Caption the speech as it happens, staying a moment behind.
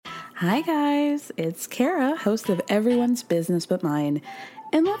Hi guys, it's Kara, host of Everyone's Business But Mine.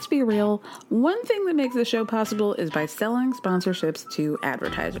 And let's be real, one thing that makes the show possible is by selling sponsorships to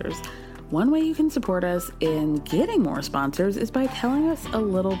advertisers. One way you can support us in getting more sponsors is by telling us a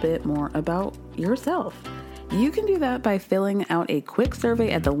little bit more about yourself. You can do that by filling out a quick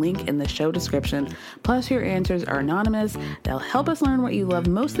survey at the link in the show description. Plus, your answers are anonymous. They'll help us learn what you love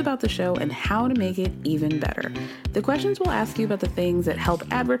most about the show and how to make it even better. The questions will ask you about the things that help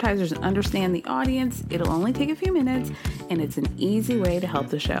advertisers understand the audience. It'll only take a few minutes, and it's an easy way to help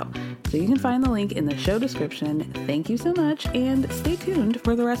the show. So you can find the link in the show description. Thank you so much, and stay tuned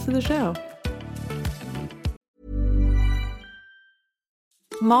for the rest of the show.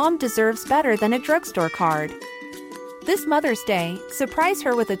 Mom deserves better than a drugstore card. This Mother's Day, surprise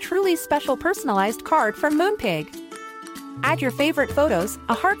her with a truly special personalized card from Moonpig. Add your favorite photos,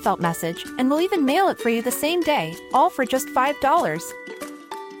 a heartfelt message, and we'll even mail it for you the same day, all for just $5.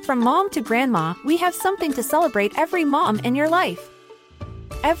 From mom to grandma, we have something to celebrate every mom in your life.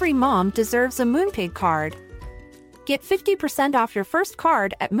 Every mom deserves a Moonpig card. Get 50% off your first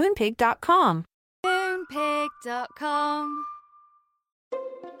card at moonpig.com. Moonpig.com.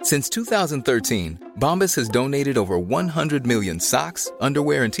 Since 2013, Bombas has donated over 100 million socks,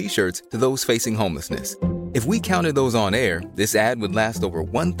 underwear, and T-shirts to those facing homelessness. If we counted those on air, this ad would last over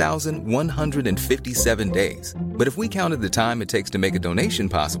 1,157 days. But if we counted the time it takes to make a donation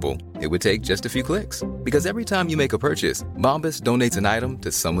possible, it would take just a few clicks. Because every time you make a purchase, Bombas donates an item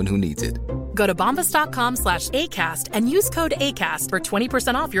to someone who needs it. Go to bombas.com/ACAST and use code ACAST for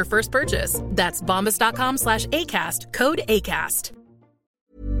 20% off your first purchase. That's bombas.com/ACAST, code ACAST.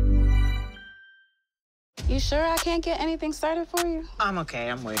 You sure I can't get anything started for you? I'm okay.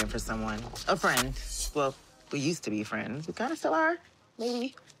 I'm waiting for someone. A friend. Well, we used to be friends. We kind of still are.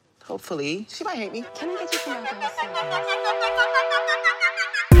 Maybe. Hopefully. She might hate me. Can I get you some alcohol?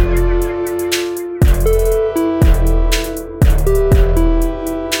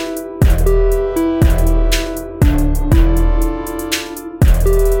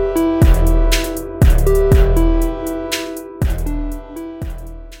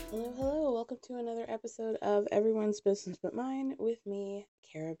 To another episode of Everyone's Business But Mine with me,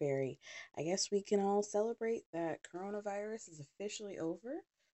 Kara Berry. I guess we can all celebrate that coronavirus is officially over,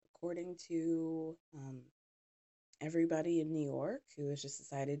 according to everybody in New York who has just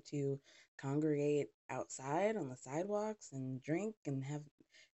decided to congregate outside on the sidewalks and drink and have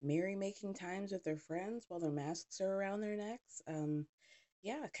merry-making times with their friends while their masks are around their necks.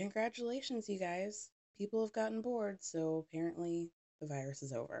 Yeah, congratulations, you guys. People have gotten bored, so apparently the virus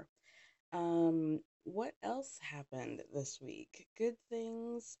is over. What else happened this week? Good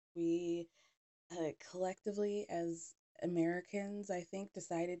things. We collectively as Americans, I think,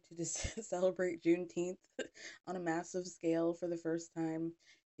 decided to just celebrate Juneteenth on a massive scale for the first time.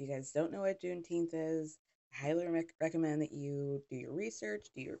 If you guys don't know what Juneteenth is, I highly recommend that you do your research,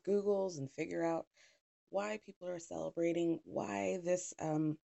 do your Googles, and figure out why people are celebrating, why this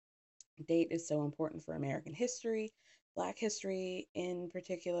date is so important for American history, Black history in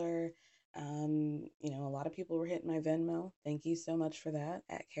particular. A lot of people were hitting my Venmo. Thank you so much for that,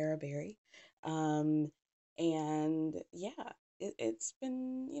 at Kara Berry. And yeah, it's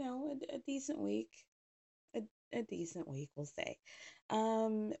been, a decent week. A decent week, we'll say.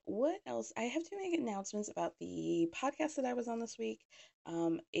 What else? I have to make announcements about the podcast that I was on this week.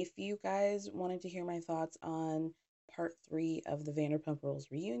 If you guys wanted to hear my thoughts on part 3 of the Vanderpump Rules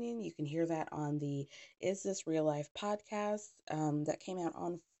reunion, you can hear that on the Is This Real Life podcast that came out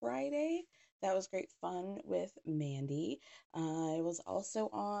on Friday. That was great fun with Mandy. I was also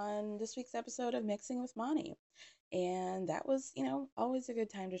on this week's episode of Mixing with Monty, and that was, always a good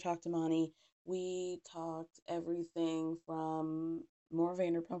time to talk to Monty. We talked everything from more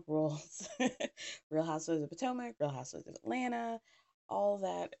Vanderpump Rules, Real Housewives of Potomac, Real Housewives of Atlanta, all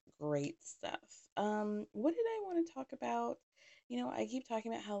that great stuff. What did I want to talk about? I keep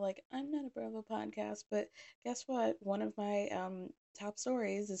talking about how, I'm not a Bravo podcast, but guess what? One of my top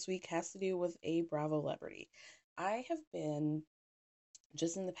stories this week has to do with a Bravo celebrity. I have been,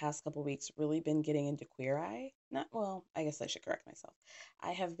 just in the past couple weeks, really been getting into Queer Eye. I guess I should correct myself.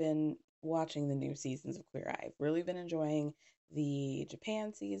 I have been watching the new seasons of Queer Eye. I've really been enjoying the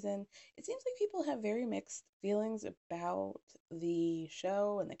Japan season. It seems like people have very mixed feelings about the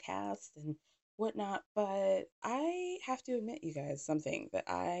show and the cast and whatnot, but I have to admit, you guys, something that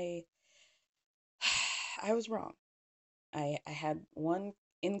I was wrong. I had one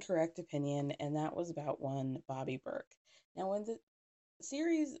incorrect opinion, and that was about one Bobby Burke. Now, when the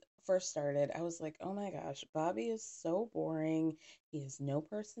series first started, I was like, oh my gosh, Bobby is so boring. He has no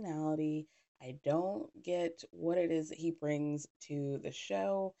personality. I don't get what it is that he brings to the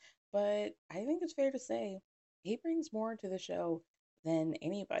show. but I think it's fair to say he brings more to the show than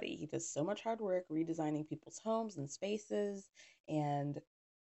anybody. He does so much hard work redesigning people's homes and spaces and,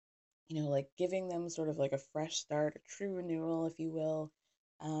 like giving them sort of like a fresh start, a true renewal, if you will,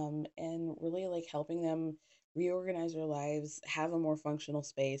 and really like helping them reorganize their lives, have a more functional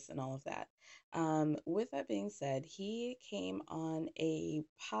space, and all of that. With that being said, he came on a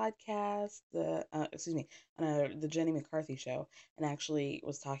podcast, the Jenny McCarthy show, and actually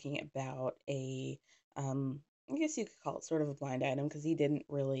was talking about I guess you could call it sort of a blind item because he didn't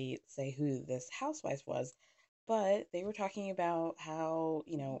really say who this housewife was, but they were talking about how,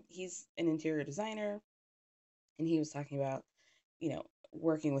 he's an interior designer and he was talking about,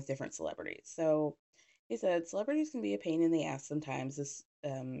 working with different celebrities. So he said celebrities can be a pain in the ass sometimes. This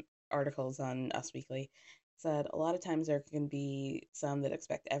article's on Us Weekly. Said a lot of times there can be some that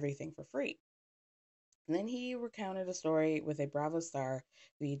expect everything for free. And then he recounted a story with a Bravo star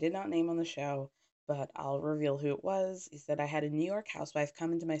who he did not name on the show, but I'll reveal who it was. He said, I had a New York housewife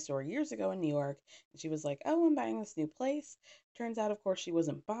come into my store years ago in New York, and she was like, oh, I'm buying this new place. Turns out, of course, she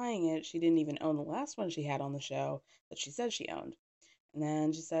wasn't buying it. She didn't even own the last one she had on the show that she said she owned. And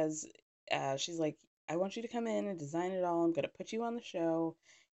then she says, she's like, I want you to come in and design it all. I'm going to put you on the show.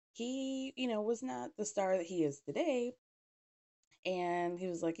 He, was not the star that he is today, and he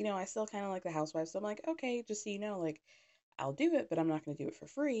was like, I still kind of like the housewife. So I'm like, okay, just so you know, like, I'll do it, but I'm not going to do it for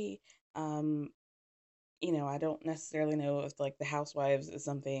free. Um, I don't necessarily know if like the housewives is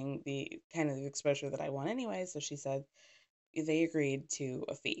something, the kind of exposure that I want anyway. So she said they agreed to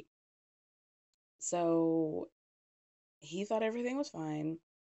a fee. So he thought everything was fine.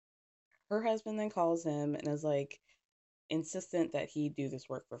 Her husband then calls him and is like insistent that he do this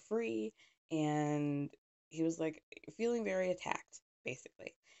work for free. And he was like feeling very attacked,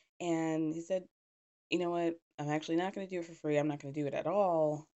 basically. And he said, you know what? I'm actually not going to do it for free. I'm not going to do it at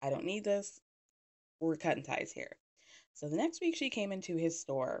all. I don't need this. We're cutting ties here. So the next week she came into his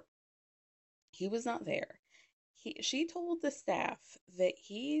store. He was not there. She told the staff that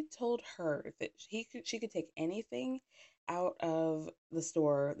he told her that she could take anything out of the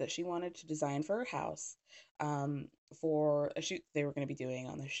store that she wanted to design for her house, for a shoot they were going to be doing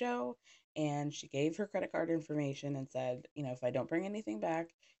on the show. And she gave her credit card information and said, if I don't bring anything back,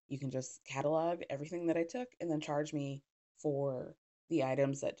 you can just catalog everything that I took and then charge me for the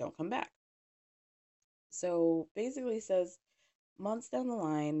items that don't come back. So basically says months down the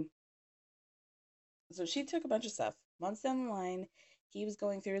line, so she took a bunch of stuff. Months down the line, he was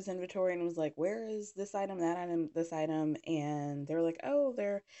going through his inventory and was like, where is this item, that item, this item? And they were like, oh,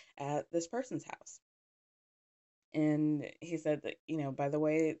 they're at this person's house. And he said that, by the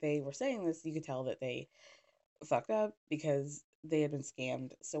way they were saying this, you could tell that they fucked up because they had been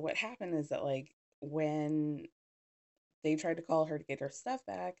scammed. So what happened is that, like, when they tried to call her to get her stuff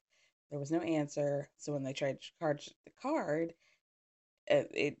back, there was no answer. So when they tried to charge the card,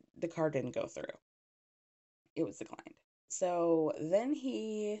 the card didn't go through. It was declined. So then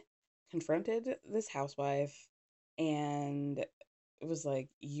he confronted this housewife and it was like,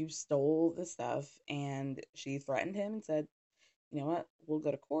 you stole the stuff. And she threatened him and said, you know what, we'll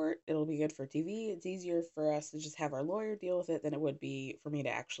go to court. It'll be good for TV. It's easier for us to just have our lawyer deal with it than it would be for me to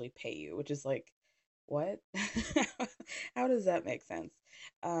actually pay you, which is like, what? How does that make sense?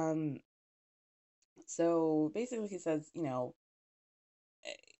 So basically he says,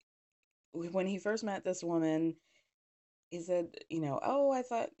 when he first met this woman, he said, oh, I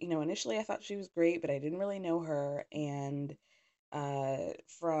thought, initially I thought she was great, but I didn't really know her. And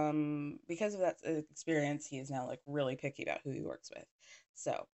because of that experience, he is now like really picky about who he works with.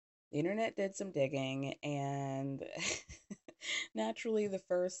 So the internet did some digging, and naturally the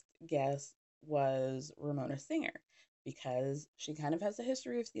first guess was Ramona Singer, because she kind of has a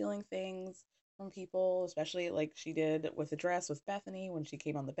history of stealing things from people, especially like she did with the dress with Bethany when she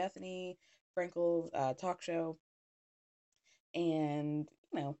came on the Bethany Frankel talk show. And,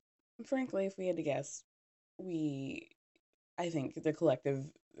 frankly, if we had to guess, I think the collective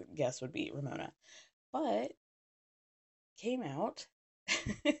guess would be Ramona. But came out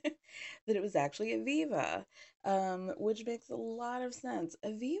that it was actually Aviva, which makes a lot of sense.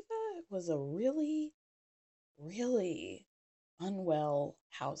 Aviva was a really, really unwell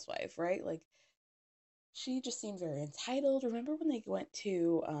housewife, right? Like, she just seemed very entitled. Remember when they went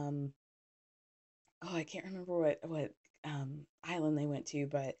to, I can't remember what island they went to,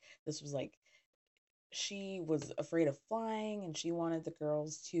 but this was like, she was afraid of flying and she wanted the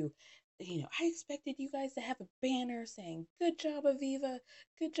girls to, I expected you guys to have a banner saying, good job, Aviva,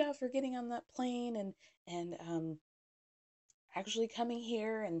 good job for getting on that plane and actually coming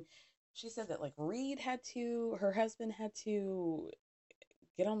here. And she said that like her husband had to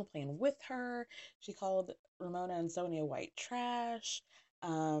get on the plane with her. She called Ramona and Sonia white trash.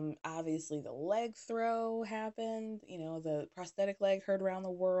 Obviously the leg throw happened, the prosthetic leg heard around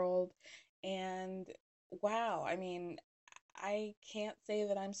the world. And wow, I mean, I can't say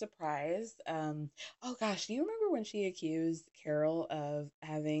that I'm surprised. Oh gosh, do you remember when she accused Carol of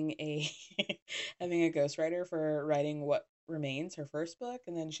having a having a ghostwriter for writing What Remains, her first book,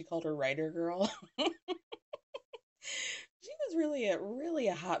 and then she called her writer girl? She was really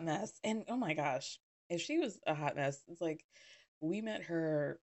a hot mess. And oh my gosh, if she was a hot mess, it's like we met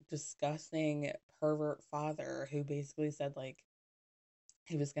her disgusting pervert father who basically said like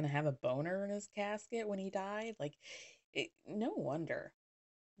he was gonna have a boner in his casket when he died. Like, no wonder.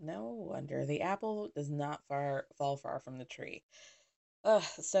 No wonder. The apple does not fall far from the tree.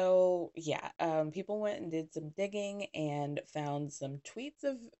 So yeah, people went and did some digging and found some tweets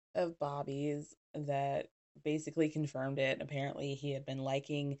of Bobby's that basically confirmed it. Apparently, he had been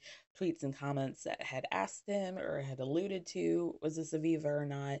liking tweets and comments that had asked him or had alluded to, was this Aviva or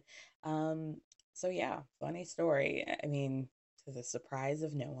not? Um, so yeah, funny story. I mean, to the surprise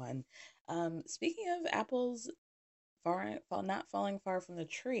of no one. Speaking of apples not falling far from the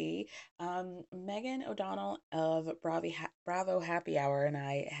tree, Megan O'Donnell of Bravo Happy Hour and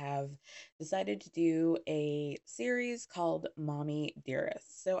I have decided to do a series called Mommy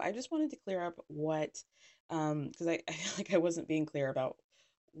Dearest. So I just wanted to clear up what, because I feel like I wasn't being clear about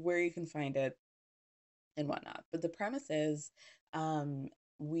where you can find it and whatnot. But the premise is,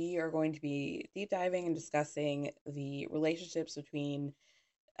 we are going to be deep diving and discussing the relationships between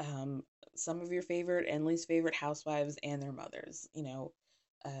um, some of your favorite and least favorite housewives and their mothers.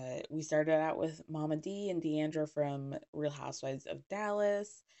 We started out with Mama D and Deandra from Real Housewives of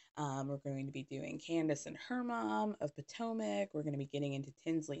Dallas. We're going to be doing Candace and her mom of Potomac. We're going to be getting into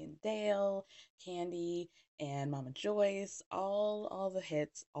Tinsley and Dale, Candy and Mama Joyce, all the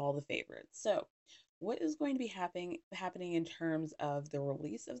hits, all the favorites. So what is going to be happening in terms of the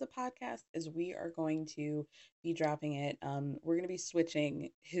release of the podcast is we are going to be dropping it. We're going to be switching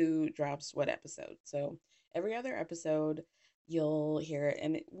who drops what episode. So every other episode you'll hear it,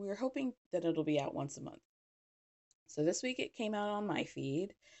 and we're hoping that it'll be out once a month. So this week it came out on my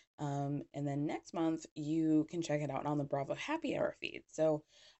feed. And then next month you can check it out on the Bravo Happy Hour feed. So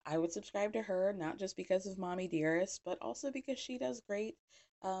I would subscribe to her, not just because of Mommy Dearest, but also because she does great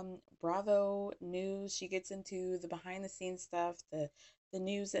Bravo news. She gets into the behind the scenes stuff, the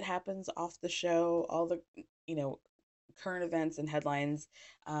news that happens off the show, all the, current events and headlines.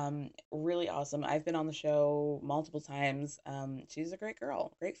 Really awesome. I've been on the show multiple times. She's a great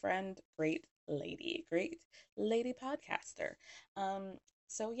girl, great friend, great lady podcaster.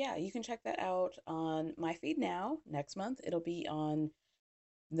 So yeah, you can check that out on my feed now. Next month, it'll be on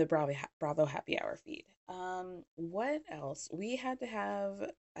the Bravo Happy Hour feed. What else? We had to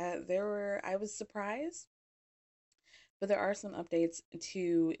have, I was surprised, but there are some updates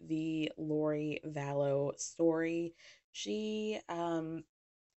to the Lori Vallow story. There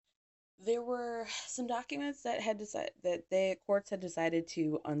were some documents that the courts had decided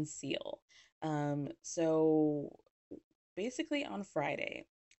to unseal. So basically on Friday,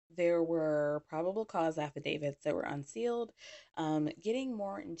 there were probable cause affidavits that were unsealed, getting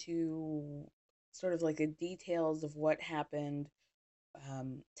more into sort of like the details of what happened,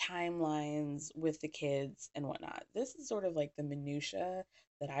 timelines with the kids and whatnot. This is sort of like the minutia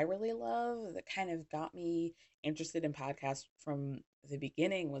that I really love, that kind of got me interested in podcasts from the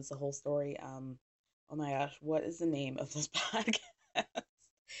beginning, was the whole story. Oh my gosh, what is the name of this podcast?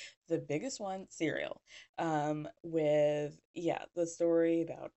 The biggest one, Serial. With the story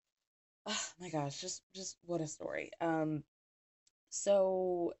about, oh my gosh, just what a story.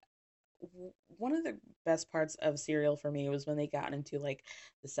 So one of the best parts of Serial for me was when they got into like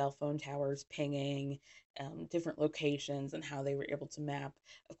the cell phone towers pinging, different locations and how they were able to map.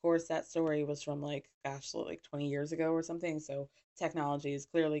 Of course, that story was from like 20 years ago or something. So technology has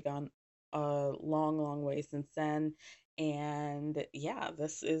clearly gone a long way since then. And yeah,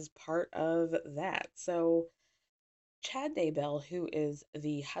 this is part of that. So Chad Daybell, who is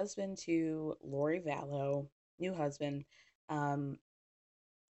the husband to Lori Vallow, new husband, um,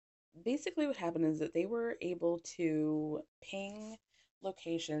 basically what happened is that they were able to ping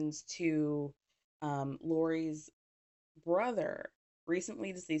locations to Lori's brother,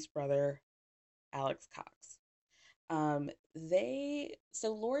 recently deceased brother, Alex Cox.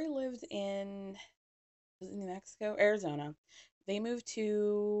 So Lori lived in, was it New Mexico, Arizona. They moved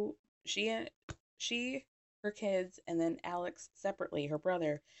to, she, her kids, and then Alex separately, her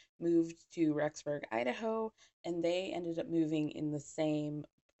brother, moved to Rexburg, Idaho, and they ended up moving in the same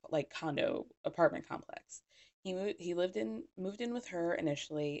like condo apartment complex. He moved in with her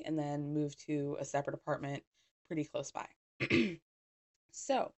initially, and then moved to a separate apartment pretty close by.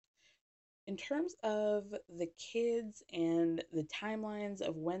 So, in terms of the kids and the timelines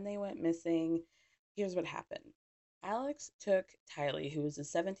of when they went missing, here's what happened. Alex took Tylee, who was a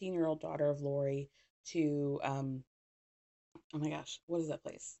 17-year-old daughter of Lori, to oh my gosh, what is that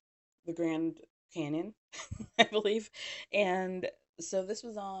place? The Grand Canyon, I believe. And so this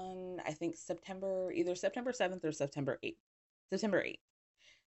was on, I think, either September 7th or September 8th. September 8th.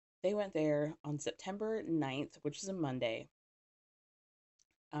 They went there on September 9th, which is a Monday,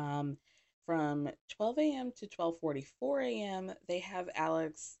 from 12 a.m. to 12:44 a.m. They have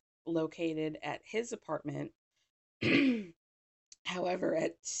Alex located at his apartment. However,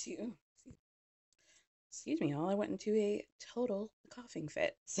 excuse me, all I went into a total coughing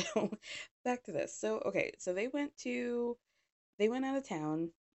fit. So back to this. So okay, so they went out of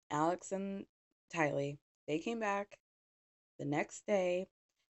town, Alex and Tylee. They came back the next day.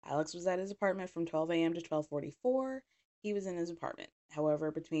 Alex was at his apartment from 12 a.m. to 12:44. He was in his apartment.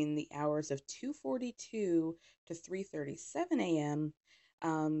 However, between the hours of 2:42 to 3:37 a.m.,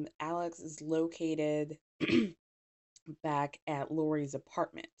 Alex is located back at Lori's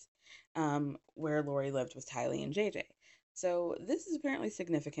apartment, where Lori lived with Tylee and JJ. So this is apparently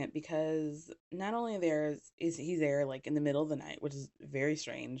significant because not only is he there like in the middle of the night, which is very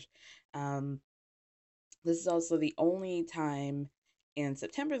strange. This is also the only time in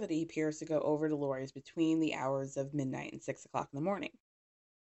September that he appears to go over to Lori's between the hours of midnight and 6 o'clock in the morning.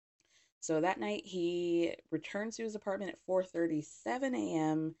 So that night he returns to his apartment at 4:37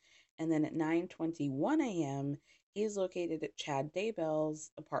 a.m. and then at 9:21 a.m. he is located at Chad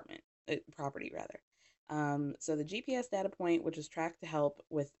Daybell's property rather. So the GPS data point, which was tracked to help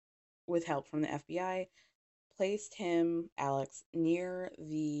with help from the FBI, placed Alex, near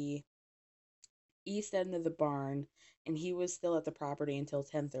the east end of the barn, and he was still at the property until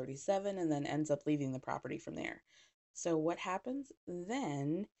 10:37 and then ends up leaving the property from there. So what happens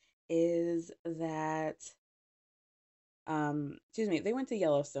then is that they went to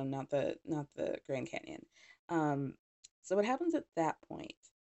Yellowstone, not the Grand Canyon. So what happens at that point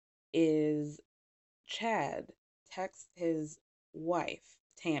is Chad texts his wife,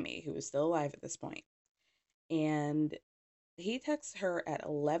 Tammy, who is still alive at this point, and he texts her at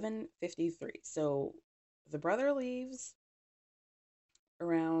 11:53. So the brother leaves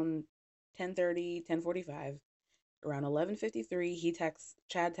around 10:30, 10:45. Around 11:53,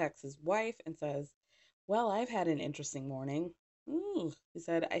 Chad texts his wife and says, "Well, I've had an interesting morning." He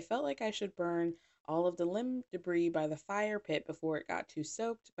said, "I felt like I should burn all of the limb debris by the fire pit before it got too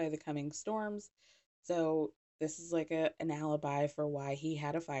soaked by the coming storms." So this is like an alibi for why he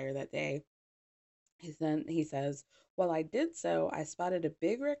had a fire that day. He says, "While I did so, I spotted a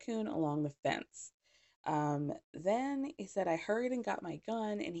big raccoon along the fence. Then he said, I hurried and got my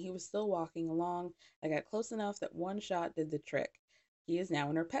gun, and he was still walking along. I got close enough that one shot did the trick. He is now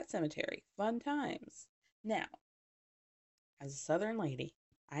in our pet cemetery. Fun times." Now, as a Southern lady,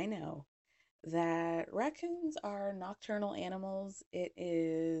 I know that raccoons are nocturnal animals. It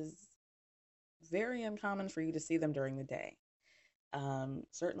is very uncommon for you to see them during the day.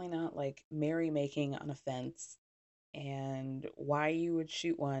 Certainly not like merrymaking on a fence, and why you would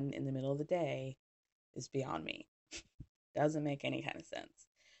shoot one in the middle of the day is beyond me. Doesn't make any kind of sense.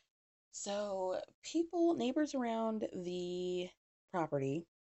 So neighbors around the property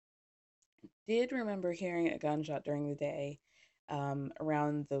did remember hearing a gunshot during the day,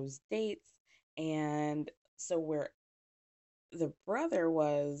 around those dates. And so where the brother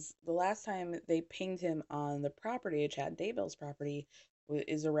was, the last time they pinged him on the property, Chad Daybell's property,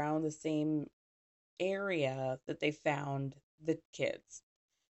 is around the same area that they found the kids.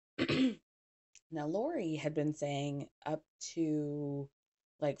 Now, Lori had been saying up to,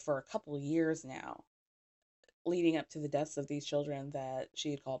 like, for a couple years now, leading up to the deaths of these children, that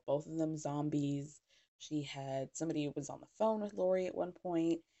she had called both of them zombies. Somebody was on the phone with Lori at one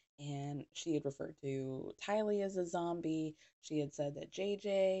point, and she had referred to Tylee as a zombie. She had said that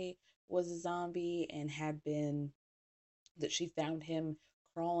JJ was a zombie and that she found him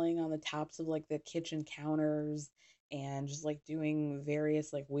crawling on the tops of, like, the kitchen counters and just, like, doing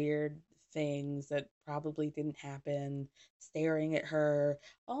various, like, weird things that probably didn't happen, staring at her,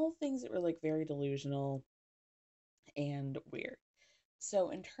 all things that were, like, very delusional and weird.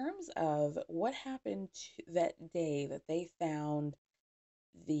 So in terms of what happened that day that they found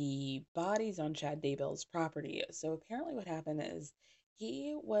the bodies on Chad Daybell's property, so apparently what happened is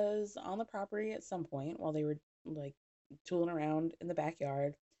he was on the property at some point while they were, like, tooling around in the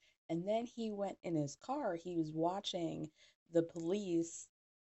backyard, and then he went in his car. He was watching the police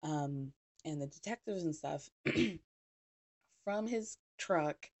and the detectives and stuff from his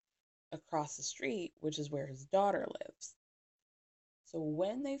truck across the street, which is where his daughter lives. So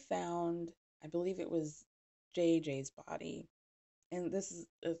when they found, I believe it was JJ's body, and this is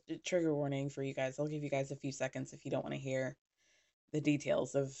a trigger warning for you guys. I'll give you guys a few seconds if you don't want to hear the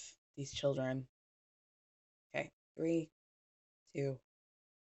details of these children. Okay, 3, 2,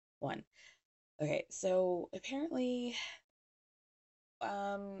 1. Okay, so apparently,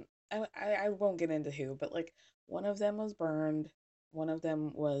 I won't get into who, but like one of them was burned, one of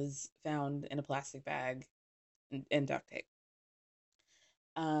them was found in a plastic bag and duct tape.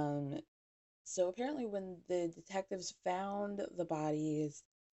 So apparently when the detectives found the bodies,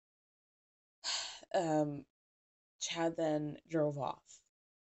 Chad then drove off,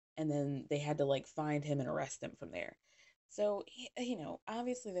 and then they had to like find him and arrest him from there. So,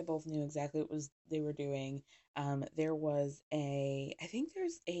 obviously they both knew exactly what they were doing. There was I think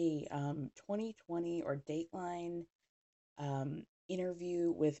there's a 2020 or Dateline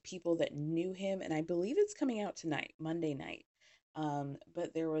interview with people that knew him, and I believe it's coming out tonight, Monday night.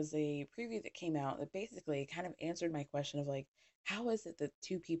 But there was a preview that came out that basically kind of answered my question of like, how is it that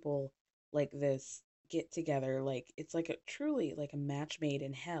two people like this get together? Like, it's like truly like a match made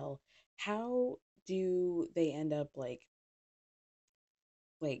in hell. How do they end up like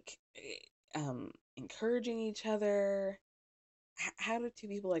encouraging each other? How do two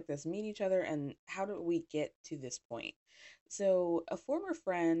people like this meet each other, and how do we get to this point? So a former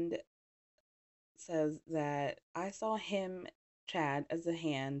friend says that I saw him, Chad, as a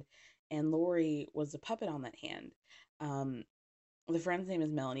hand, and Lori was a puppet on that hand. The friend's name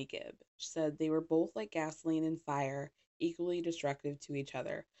is Melanie Gibb. She said they were both like gasoline and fire, equally destructive to each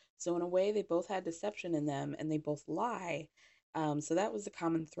other. So in a way, they both had deception in them, and they both lie. So that was the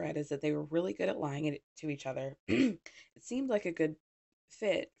common thread, is that they were really good at lying to each other. It seemed like a good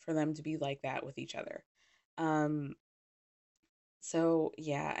fit for them to be like that with each other. So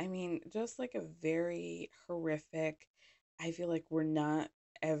yeah, I mean, just like a very horrific, I feel like we're not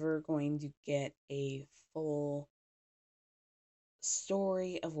ever going to get a full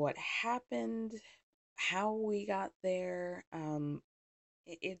story of what happened, how we got there.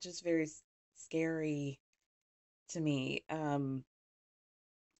 It just very scary to me.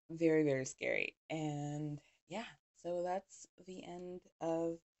 Very, very scary. And yeah, so that's the end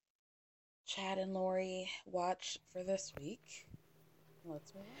of Chad and Lori watch for this week.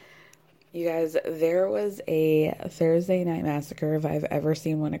 Let's move on. You guys, there was a Thursday Night Massacre, if I've ever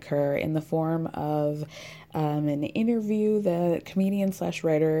seen one occur, in the form of an interview that comedian /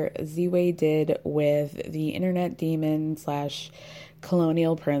 writer Z-Way did with the internet demon /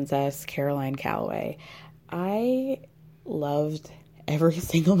 colonial princess Caroline Calloway. I loved every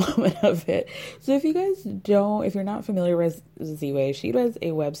single moment of it. So if you're not familiar with Z-Way, she does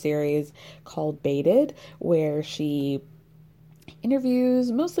a web series called Baited, where she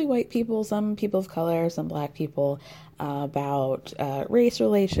interviews mostly white people, some people of color, some black people, about race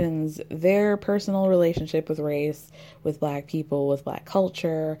relations, their personal relationship with race, with black people, with black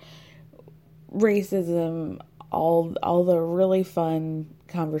culture, racism, all the really fun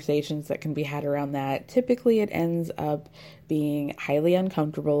conversations that can be had around that. Typically it ends up being highly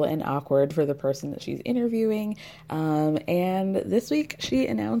uncomfortable and awkward for the person that she's interviewing. And this week she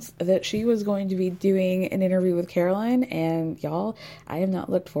announced that she was going to be doing an interview with Caroline, and y'all, I have not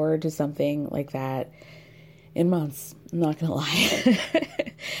looked forward to something like that in months. I'm not gonna lie.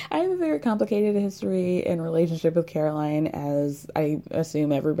 I have a very complicated history and relationship with Caroline, as I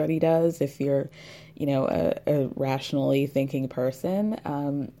assume everybody does if you're, a rationally thinking person.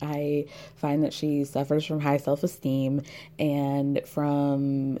 I find that she suffers from high self-esteem and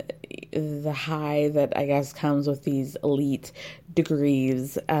from the high that I guess comes with these elite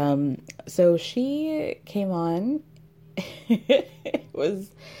degrees. So she came on. It was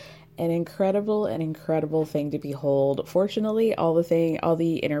an incredible thing to behold. Fortunately, all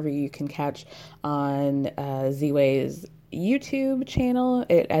the interview you can catch on Z-Way's YouTube channel.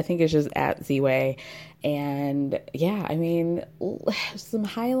 I think it's just at Z-Way. And yeah, I mean, some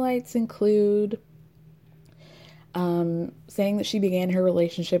highlights include saying that she began her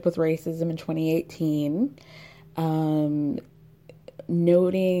relationship with racism in 2018,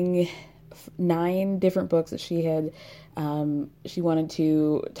 noting 9 different books that she wanted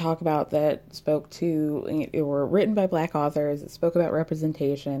to talk about that were written by Black authors that spoke about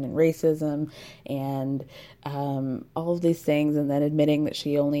representation and racism and all of these things, and then admitting that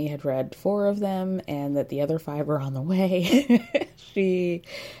she only had read 4 of them and that the other 5 were on the way. She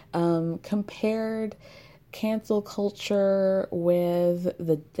compared cancel culture with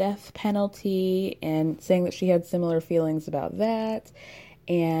the death penalty and saying that she had similar feelings about that.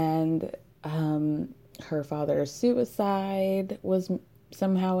 And Her father's suicide was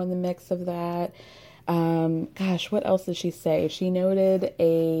somehow in the mix of that. Gosh, what else did she say? She noted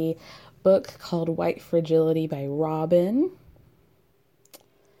a book called White Fragility by Robin.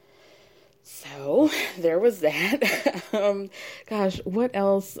 So there was that. Gosh, what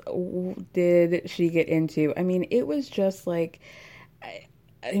else did she get into? I mean, it was just like,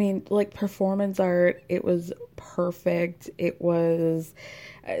 I mean, like performance art, it was perfect. It was,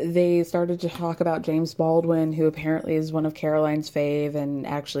 they started to talk about James Baldwin, who apparently is one of Caroline's fave and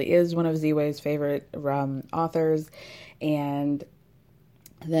actually is one of Z-Way's favorite authors. And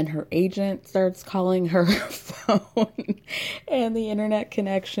then her agent starts calling her phone and the internet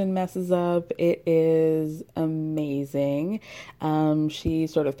connection messes up. It is amazing. She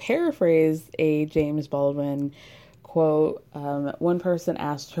sort of paraphrased a James Baldwin quote. One person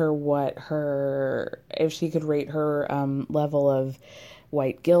asked her if she could rate her level of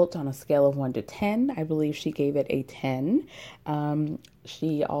white guilt on a scale of 1 to 10. I believe she gave it a 10.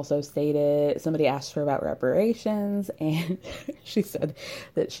 She also stated, somebody asked her about reparations, and she said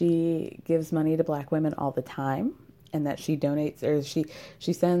that she gives money to Black women all the time, and that she donates, or she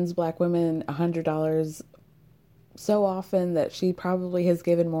sends Black women $100 so often that she probably has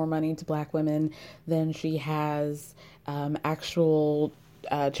given more money to Black women than she has actual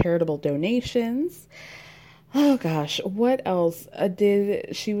charitable donations. Oh gosh, what else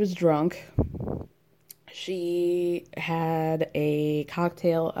she was drunk. She had a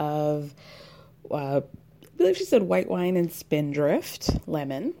cocktail of, I believe she said white wine and spindrift,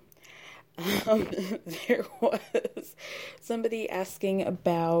 lemon. There was somebody asking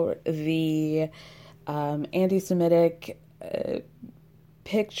about the anti-Semitic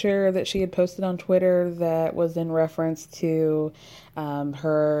picture that she had posted on Twitter that was in reference to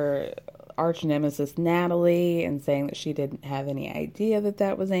her arch nemesis Natalie, and saying that she didn't have any idea that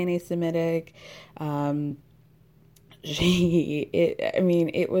that was anti-Semitic.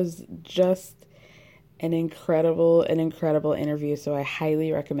 It was just an incredible interview. So I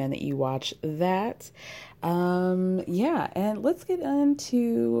highly recommend that you watch that. And let's get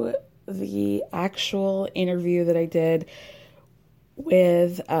into the actual interview that I did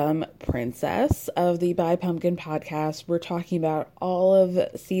with Princess of the By Pumpkin podcast. We're talking about all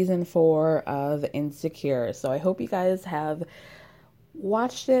of season 4 of Insecure. So I hope you guys have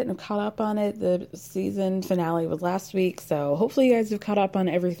watched it and caught up on it. The season finale was last week, so hopefully you guys have caught up on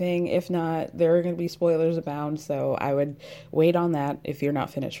everything. If not, there are going to be spoilers abound, so I would wait on that if you're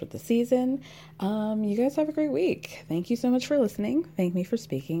not finished with the season. You guys have a great week. Thank you so much for listening. Thank me for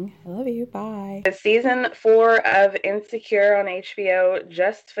speaking. I love you. Bye. Season 4 of Insecure on HBO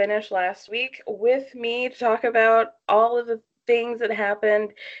just finished last week. With me to talk about all of the things that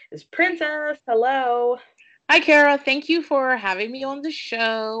happened is Princess. Hello. Hi, Kara. Thank you for having me on the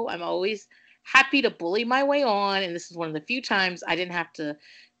show. I'm always happy to bully my way on, and this is one of the few times I didn't have to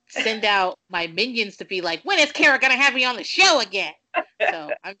send out my minions to be like, when is Kara going to have me on the show again?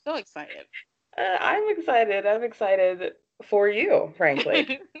 So I'm so excited. I'm excited. I'm excited for you,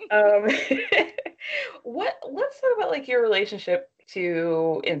 frankly. Let's talk about like your relationship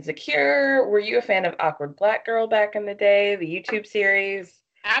to Insecure. Were you a fan of Awkward Black Girl back in the day, the YouTube series?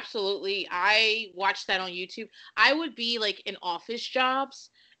 Absolutely. I watched that on YouTube. I would be like in office jobs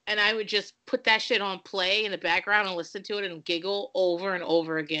and I would just put that shit on play in the background and listen to it and giggle over and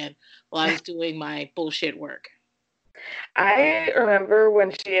over again while I was doing my bullshit work. I remember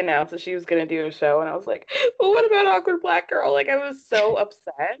when she announced that she was going to do a show and I was like, well, what about Awkward Black Girl? Like, I was so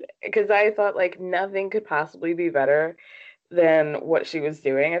upset because I thought like nothing could possibly be better than what she was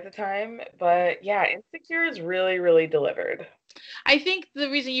doing at the time. But yeah, Insecure is really, really delivered. I think the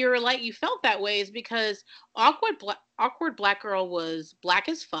reason you felt that way is because Awkward Black Girl was black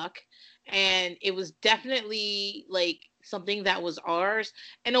as fuck, and it was definitely like something that was ours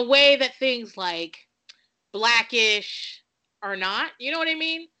in a way that things like Blackish are not. You know what I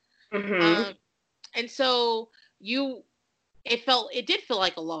mean? Mm-hmm. And so it did feel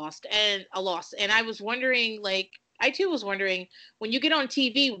like a loss, and I was wondering, like, I too was wondering, when you get on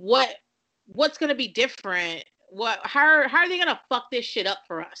TV, what's going to be different? How are they gonna fuck this shit up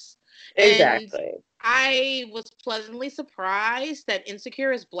for us? Exactly. And I was pleasantly surprised that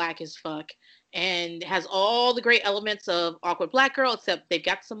Insecure is black as fuck and has all the great elements of Awkward Black Girl, except they've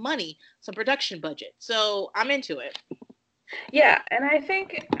got some money, some production budget. So I'm into it. Yeah, and I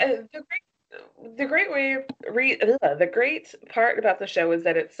think the great part about the show is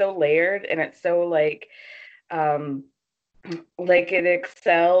that it's so layered and it's so like it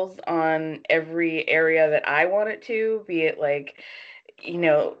excels on every area that I want it to, be it like, you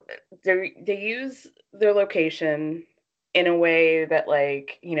know, they use their location in a way that,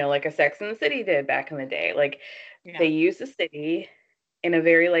 like, you know, like a Sex and the City did back in the day. Like, they use the city in a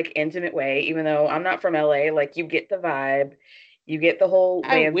very, like, intimate way, even though I'm not from LA. Like, you get the vibe, you get the whole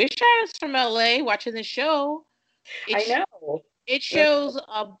I landscape. wish I was from LA watching the show. I know. It shows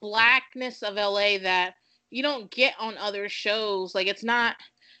a blackness of LA that you don't get on other shows. Like, it's not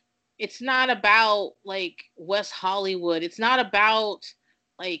about like West Hollywood. It's not about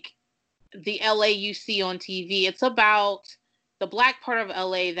like the LA you see on TV. It's about the black part of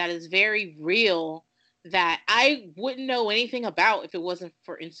LA that is very real, that I wouldn't know anything about if it wasn't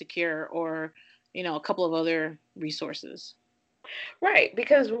for Insecure or, you know, a couple of other resources. Right,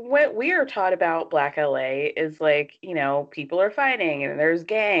 because what we are taught about Black LA is, like, you know, people are fighting and there's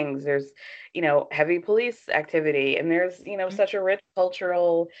gangs, there's, you know, heavy police activity, and there's, you know, such a rich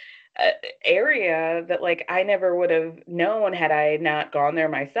cultural area that, like, I never would have known had I not gone there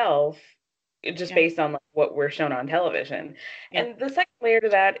myself, just based on, like, what we're shown on television. And the second layer to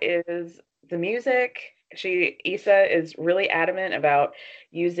that is the music. Issa is really adamant about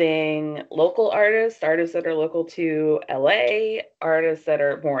using local artists that are local to LA, artists that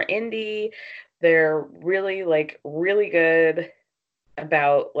are more indie. They're really, like, really good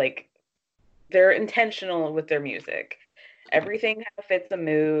about, like, they're intentional with their music. Everything kind of fits the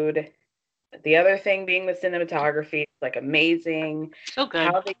mood. The other thing being the cinematography, like, amazing. So good.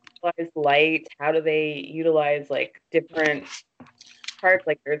 How they utilize light, how do they utilize, like, different parts.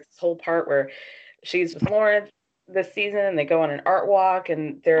 Like, there's this whole part where she's with Lawrence this season and they go on an art walk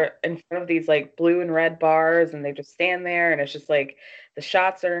and they're in front of these, like, blue and red bars and they just stand there, and it's just like the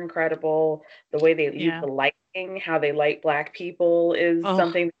shots are incredible. The way they use the lighting, how they light black people is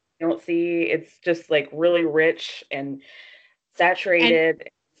something that you don't see. It's just, like, really rich and saturated.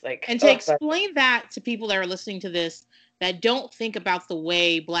 It's like, and to explain that to people that are listening to this that don't think about the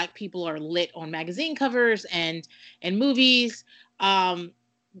way black people are lit on magazine covers and movies,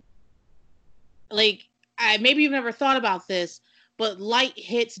 like, maybe you've never thought about this, but light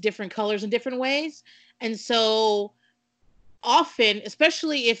hits different colors in different ways. And so often,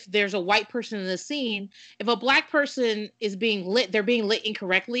 especially if there's a white person in the scene, if a black person is being lit, they're being lit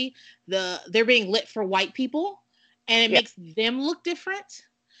incorrectly. They're being lit for white people, and it makes them look different.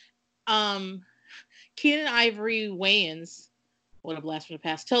 Keenen Ivory Wayans, what a blast from the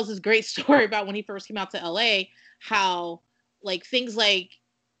past, tells this great story about when he first came out to LA, how, like, things like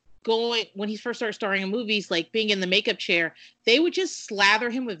when he first started starring in movies, like being in the makeup chair, they would just slather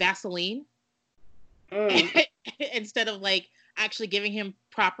him with Vaseline instead of, like, actually giving him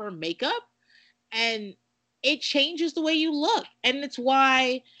proper makeup. And it changes the way you look. And it's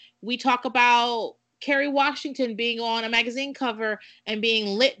why we talk about Kerry Washington being on a magazine cover and being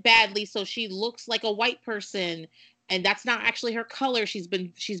lit badly so she looks like a white person, and that's not actually her color. She's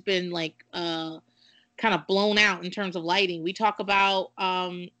been like kind of blown out in terms of lighting. We talk about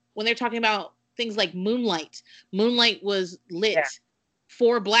when they're talking about things like Moonlight. Moonlight was lit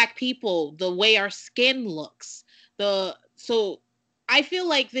for black people, the way our skin looks. So I feel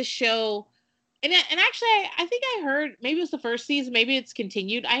like this show, and actually I think I heard, maybe it was the first season, maybe it's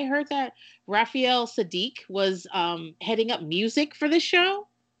continued, I heard that Raphael Saadiq was heading up music for this show.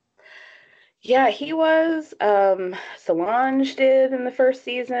 Yeah, he was. Solange did in the first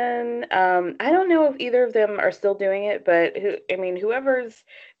season. I don't know if either of them are still doing it, but whoever's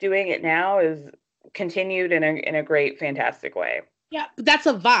doing it now is continued in a great, fantastic way. Yeah, but that's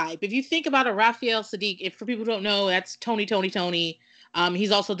a vibe. If you think about a Raphael Saadiq, if for people who don't know, that's Tony.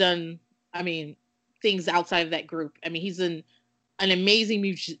 He's also done, things outside of that group. He's an amazing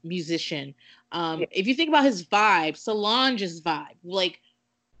musician. If you think about his vibe, Solange's vibe, like,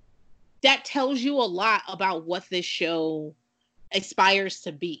 that tells you a lot about what this show aspires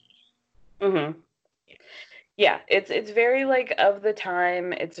to be. Mm-hmm. Yeah, it's very, like, of the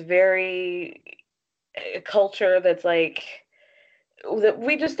time. It's very a culture that's, like, that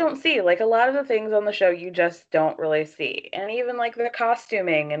we just don't see. Like, a lot of the things on the show you just don't really see. And even, like, the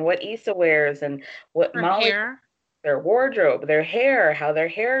costuming and what Issa wears and what Her Molly, hair, their wardrobe, their hair, how their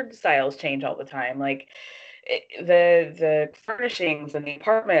hairstyles change all the time. Like, the furnishings and the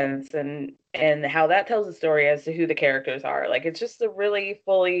apartments and how that tells a story as to who the characters are. Like, it's just a really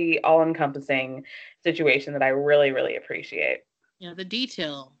fully all-encompassing situation that I really, really appreciate. Yeah, the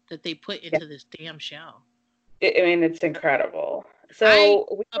detail that they put into this damn show. It's incredible.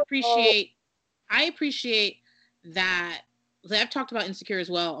 So I appreciate that. I've talked about Insecure as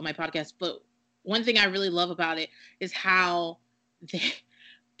well on my podcast, but one thing I really love about it is how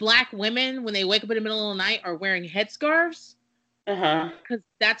Black women, when they wake up in the middle of the night, are wearing headscarves. Because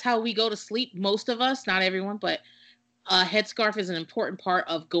that's how we go to sleep. Most of us, not everyone, but a headscarf is an important part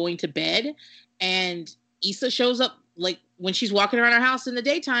of going to bed. And Issa shows up, like, when she's walking around her house in the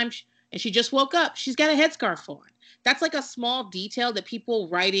daytime and she just woke up, she's got a headscarf on. That's like a small detail that people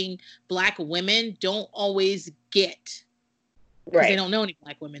writing Black women don't always get. Because they don't know any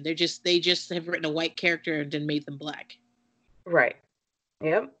Black women. They just have written a white character and then made them Black. Right.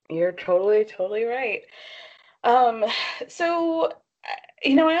 Yep. You're totally right. So,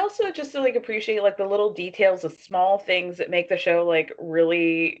 I also just like appreciate like the little details, the small things that make the show like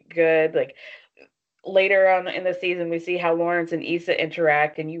really good. Like later on in the season, we see how Lawrence and Issa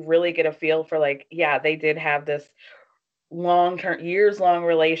interact, and you really get a feel for like, yeah, they did have this long-term, years-long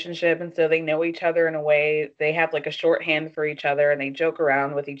relationship, and so they know each other in a way. They have like a shorthand for each other, and they joke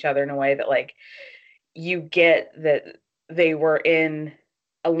around with each other in a way that like you get that they were in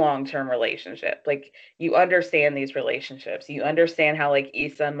a long-term relationship. Like you understand these relationships, you understand how like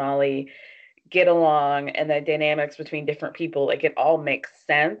Issa and Molly get along and the dynamics between different people. Like it all makes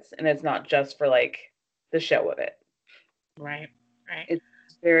sense, and it's not just for like the show of it. Right. It's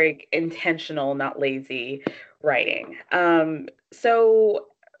very intentional, not lazy writing. So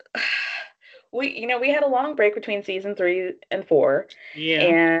we had a long break between season 3 and 4. Yeah.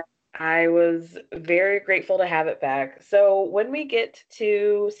 And I was very grateful to have it back. So when we get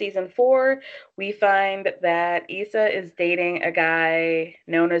to season 4, we find that Issa is dating a guy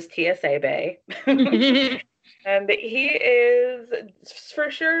known as TSA Bay. And he is for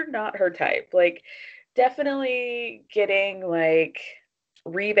sure not her type. Like, definitely getting like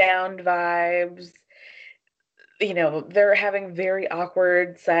rebound vibes. They're having very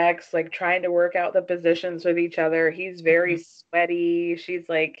awkward sex, like trying to work out the positions with each other. He's very sweaty. She's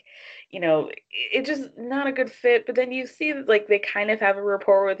like, it's just not a good fit. But then you see that like they kind of have a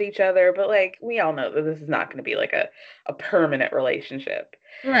rapport with each other, but like we all know that this is not going to be like a permanent relationship.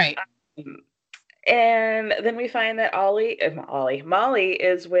 Right. And then we find that Molly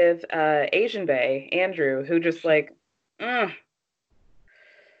is with Asian Bay, Andrew, who just like, fine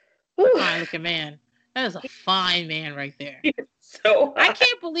looking man. That is a fine man right there. So I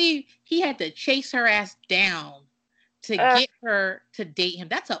can't believe he had to chase her ass down to get her to date him.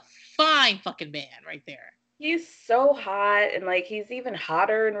 That's a fine fucking man right there. He's so hot, and like he's even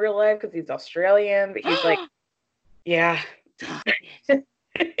hotter in real life because he's Australian. But he's like, yeah.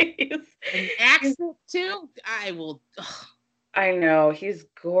 An accent too. I know, he's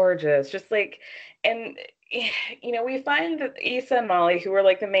gorgeous. Just like, and we find that Issa and Molly, who are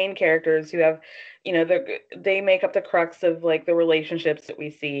like the main characters, who have, they make up the crux of like the relationships that we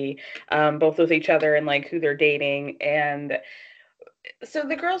see, both with each other and like who they're dating. And so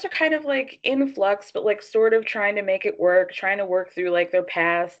the girls are kind of like in flux, but like sort of trying to make it work, trying to work through like their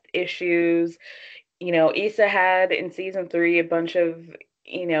past issues. Issa had in season 3 a bunch of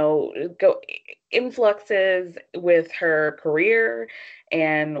influxes with her career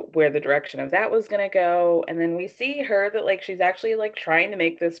and where the direction of that was going to go. And then we see her that like she's actually like trying to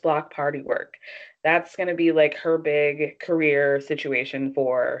make this block party work. That's going to be like her big career situation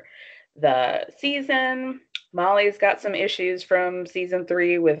for the season. Molly's got some issues from season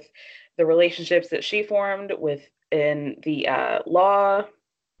 3 with the relationships that she formed within the law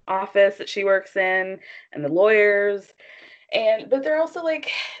office that she works in and the lawyers. But they're also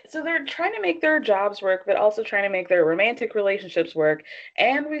like, so they're trying to make their jobs work, but also trying to make their romantic relationships work.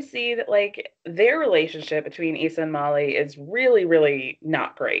 And we see that like their relationship between Issa and Molly is really, really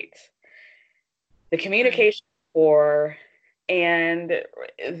not great. The communication is poor, and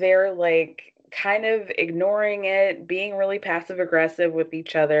they're like kind of ignoring it, being really passive aggressive with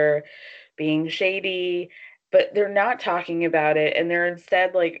each other, being shady, but they're not talking about it. And they're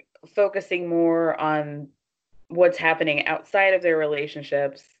instead like focusing more on what's happening outside of their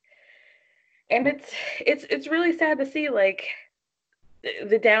relationships. And it's really sad to see like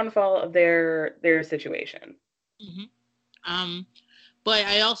the downfall of their situation. But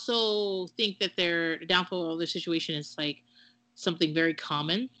I also think that their downfall of their situation is like something very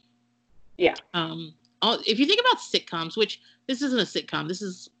common. Yeah. If you think about sitcoms, which this isn't a sitcom, this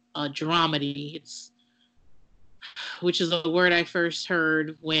is a dramedy. Which is a word I first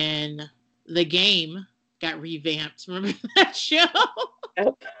heard when The Game got revamped. Remember that show?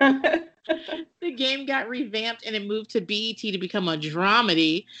 Yep. The Game got revamped and it moved to BET to become a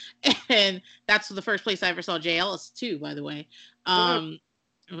dramedy. And that's the first place I ever saw Jay Ellis too, by the way. I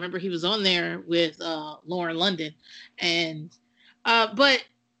remember he was on there with Lauren London. But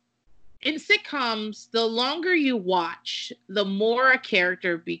in sitcoms, the longer you watch, the more a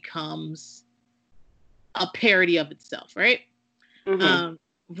character becomes a parody of itself, right?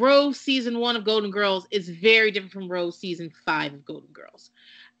 Rose season 1 of Golden Girls is very different from Rose season 5 of Golden Girls.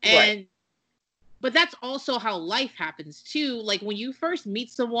 And but that's also how life happens too. Like when you first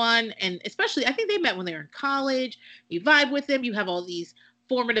meet someone, and especially I think they met when they were in college, you vibe with them, you have all these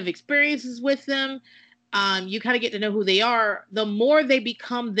formative experiences with them. You kind of get to know who they are. The more they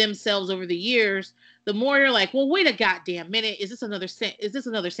become themselves over the years, the more you're like, well, wait a goddamn minute. Is this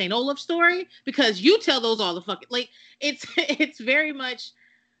another St. Olaf story? Because you tell those all the fucking, like, it's very much,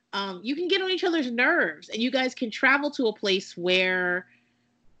 you can get on each other's nerves, and you guys can travel to a place where,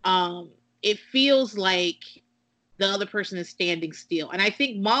 it feels like the other person is standing still. And I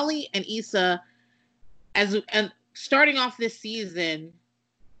think Molly and Issa, and starting off this season,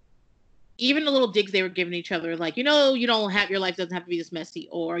 even the little digs they were giving each other, like, you your life doesn't have to be this messy,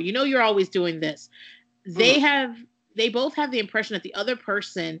 or, you're always doing this. They both have the impression that the other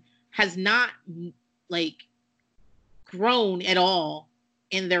person has not, like, grown at all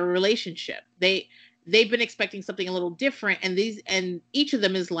in their relationship. They've been expecting something a little different, and each of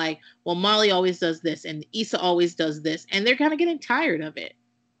them is like, well, Molly always does this and Issa always does this, and they're kind of getting tired of it.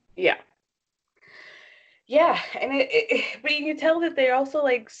 Yeah, and but you can tell that they also,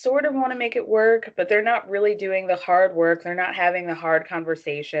 like, sort of want to make it work, but they're not really doing the hard work. They're not having the hard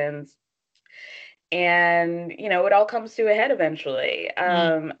conversations, and it all comes to a head eventually.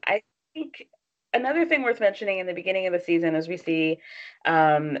 I think another thing worth mentioning in the beginning of the season is we see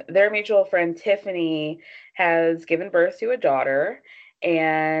their mutual friend Tiffany has given birth to a daughter,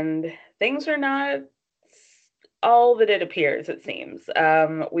 and things are not all that it appears, it seems.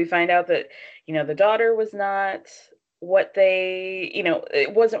 We find out that, the daughter was not what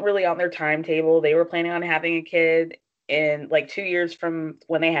it wasn't really on their timetable. They were planning on having a kid in like 2 years from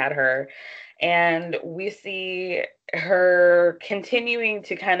when they had her. And we see her continuing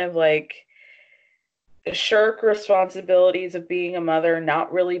to kind of like shirk responsibilities of being a mother,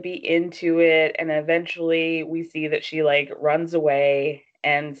 not really be into it, and eventually we see that she like runs away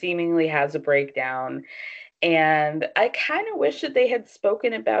and seemingly has a breakdown. And I kind of wish that they had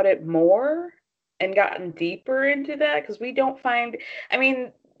spoken about it more and gotten deeper into that, because we don't find,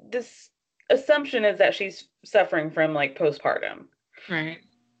 this assumption is that she's suffering from like postpartum. Right.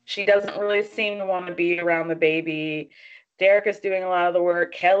 She doesn't really seem to want to be around the baby. Derek is doing a lot of the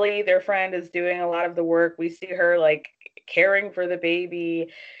work. Kelly, their friend, is doing a lot of the work. We see her like caring for the baby.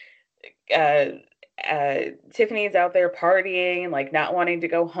 Tiffany's out there partying and like not wanting to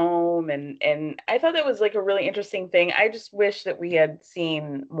go home. And I thought that was like a really interesting thing. I just wish that we had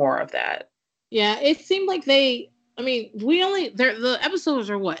seen more of that. Yeah, it seemed like the episodes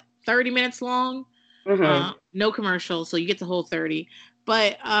are what, 30 minutes long? Mm-hmm. No commercials, so you get the whole 30.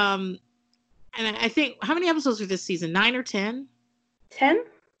 But and I think, how many episodes are this season? 9 or 10? 10.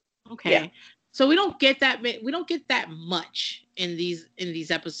 Okay. Yeah. So we don't get that much in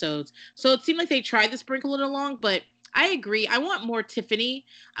these episodes. So it seemed like they tried to sprinkle it along, but I agree. I want more Tiffany.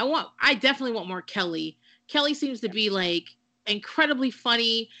 I definitely want more Kelly. Kelly seems to be like incredibly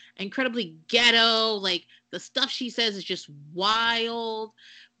funny, incredibly ghetto. Like the stuff she says is just wild,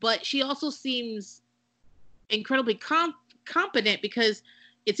 but she also seems incredibly competent, because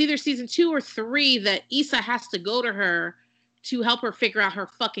it's either season 2 or 3 that Issa has to go to her to help her figure out her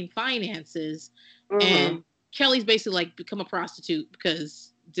fucking finances. Mm-hmm. And Kelly's basically like, become a prostitute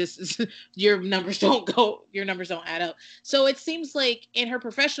because your numbers don't add up. So it seems like in her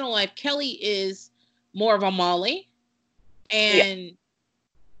professional life, Kelly is more of a Molly, and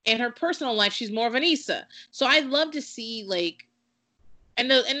in her personal life, she's more of an Issa. So I'd love to see like, and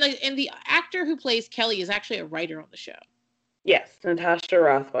the actor who plays Kelly is actually a writer on the show. Yes, Natasha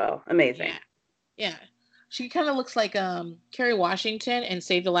Rothwell. Amazing. Yeah. She kind of looks like Kerry Washington and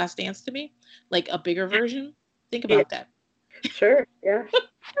Save the Last Dance to me, like a bigger version. Think about that. Sure, yeah.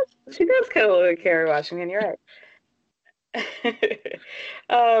 She does kind of look like Kerry Washington, you're right.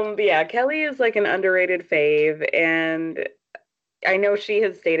 But yeah, Kelly is like an underrated fave, and I know she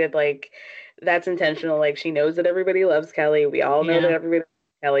has stated like that's intentional. Like she knows that everybody loves Kelly. We all know that everybody loves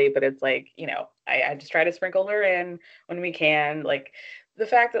Kelly, but it's like, I just try to sprinkle her in when we can. Like the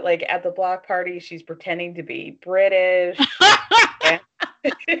fact that like at the block party, she's pretending to be British.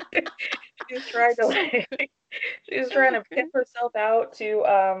 She's trying to pimp herself out to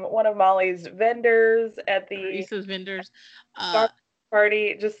one of Molly's vendors at the Issa's vendors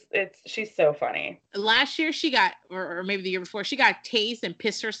party. She's so funny. Last year she got, or maybe the year before, she got tased and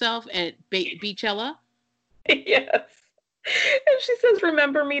pissed herself at Beachella. Yes. And she says,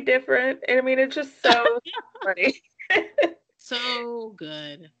 "Remember me different." And I mean, it's just so funny. So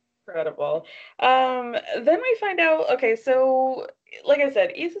good. Incredible. Then we find out, okay, so like I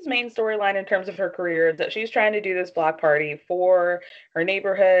said, Issa's main storyline in terms of her career is that she's trying to do this block party for her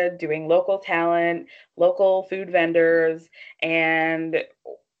neighborhood, doing local talent, local food vendors, and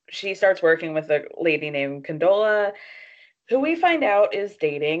she starts working with a lady named Condola, who we find out is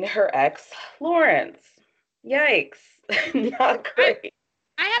dating her ex, Lawrence. Yikes. Not great.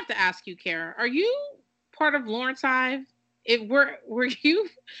 I have to ask you, Kara, are you part of Lawrence Hive? Were you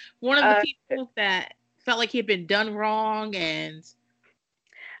one of the people that felt like he had been done wrong? And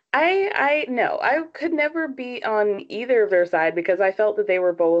I no, I could never be on either of their side because I felt that they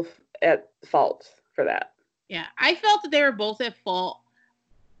were both at fault for that. Yeah, I felt that they were both at fault.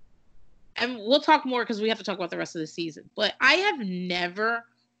 And we'll talk more because we have to talk about the rest of the season. But I have never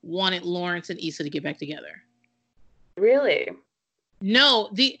wanted Lawrence and Issa to get back together. Really? No,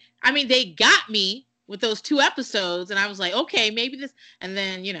 they got me with those 2 episodes, and I was like, okay, maybe this, and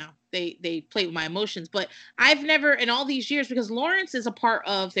then, they played with my emotions, but I've never, in all these years, because Lawrence is a part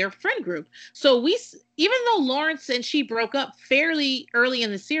of their friend group, so even though Lawrence and she broke up fairly early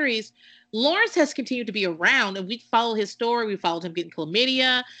in the series, Lawrence has continued to be around, and we followed his story. We followed him getting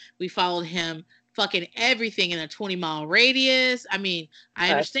chlamydia. We followed him fucking everything in a 20-mile radius. I mean,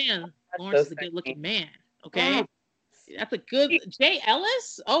 I understand Lawrence is a good-looking man, okay? That's a good... Jay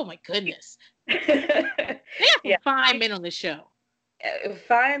Ellis? Oh, my goodness. They have fine men on the show.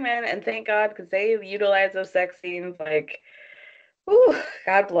 Fine men, and thank God, because they utilize those sex scenes like, whew,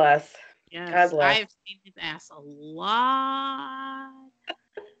 God bless. Yes, God bless. I've seen his ass a lot.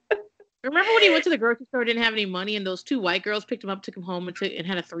 Remember when he went to the grocery store, didn't have any money, and those 2 white girls picked him up, took him home, and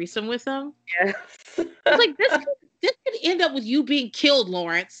had a threesome with him? Yes. I was like, this could end up with you being killed,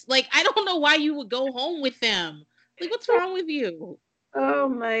 Lawrence. Like, I don't know why you would go home with them. Like, what's wrong with you? Oh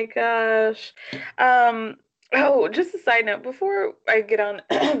my gosh. Just a side note before I get on.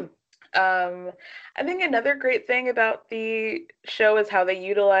 I think another great thing about the show is how they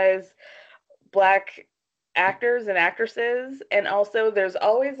utilize Black actors and actresses, and also there's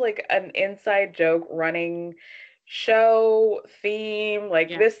always like an inside joke running show theme.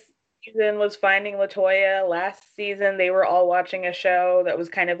 This season was Finding LaToya. Last season they were all watching a show that was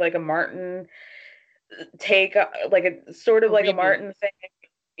kind of like a Martin take, like a sort of like a Martin thing.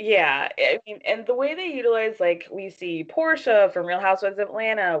 Yeah, I mean, and the way they utilize, like, we see Portia from Real Housewives of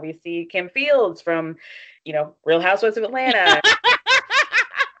Atlanta, we see Kim Fields from, Real Housewives of Atlanta.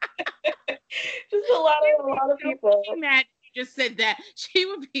 Just a lot of people. Mad you just said that. She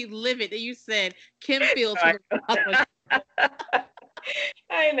would be livid that you said Kim Fields.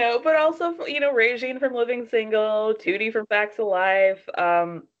 I know, but also, Regine from Living Single, Tootie from Facts of Life.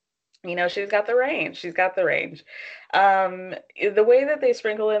 She's got the range. The way that they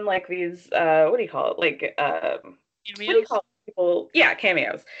sprinkle in like these, what do you call it? Like, cameos? What do you call people? Yeah,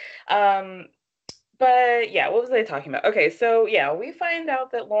 cameos. But yeah, what was I talking about? Okay, so yeah, we find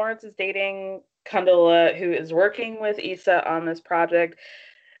out that Lawrence is dating Condola, who is working with Issa on this project.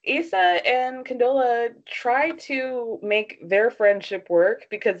 Issa and Condola try to make their friendship work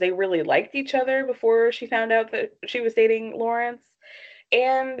because they really liked each other before she found out that she was dating Lawrence.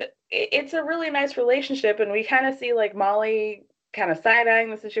 And it's a really nice relationship, and we kind of see like Molly kind of side-eyeing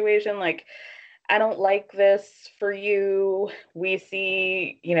the situation, like, I don't like this for you. We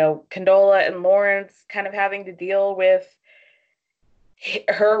see, Condola and Lawrence kind of having to deal with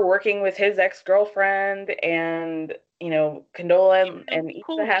her working with his ex-girlfriend, and Condola and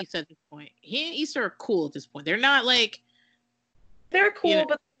Issa at this point. He and Issa are cool at this point. They're not like... They're cool,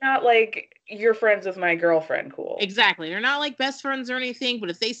 but not like, you're friends with my girlfriend cool. Exactly. They're not like best friends or anything, but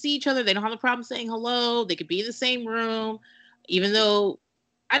if they see each other, they don't have a problem saying hello. They could be in the same room, even though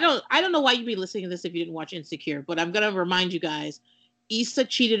I don't know why you'd be listening to this if you didn't watch Insecure, but I'm going to remind you guys, Issa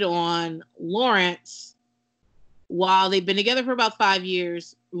cheated on Lawrence while they've been together for about 5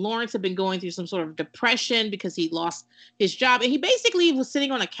 years. Lawrence had been going through some sort of depression because he lost his job, and he basically was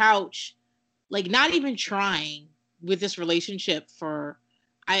sitting on a couch, like, not even trying with this relationship for,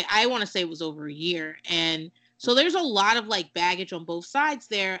 I want to say it was over a year. And so there's a lot of like baggage on both sides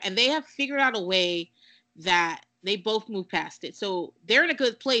there, and they have figured out a way that they both move past it. So they're in a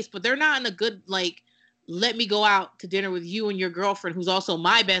good place, but they're not in a good, like, let me go out to dinner with you and your girlfriend, who's also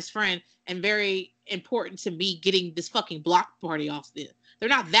my best friend and very important to me getting this fucking block party off. They're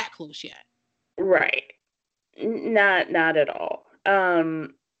not that close yet. Right. Not at all.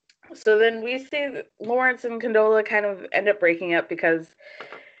 So then we see that Lawrence and Condola kind of end up breaking up because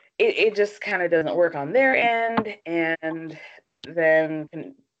it just kind of doesn't work on their end. And then,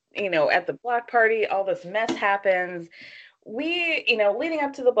 at the block party, all this mess happens. We, leading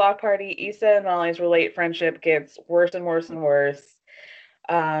up to the block party, Issa and Molly's friendship gets worse and worse and worse.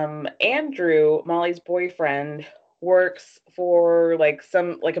 Andrew, Molly's boyfriend, works for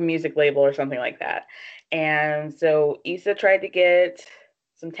a music label or something like that. And so Issa tried to get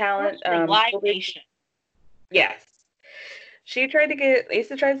some talent. Live Nation. Yes.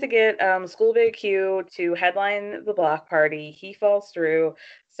 Issa tries to get School Big Q to headline the block party. He falls through.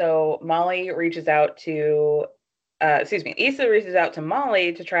 So Molly reaches out to, Issa reaches out to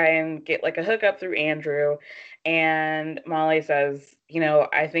Molly to try and get like a hookup through Andrew. And Molly says,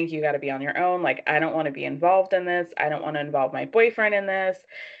 I think you got to be on your own. Like, I don't want to be involved in this. I don't want to involve my boyfriend in this.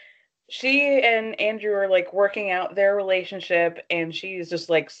 She and Andrew are like working out their relationship, and she's just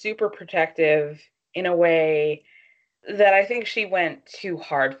like super protective in a way that I think she went too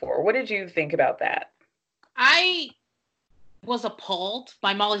hard for. What did you think about that? I was appalled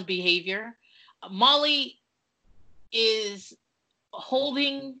by Molly's behavior. Molly is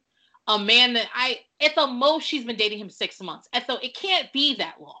holding a man that at the most, she's been dating him 6 months. It can't be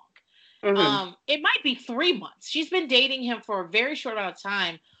that long. Mm-hmm. It might be 3 months. She's been dating him for a very short amount of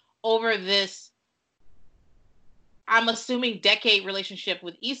time over this, I'm assuming, decade relationship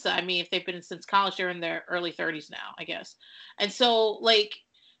with Issa. I mean, if they've been since college, they're in their early 30s now, I guess. And so, like,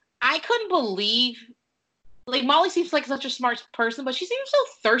 I couldn't believe, like, Molly seems like such a smart person, but she seems so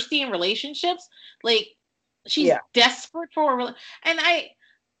thirsty in relationships. Like, she's desperate for and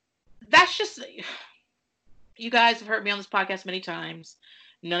that's just, you guys have heard me on this podcast many times.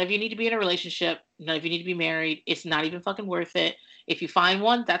 None of you need to be in a relationship. None of you need to be married. It's not even fucking worth it. If you find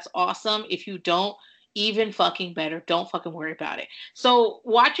one, that's awesome. If you don't, even fucking better. Don't fucking worry about it. So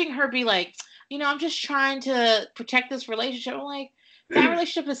watching her be like, I'm just trying to protect this relationship. I'm like, that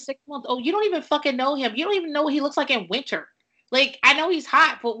relationship is 6 months. Oh, you don't even fucking know him. You don't even know what he looks like in winter. Like, I know he's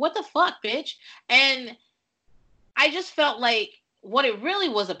hot, but what the fuck, bitch? And I just felt like what it really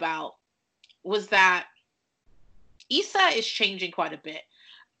was about was that Issa is changing quite a bit.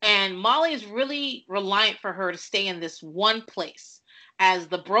 And Molly is really reliant for her to stay in this one place as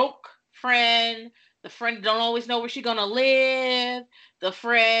the broke friend, the friend that don't always know where she's going to live, the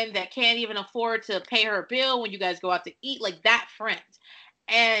friend that can't even afford to pay her bill when you guys go out to eat, like that friend.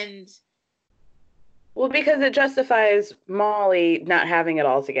 And well, because it justifies Molly not having it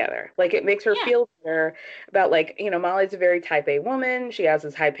all together. Like, it makes her feel better about, like, Molly's a very type A woman. She has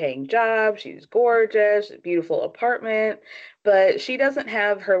this high-paying job. She's gorgeous, beautiful apartment. But she doesn't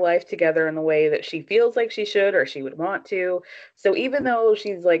have her life together in the way that she feels like she should or she would want to. So even though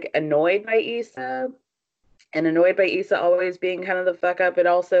she's, like, annoyed by Issa, and annoyed by Issa always being kind of the fuck up, it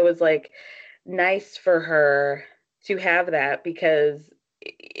also is, like, nice for her to have that because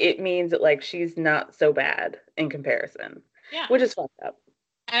it means that, like, she's not so bad in comparison, which is fucked up.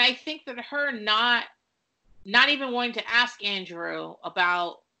 And I think that her not even wanting to ask Andrew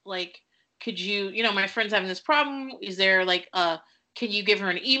about, like, could you, my friend's having this problem. Is there like can you give her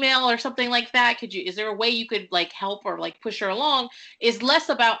an email or something like that? Is there a way you could like help or like push her along? Is less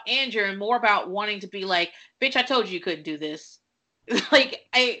about Andrew and more about wanting to be like, bitch, I told you couldn't do this. Like,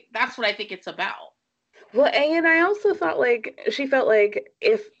 that's what I think it's about. Well, and I also thought, like, she felt like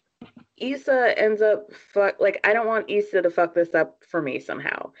if Issa ends up I don't want Issa to fuck this up for me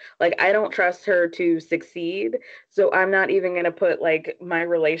somehow. Like, I don't trust her to succeed, so I'm not even going to put, like, my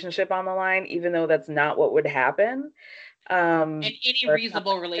relationship on the line, even though that's not what would happen. In any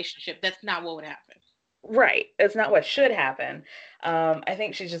reasonable relationship, that's not what would happen. Right. It's not what should happen. I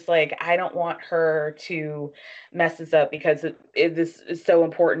think she's just like, I don't want her to mess this up because this is so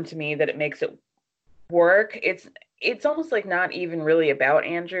important to me that it makes it work. It's almost like not even really about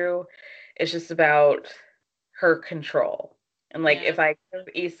Andrew. It's just about her control. And like, if I give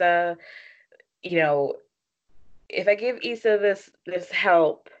Issa, if I give Issa this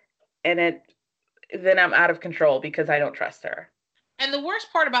help and then I'm out of control because I don't trust her. And the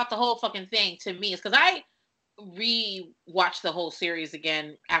worst part about the whole fucking thing to me is because I re-watched the whole series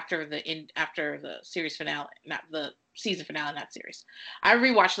again after the series finale, not the season finale, not series. I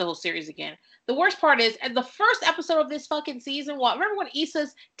rewatched the whole series again. The worst part is, at the first episode of this fucking season, remember when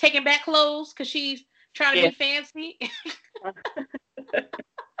Issa's taking back clothes because she's trying to be fancy?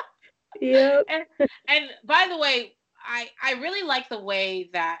 Yeah. And by the way, I really like the way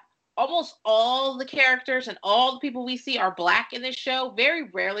that almost all the characters and all the people we see are Black in this show. Very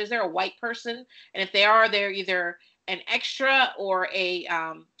rarely is there a white person, and if they are, they're either an extra or a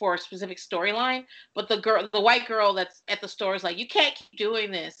for a specific storyline. But the white girl that's at the store is like, you can't keep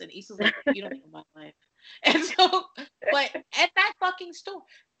doing this, and Issa's like, you don't know my life. And so, but at that fucking store,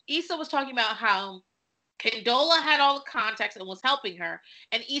 Issa was talking about how Condola had all the contacts and was helping her,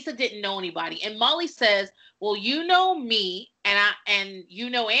 and Issa didn't know anybody. And Molly says, well, you know me, and you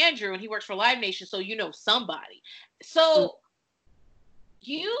know Andrew, and he works for Live Nation, so you know somebody. So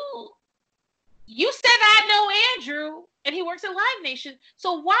you said I know Andrew, and he works at Live Nation,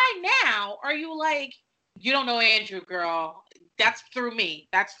 so why now are you like, you don't know Andrew, girl? That's through me.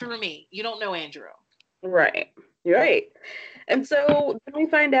 You don't know Andrew. Right. You're right. And so then we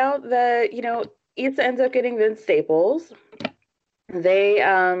find out that, Issa ends up getting Vince Staples. They,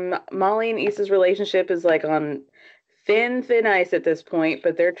 Molly and Issa's relationship is like on thin ice at this point,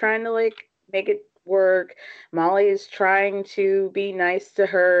 but they're trying to like make it work. Molly is trying to be nice to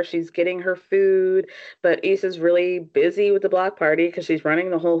her. She's getting her food, but Issa's really busy with the block party because she's running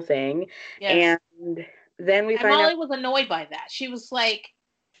the whole thing. Yes. And then we and find Molly out. was annoyed by that. She was like,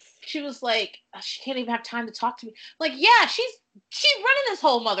 "Oh, she can't even have time to talk to me." Like, yeah, she's running this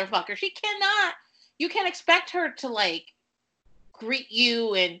whole motherfucker. She cannot. You can't expect her to like greet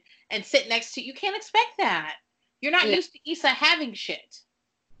you and sit next to you. You can't expect that. You're not used to Issa having shit.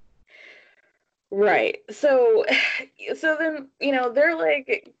 Right. So then, they're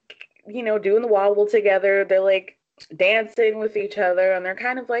like, doing the wobble together. They're like dancing with each other and they're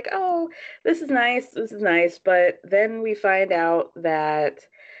kind of like, oh, this is nice. This is nice. But then we find out that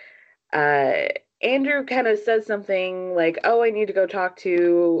Andrew kind of says something like, oh, I need to go talk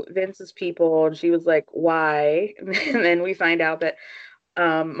to Vince's people. And she was like, why? And then we find out that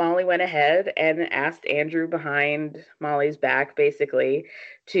Molly went ahead and asked Andrew behind Molly's back, basically,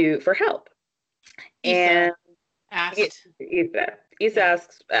 for help. Issa Asked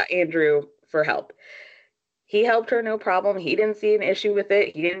Andrew for help. He helped her, no problem. He didn't see an issue with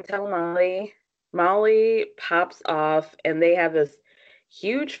it. He didn't tell Molly. Molly pops off, and they have this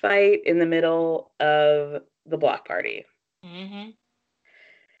huge fight in the middle of the block party. Mm-hmm.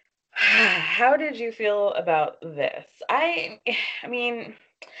 How did you feel about this? I mean,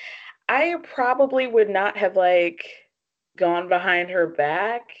 I probably would not have like gone behind her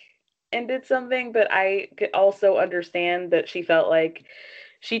back and did something, but I could also understand that she felt like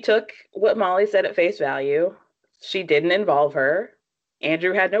she took what Molly said at face value. She didn't involve her.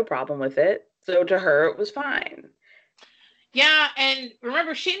 Andrew had no problem with it. So to her, it was fine. Yeah, and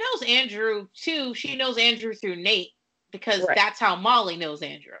remember, she knows Andrew, too. She knows Andrew through Nate, because that's how Molly knows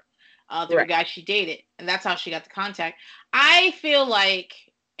Andrew, through a guy she dated. And that's how she got the contact. I feel like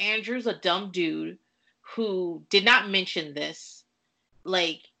Andrew's a dumb dude who did not mention this.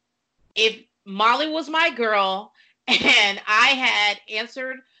 Like, if Molly was my girl and I had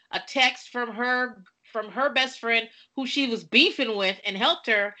answered a text from her best friend who she was beefing with and helped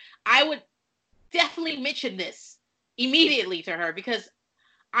her, I would definitely mention this immediately to her, because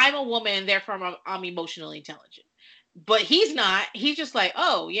I'm a woman and therefore I'm emotionally intelligent. But he's not. He's just like,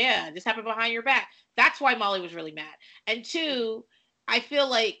 oh yeah, this happened behind your back. That's why Molly was really mad. And two, I feel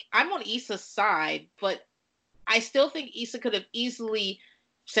like I'm on Issa's side, but I still think Issa could have easily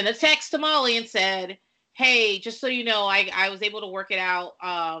sent a text to Molly and said, hey, just so you know, I was able to work it out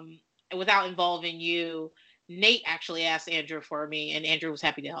without involving you. Nate actually asked Andrew for me, and Andrew was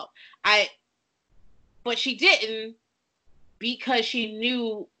happy to help. But she didn't, because she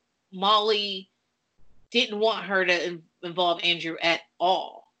knew Molly didn't want her to involve Andrew at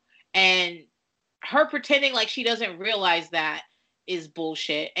all. And her pretending like she doesn't realize that is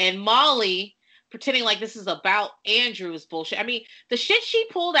bullshit. And Molly pretending like this is about Andrew is bullshit. I mean, the shit she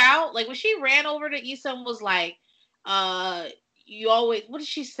pulled out, like when she ran over to Issa and was like, you always, what did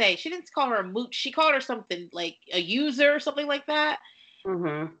she say? She didn't call her a mooch. She called her something like a user or something like that.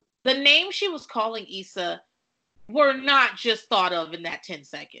 Mm-hmm. The name she was calling Issa were not just thought of in that 10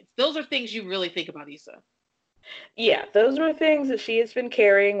 seconds. Those are things you really think about Issa. Yeah, those were things that she has been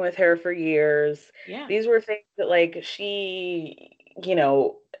carrying with her for years. Yeah. These were things that like she,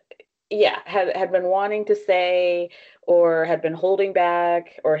 had been wanting to say or had been holding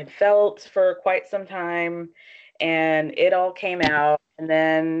back or had felt for quite some time, and it all came out. And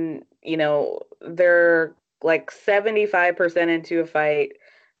then, they're like 75% into a fight.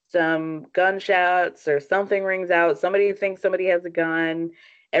 Some gunshots or something rings out. Somebody thinks somebody has a gun.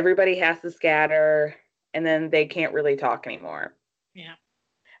 Everybody has to scatter, and then they can't really talk anymore. Yeah.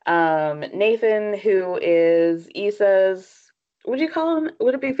 Nathan, who is Issa's, would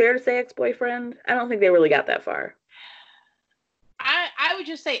it be fair to say ex-boyfriend? I don't think they really got that far. I would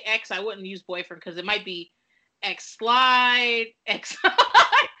just say ex. I wouldn't use boyfriend because it might be ex-slide, ex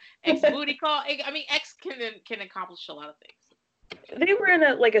booty call. I mean, ex can accomplish a lot of things. They were in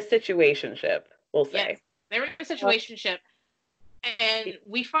a situationship, we'll say. Yes, they were in a situationship. And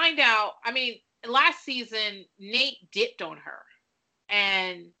we find out, I mean, last season, Nate dipped on her.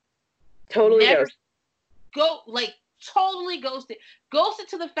 And totally totally ghosted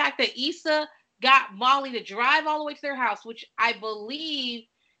to the fact that Issa got Molly to drive all the way to their house, which I believe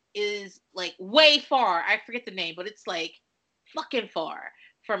is like way far. I forget the name, but it's like fucking far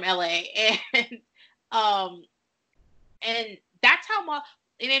from LA. And that's how Molly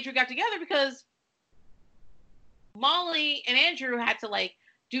and Andrew got together, because Molly and Andrew had to like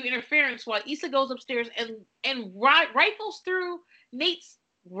do interference while Issa goes upstairs and rifles through Nate's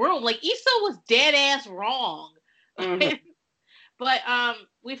room. Like, Issa was dead ass wrong. Mm-hmm. But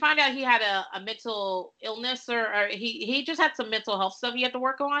we find out he had a mental illness, or he just had some mental health stuff he had to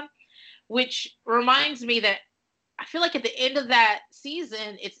work on, which reminds me that I feel like at the end of that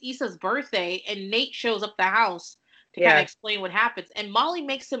season, it's Issa's birthday, and Nate shows up the house to kind of explain what happens, and Molly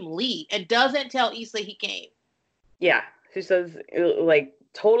makes him leave and doesn't tell Issa he came. Yeah, she says, like,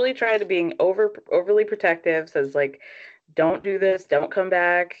 totally tried to being overly protective, says, like, don't do this, don't come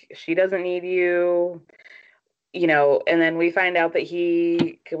back, she doesn't need you. You know, and then we find out that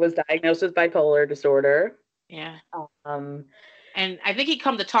he was diagnosed with bipolar disorder. Yeah. And I think he'd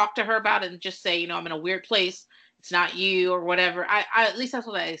come to talk to her about it and just say, you know, I'm in a weird place. It's not you or whatever. I at least that's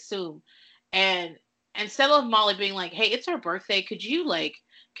what I assume. And instead of Molly being like, hey, it's her birthday, could you like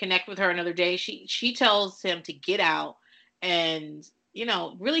connect with her another day? She tells him to get out and, you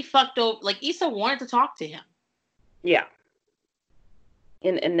know, really fucked over. Like, Issa wanted to talk to him. Yeah.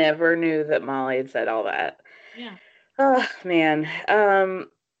 And never knew that Molly had said all that. Yeah. Oh, man.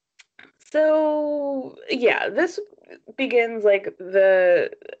 So, yeah, this begins, like, the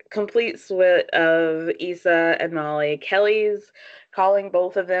complete split of Issa and Molly. Kelly's calling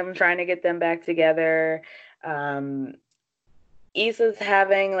both of them, trying to get them back together. Issa's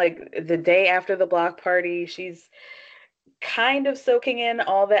having, like, the day after the block party, she's kind of soaking in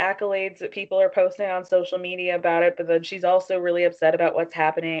all the accolades that people are posting on social media about it, but then she's also really upset about what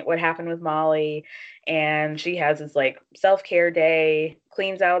happened with Molly, and she has this like self-care day,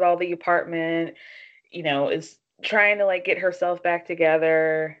 cleans out all the apartment, you know, is trying to like get herself back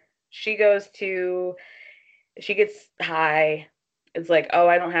together. She gets high. It's like, oh,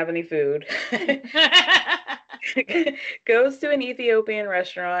 I don't have any food. Goes to an Ethiopian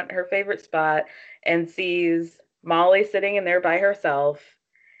restaurant, her favorite spot, and sees Molly sitting in there by herself,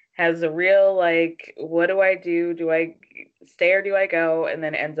 has a real, like, what do I do? Do I stay or do I go? And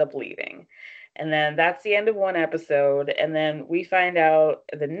then ends up leaving. And then that's the end of one episode. And then we find out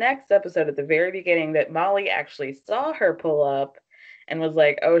the next episode at the very beginning that Molly actually saw her pull up and was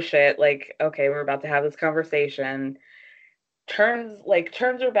like, oh shit, like, okay, we're about to have this conversation. Turns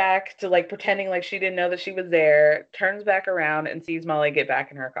her back to like pretending like she didn't know that she was there, turns back around and sees Molly get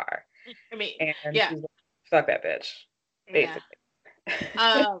back in her car. I mean, and yeah. She's like, fuck that bitch, basically.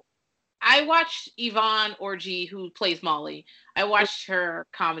 Yeah. I watched Yvonne Orji, who plays Molly. I watched her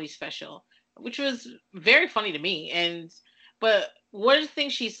comedy special, which was very funny to me. But one of the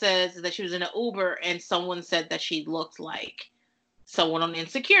things she says is that she was in an Uber and someone said that she looked like someone on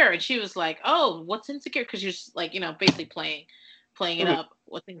Insecure, and she was like, "Oh, what's Insecure?" Because you're like, you know, basically playing it up.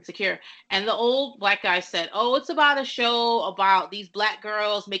 What's Insecure? And the old black guy said, "Oh, it's about a show about these black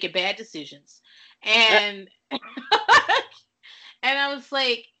girls making bad decisions." And and I was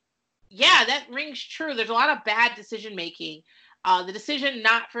like, yeah, that rings true. There's a lot of bad decision making. The decision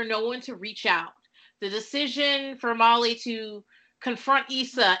not for no one to reach out. The decision for Molly to confront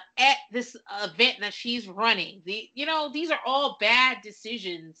Issa at this event that she's running. These are all bad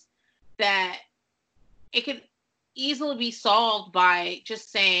decisions that it could easily be solved by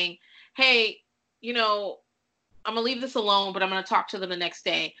just saying, hey, you know, I'm going to leave this alone, but I'm going to talk to them the next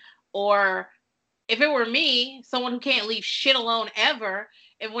day. Or if it were me, someone who can't leave shit alone ever,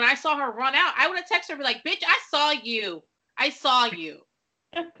 and when I saw her run out, I would have texted her and be like, bitch, I saw you.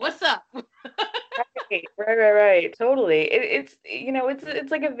 What's up? Right. Totally.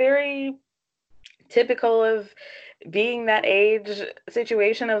 It's like a very typical of being that age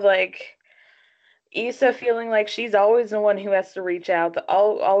situation of like Issa feeling like she's always the one who has to reach out,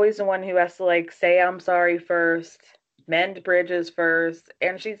 always the one who has to like say I'm sorry first, mend bridges first.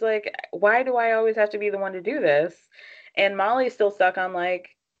 And she's like, why do I always have to be the one to do this? And Molly's still stuck on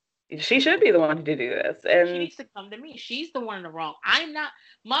like, she should be the one to do this. And she needs to come to me. She's the one in the wrong. I'm not.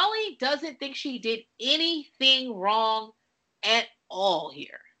 Molly doesn't think she did anything wrong at all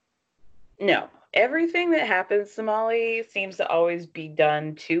here. No. Everything that happens to Molly seems to always be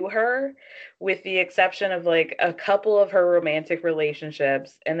done to her, with the exception of like a couple of her romantic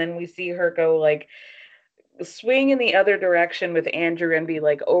relationships. And then we see her go like swing in the other direction with Andrew and be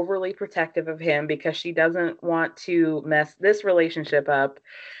like overly protective of him because she doesn't want to mess this relationship up.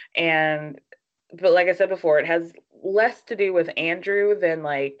 But like I said before, it has less to do with Andrew than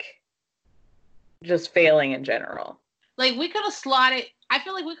like just failing in general. Like I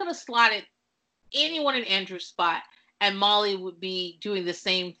feel like we could have slotted anyone in Andrew's spot and Molly would be doing the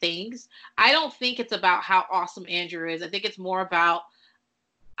same things. I don't think it's about how awesome Andrew is. I think it's more about,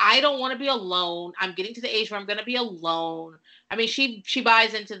 I don't want to be alone. I'm getting to the age where I'm going to be alone. I mean, she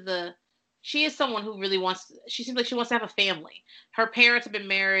buys into the she is someone who really she seems like she wants to have a family. Her parents have been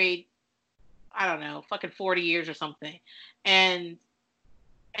married, I don't know, fucking 40 years or something, and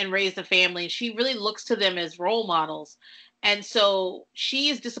raised a family. And she really looks to them as role models. And so she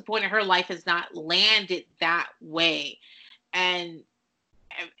is disappointed her life has not landed that way. And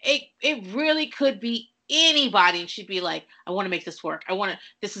it really could be anybody, and she'd be like, I want to make this work.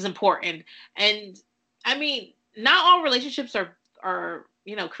 This is important. And I mean, not all relationships are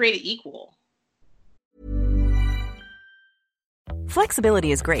created equal.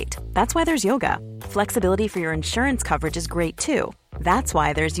 Flexibility is great. That's why there's yoga. Flexibility for your insurance coverage is great too. That's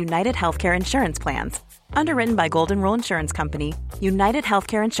why there's United Healthcare Insurance Plans. Underwritten by Golden Rule Insurance Company, United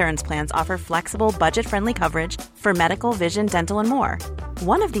Healthcare Insurance Plans offer flexible, budget-friendly coverage for medical, vision, dental, and more.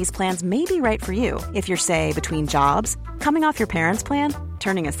 One of these plans may be right for you if you're, say, between jobs, coming off your parents' plan,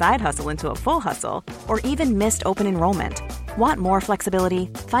 turning a side hustle into a full hustle, or even missed open enrollment. Want more flexibility?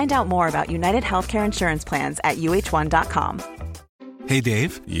 Find out more about United Healthcare Insurance Plans at uh1.com. Hey,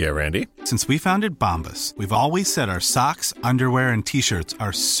 Dave. Yeah, Randy. Since we founded Bombas, we've always said our socks, underwear, and T-shirts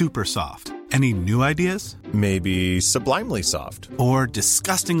are super soft. Any new ideas? Maybe sublimely soft. Or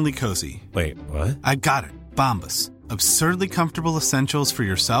disgustingly cozy. Wait, what? I got it. Bombas. Absurdly comfortable essentials for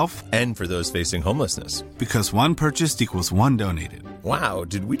yourself and for those facing homelessness. Because one purchased equals one donated. Wow,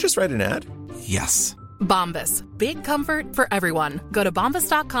 did we just write an ad? Yes. Bombas. Big comfort for everyone. Go to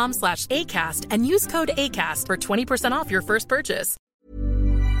bombas.com/ACAST and use code ACAST for 20% off your first purchase.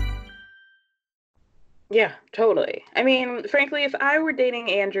 Yeah, totally. I mean, frankly, if I were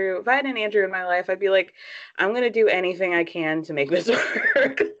dating Andrew, if I had an Andrew in my life, I'd be like, I'm going to do anything I can to make this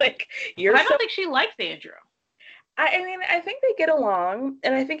work. Like, I don't think she likes Andrew. I mean, I think they get along,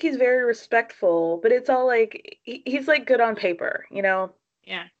 and I think he's very respectful, but it's all like, he's like good on paper, you know?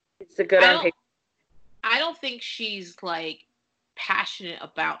 Yeah. It's a good on paper. I don't think she's like passionate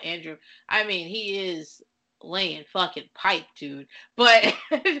about Andrew. I mean, he is laying fucking pipe, dude. But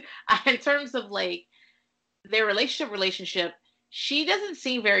in terms of like, their relationship, she doesn't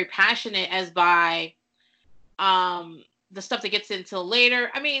seem very passionate as by the stuff that gets into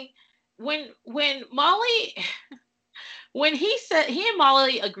later. I mean, when Molly when he and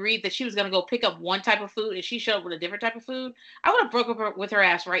Molly agreed that she was gonna go pick up one type of food and she showed up with a different type of food, I would have broke up with her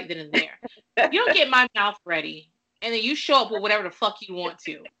ass right then and there. You don't get my mouth ready and then you show up with whatever the fuck you want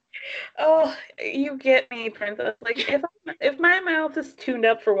to. Oh, you get me, princess. Like, if my mouth is tuned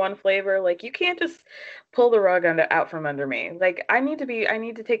up for one flavor, like, you can't just pull the rug out from under me. Like, I need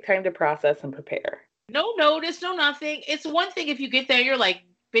to take time to process and prepare. No notice, no nothing. It's one thing if you get there, you're like,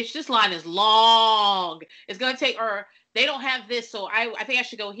 bitch, this line is long. It's gonna take, or they don't have this, so I think I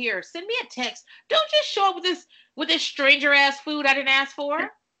should go here. Send me a text. Don't just show up with this stranger ass food I didn't ask for.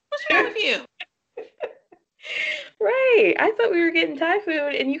 What's wrong with you? Right. I thought we were getting Thai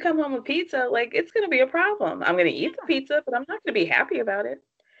food and you come home with pizza. Like, it's going to be a problem. I'm going to eat the pizza, but I'm not going to be happy about it.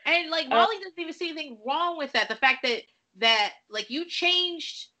 And like, Molly doesn't even see anything wrong with that. The fact that like you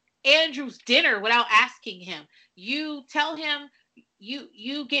changed Andrew's dinner without asking him. You tell him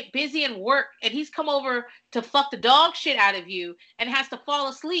you get busy and work and he's come over to fuck the dog shit out of you and has to fall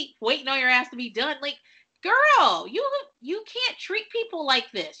asleep waiting on your ass to be done. Like, girl, you can't treat people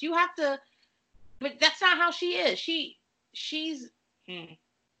like this. You have to. But that's not how she is. She's the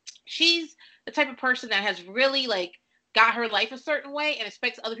type of person that has really like got her life a certain way and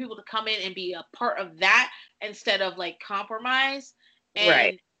expects other people to come in and be a part of that instead of like compromise. And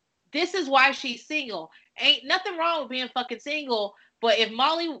right. This is why she's single. Ain't nothing wrong with being fucking single. But if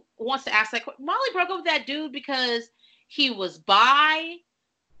Molly wants to ask that, Molly broke up with that dude because he was bi,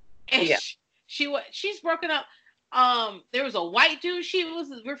 and yeah. she's broken up. There was a white dude she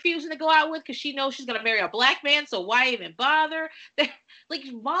was refusing to go out with because she knows she's gonna marry a black man, so why even bother? Like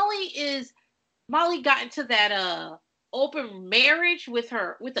Molly got into that open marriage with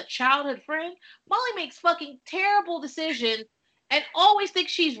a childhood friend. Molly makes fucking terrible decisions and always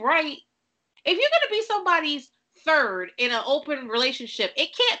thinks she's right. If you're gonna be somebody's third in an open relationship, it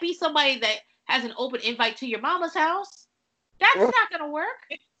can't be somebody that has an open invite to your mama's house. That's not gonna work.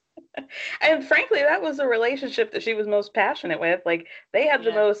 And frankly, that was a relationship that she was most passionate with. Like, they had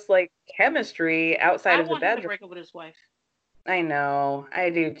the most like chemistry outside of the bedroom. I want him to break up with his wife. I know, I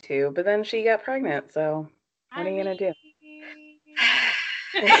do too. But then she got pregnant, so what are you gonna do?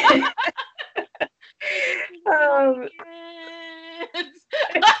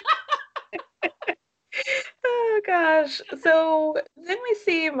 Oh gosh. So then we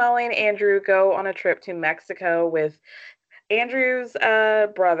see Molly and Andrew go on a trip to Mexico with Andrew's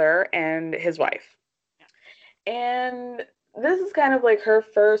brother and his wife. And this is kind of like her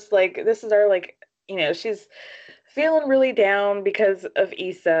first, like, this is our, like, you know, she's feeling really down because of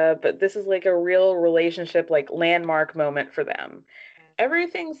Issa, but this is like a real relationship, like landmark moment for them.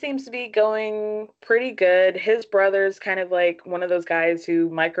 Everything seems to be going pretty good. His brother's kind of like one of those guys who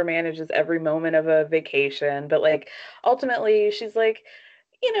micromanages every moment of a vacation, but like ultimately she's like,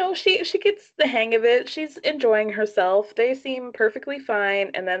 she gets the hang of it. She's enjoying herself. They seem perfectly fine,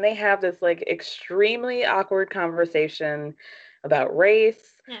 and then they have this like extremely awkward conversation about race.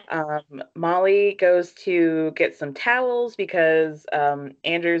 Molly goes to get some towels because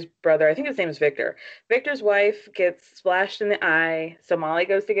Andrew's brother, I think his name is Victor. Victor's wife gets splashed in the eye, so Molly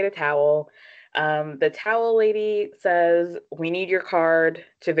goes to get a towel. The towel lady says, "We need your card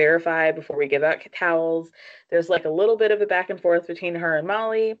to verify before we give out towels." There's like a little bit of a back and forth between her and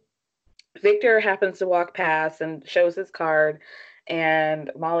Molly. Victor happens to walk past and shows his card,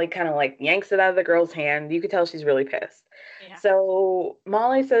 and Molly kind of like yanks it out of the girl's hand. You could tell she's really pissed. Yeah. So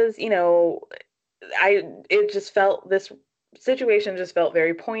Molly says, it just felt, this situation just felt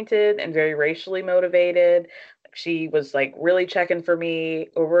very pointed and very racially motivated. She was like really checking for me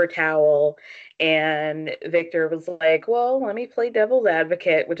over a towel. And Victor was like, well, let me play devil's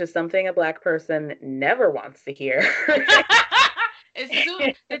advocate, which is something a Black person never wants to hear.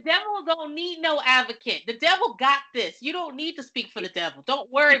 The devil don't need no advocate. The devil got this. You don't need to speak for the devil.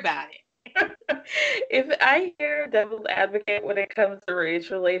 Don't worry about it. If I hear devil's advocate when it comes to race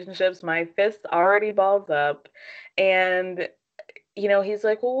relationships, my fist already balls up. And he's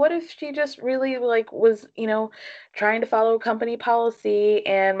like, well, what if she just really like was, trying to follow company policy?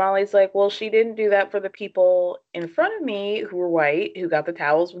 And Molly's like, well, she didn't do that for the people in front of me who were white, who got the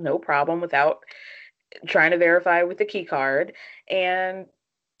towels with no problem without trying to verify with the key card. And,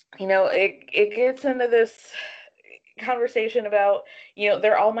 it gets into this conversation about,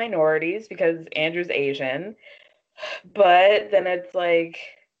 they're all minorities because Andrew's Asian. But then it's like,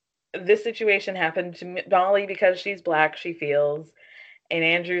 this situation happened to Molly because she's Black, she feels. And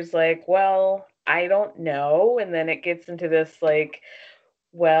Andrew's like, well, I don't know. And then it gets into this like,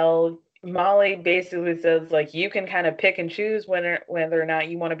 well, Molly basically says like, you can kind of pick and choose whether or not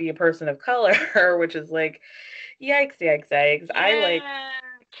you want to be a person of color, which is like, yikes. Yeah, I like,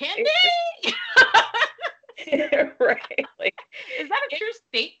 can they? Right. Like, is that a true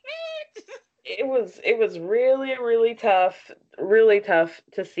statement? It was really, really tough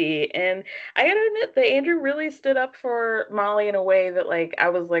to see. And I gotta admit that Andrew really stood up for Molly in a way that like, I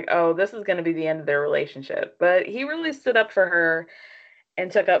was like, oh, this is going to be the end of their relationship. But he really stood up for her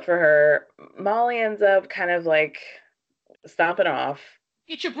and took up for her. Molly ends up kind of like stomping off.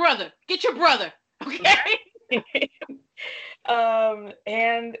 Get your brother. Okay.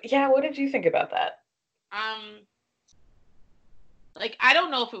 And yeah, what did you think about that? Like, I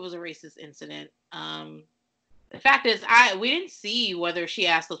don't know if it was a racist incident. The fact is, we didn't see whether she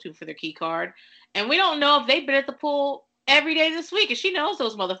asked those people for their key card, and we don't know if they've been at the pool every day this week, and she knows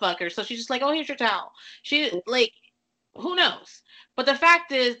those motherfuckers. So she's just like, "Oh, here's your towel." She like, who knows? But the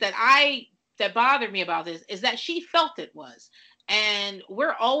fact is that bothered me about this is that she felt it was, and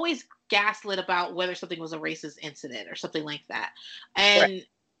we're always gaslit about whether something was a racist incident or something like that, and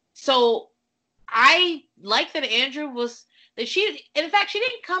so I like that Andrew was. That she, in fact, she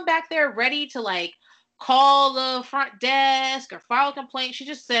didn't come back there ready to like call the front desk or file a complaint. She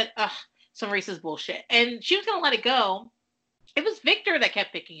just said, ugh, some racist bullshit. And she was going to let it go. It was Victor that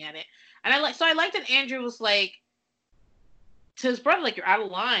kept picking at it. And I liked that Andrew was like, to his brother, like, you're out of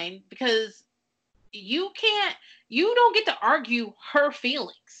line because you don't get to argue her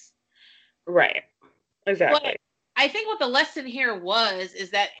feelings. Right. Exactly. But I think what the lesson here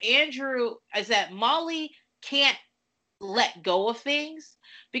is that Molly can't let go of things,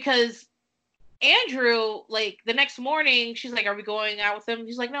 because Andrew, like, the next morning, she's like, are we going out with him?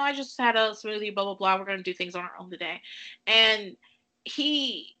 He's like, no, I just had a smoothie, blah, blah, blah. We're going to do things on our own today. And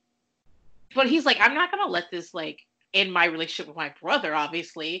he's like, I'm not going to let this, like, end my relationship with my brother,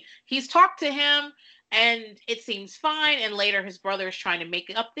 obviously. He's talked to him, and it seems fine. And later, his brother is trying to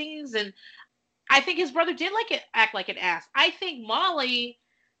make up things. And I think his brother did act like an ass. I think Molly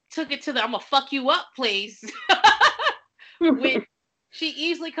took it to the I'm going to fuck you up place. When she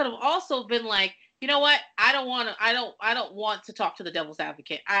easily could have also been like, you know what? I don't want to talk to the devil's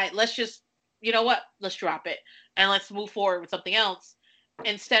advocate. Let's just, you know what? Let's drop it and let's move forward with something else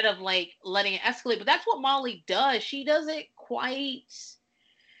instead of like letting it escalate. But that's what Molly does. She doesn't quite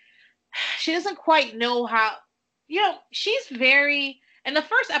know how, she's very, in the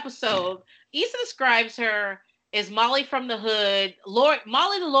first episode, Issa describes her as Molly from the hood,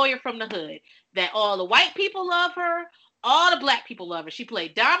 Molly the lawyer from the hood, that all the white people love her. All the Black people love her. She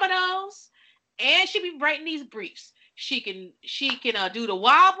played dominoes, and she be writing these briefs. She can do the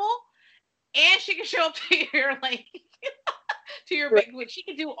wobble, and she can show up to your like to your big win. She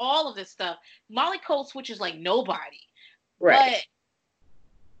can do all of this stuff. Molly code switches like nobody. Right. But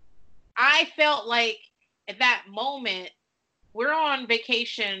I felt like at that moment, we're on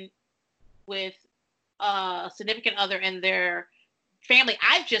vacation with a significant other and their family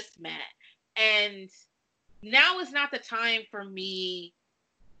I've just met. And now is not the time for me.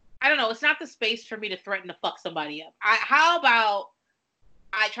 I don't know. It's not the space for me to threaten to fuck somebody up. How about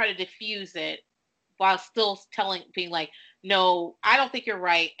I try to diffuse it while still being like, no, I don't think you're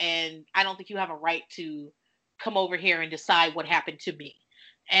right. And I don't think you have a right to come over here and decide what happened to me.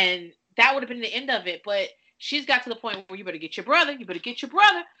 And that would have been the end of it. But she's got to the point where you better get your brother. You better get your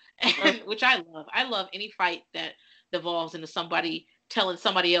brother. And, which I love. I love any fight that devolves into somebody telling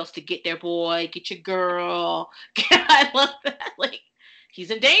somebody else to get their boy, get your girl. I love that. Like,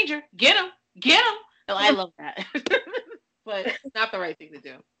 he's in danger. Get him. Get him. I love that. But it's not the right thing to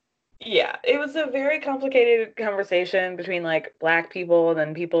do. Yeah, it was a very complicated conversation between like Black people and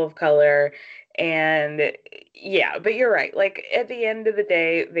then people of color. And yeah, but you're right. Like at the end of the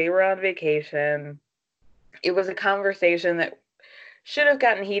day, they were on vacation. It was a conversation that should have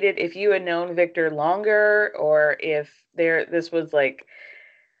gotten heated if you had known Victor longer, or if this was like,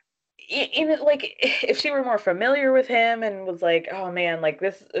 like if she were more familiar with him and was like, oh man, like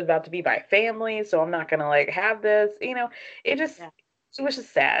this is about to be my family, so I'm not gonna like have this, it just it was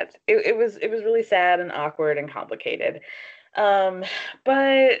just sad. It was really sad and awkward and complicated.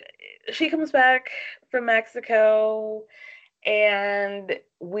 But she comes back from Mexico and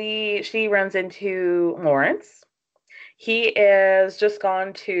she runs into Lawrence. He is just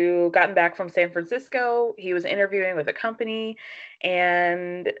gotten back from San Francisco. He was interviewing with a company,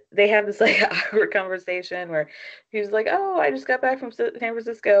 and they have this like awkward conversation where he was like, oh, I just got back from San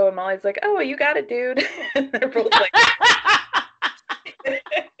Francisco. And Molly's like, oh, you got it, dude. And they're both like,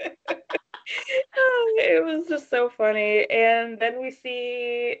 oh, it was just so funny. And then we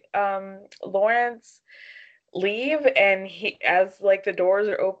see Lawrence leave, and he, as like the doors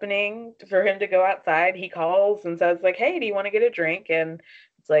are opening for him to go outside, he calls and says like, hey, do you want to get a drink? And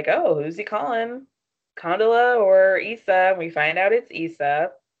it's like, oh, who's he calling? Condola or Issa? And we find out it's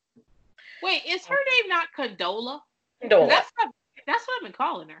Issa. Wait, is her name not Condola? Condola. That's what I've been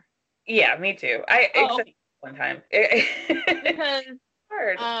calling her. Yeah, me too. Okay. One time. Because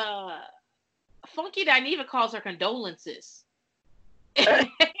hard. Funky Dineva calls her condolences. Because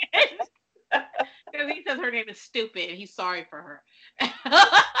he says her name is stupid and he's sorry for her.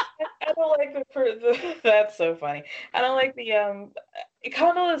 I don't like that's so funny. I don't like the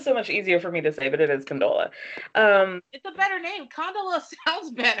Condola is so much easier for me to say, but it is Condola. It's a better name. Condola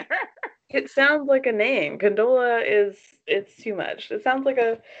sounds better. It sounds like a name. Condola it's too much. It sounds like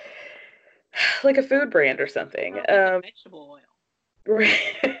a food brand or something. Vegetable oil.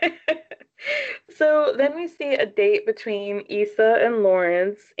 Right. So then we see a date between Issa and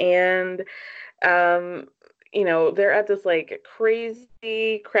Lawrence, and they're at this like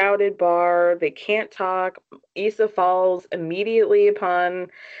crazy crowded bar. They can't talk. Issa falls immediately upon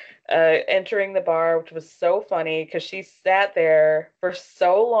entering the bar, which was so funny because she sat there for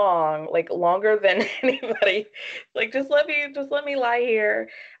so long, like longer than anybody. Like, just let me lie here.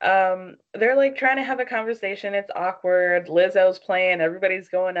 They're like trying to have a conversation. It's awkward. Lizzo's playing. Everybody's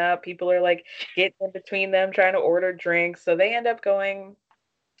going up. People are like getting in between them, trying to order drinks. So they end up going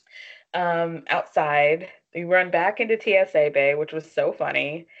outside. They run back into TSA Bay, which was so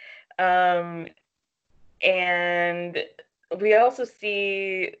funny. And we also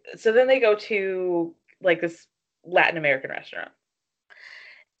see, so then they go to like this Latin American restaurant,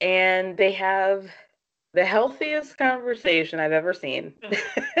 and they have the healthiest conversation I've ever seen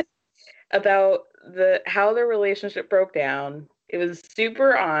about how their relationship broke down. It was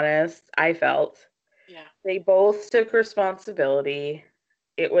super honest, I felt. Yeah. They both took responsibility.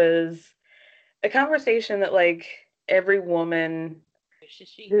 It was a conversation that like every woman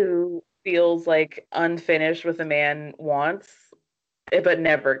who feels like unfinished with a man wants, but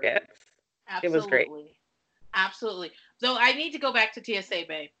never gets. Absolutely. It was great. Absolutely. So I need to go back to TSA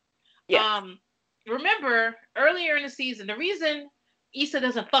Bay. Yes. Remember earlier in the season, the reason Issa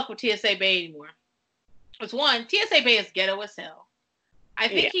doesn't fuck with TSA Bay anymore was one, TSA Bay is ghetto as hell. I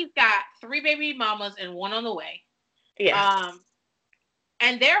think he's got 3 baby mamas and 1 on the way. Yes.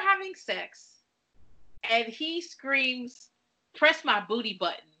 And they're having sex, and he screams, "Press my booty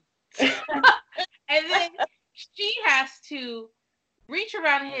button." And then she has to reach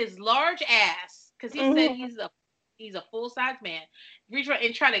around his large ass, because he said he's a full-size man, reach around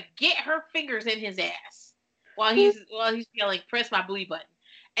and try to get her fingers in his ass while he's yelling, "Press my booty button."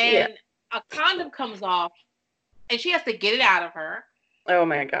 And a condom comes off, and she has to get it out of her. Oh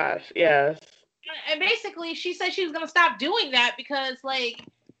my gosh, yes. And basically, she said she was going to stop doing that because, like,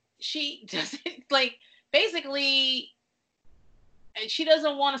 she doesn't, like, basically, she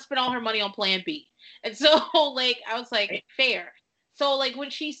doesn't want to spend all her money on Plan B. And so, like, I was like, fair. So, like, when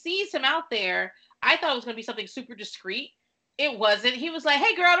she sees him out there, I thought it was going to be something super discreet. It wasn't. He was like,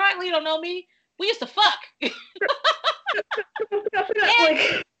 hey, girl, you don't know me. We used to fuck. And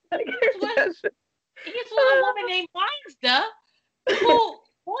he's with a woman named Weinsta who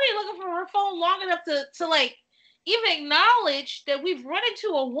only looking for her phone long enough to like even acknowledge that we've run into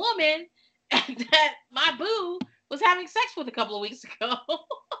a woman that my boo was having sex with a couple of weeks ago.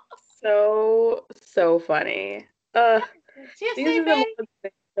 So funny. These are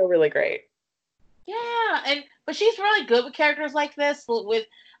so really great. Yeah, but she's really good with characters like this. With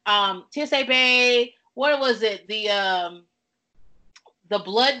TSA Bay, what was it? The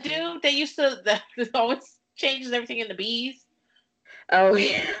blood dude that used to that always changes everything into bees. Oh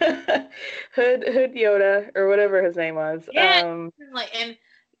yeah, Hood Yoda or whatever his name was. Yeah,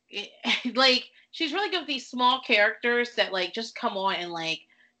 like she's really good with these small characters that like just come on and like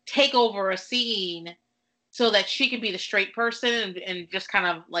take over a scene so that she can be the straight person and just kind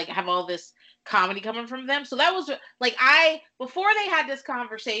of like have all this comedy coming from them. So that was like before they had this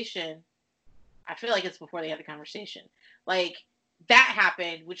conversation, I feel like it's before they had the conversation. Like that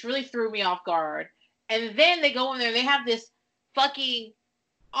happened, which really threw me off guard. And then they go in there and they have this fucking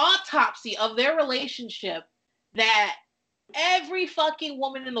autopsy of their relationship that every fucking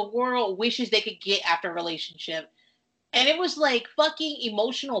woman in the world wishes they could get after a relationship. And it was like fucking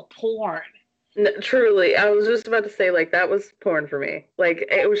emotional porn. No, truly, I was just about to say, like, that was porn for me. Like,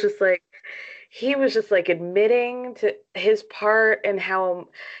 it was just like, he was just like admitting to his part and how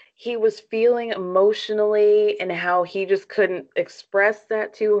he was feeling emotionally and how he just couldn't express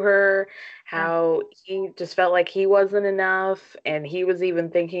that to her, how he just felt like he wasn't enough, and he was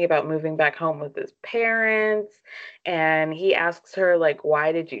even thinking about moving back home with his parents. And he asks her, like,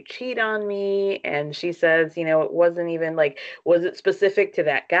 why did you cheat on me? And she says, you know, it wasn't even like, was it specific to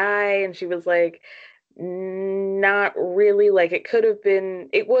that guy? And she was like, not really. Like, it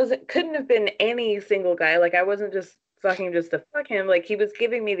couldn't have been any single guy. Like, I wasn't just fucking just to fuck him. Like, he was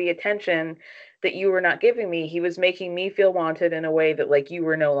giving me the attention that you were not giving me. He was making me feel wanted in a way that like you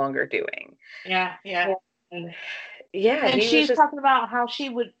were no longer doing. Yeah. And she's talking about how she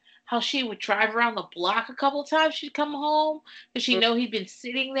would drive around the block a couple times. She'd come home because she know he'd been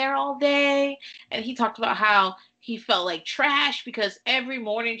sitting there all day. And he talked about how he felt like trash because every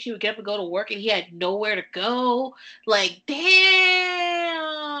morning she would get up and go to work and he had nowhere to go. Like,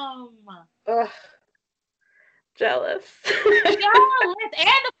 damn. Ugh. Jealous. And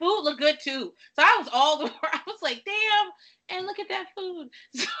the food looked good too. So I was I was like, damn, and look at that food.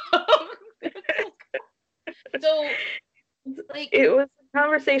 So like, it was a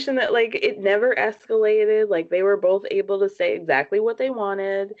conversation that like it never escalated. Like, they were both able to say exactly what they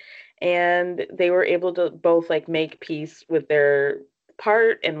wanted, and they were able to both like make peace with their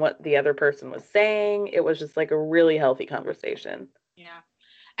part and what the other person was saying. It was just like a really healthy conversation. Yeah.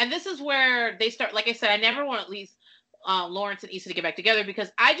 And this is where they start, like I said, I never want at least Lawrence and Issa to get back together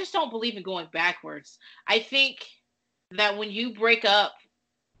because I just don't believe in going backwards. I think that when you break up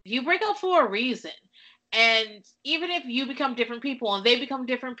for a reason. And even if you become different people and they become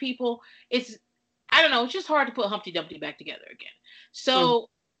different people, it's just hard to put Humpty Dumpty back together again. So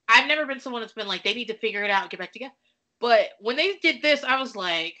I've never been someone that's been like, they need to figure it out and get back together. But when they did this, I was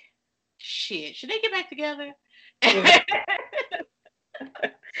like, shit, should they get back together?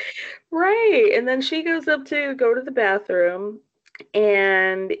 Right. And then she goes up to go to the bathroom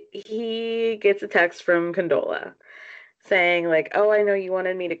and he gets a text from Condola saying like, oh, I know you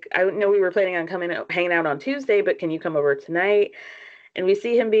wanted me to, I know we were planning on hanging out on Tuesday, but can you come over tonight? And we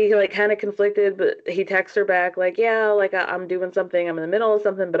see him be like kind of conflicted, but he texts her back like, yeah, like I'm doing something. I'm in the middle of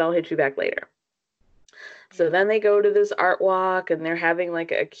something, but I'll hit you back later. So then they go to this art walk and they're having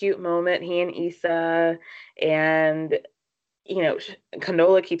like a cute moment, he and Issa, and you know,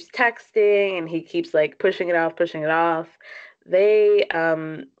 Condola keeps texting and he keeps like pushing it off. They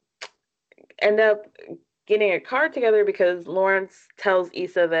end up getting a car together because Lawrence tells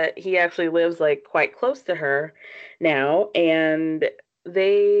Issa that he actually lives like quite close to her now, and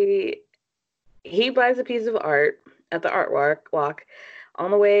he buys a piece of art at the art walk.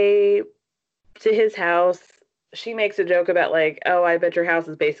 On the way to his house, she makes a joke about like, oh, I bet your house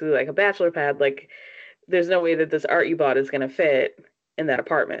is basically like a bachelor pad. Like, there's no way that this art you bought is going to fit in that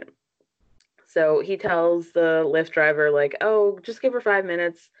apartment. So he tells the Lyft driver like, oh, just give her 5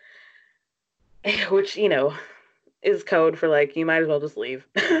 minutes, which, you know, is code for like, you might as well just leave.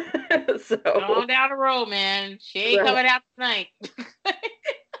 So Go down the road, man. She ain't coming out tonight.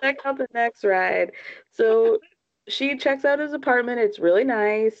 check out the next ride. So she checks out his apartment. It's really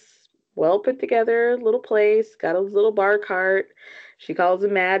nice, well put together little place. Got a little bar cart. She calls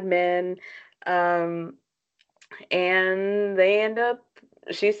him Mad Men. And they end up,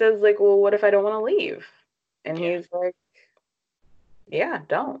 she says like, well, what if I don't want to leave? And he's like, yeah,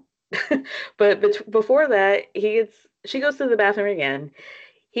 don't. But before that, she goes to the bathroom again.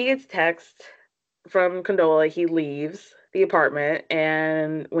 He gets text from Condola. He leaves the apartment,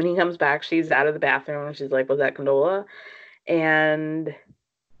 and when he comes back, she's out of the bathroom, and she's like, was that Condola? And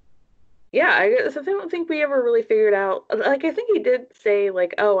yeah, I don't think we ever really figured out, like, I think he did say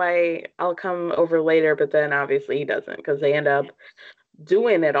like, oh, I'll come over later, but then obviously he doesn't, because they end up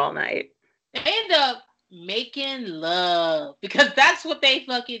doing it all night. They end up making love, because that's what they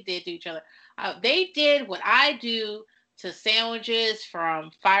fucking did to each other. They did what I do to sandwiches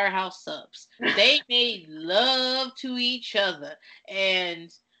from Firehouse Subs. They made love to each other.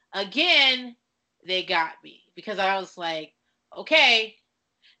 And again, they got me, because I was like, okay.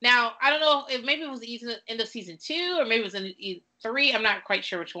 Now, I don't know if maybe it was the end of season 2 or maybe it was in 3. I'm not quite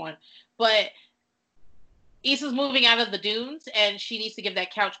sure which one. But Issa's moving out of the dunes, and she needs to give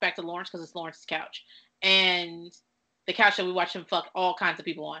that couch back to Lawrence because it's Lawrence's couch. And the couch that we watch him fuck all kinds of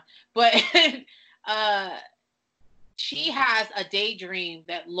people on. But she has a daydream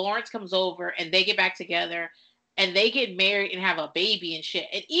that Lawrence comes over and they get back together and they get married and have a baby and shit.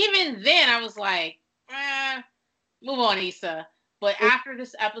 And even then I was like, move on, Issa. But after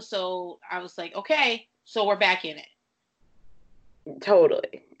this episode, I was like, okay, so we're back in it.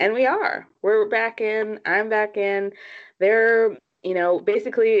 Totally. And we are. We're back in. I'm back in. They're,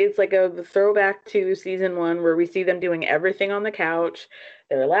 basically it's like a throwback to season 1 where we see them doing everything on the couch.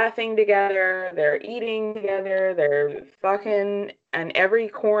 They're laughing together. They're eating together. They're fucking in every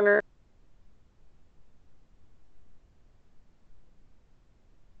corner.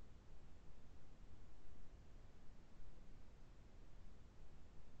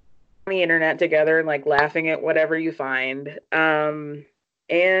 The internet together and like laughing at whatever you find. And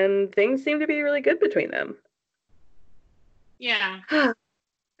things seem to be really good between them. Yeah.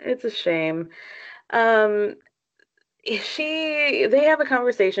 It's a shame. They have a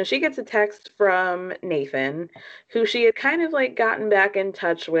conversation. She gets a text from Nathan, who she had kind of like gotten back in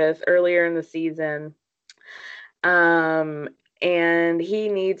touch with earlier in the season. And he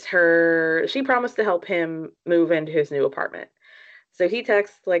needs her. She promised to help him move into his new apartment. So he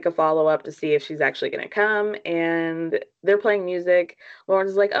texts like a follow-up to see if she's actually going to come, and they're playing music.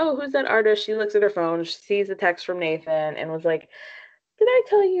 Lawrence is like, oh, who's that artist? She looks at her phone. She sees a text from Nathan and was like, did I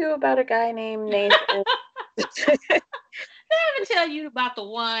tell you about a guy named Nathan? Did I ever tell you about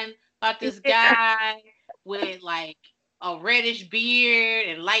this guy with like a reddish beard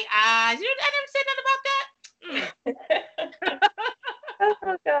and light eyes? I never said nothing about that.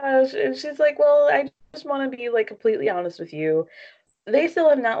 Oh gosh. And she's like, well, I just want to be like completely honest with you. They still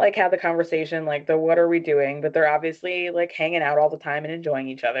have not like had the conversation, like the what are we doing, but they're obviously like hanging out all the time and enjoying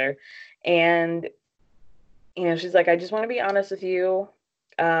each other. And she's like, I just want to be honest with you.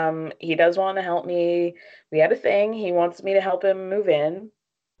 He does want to help me. We had a thing. He wants me to help him move in,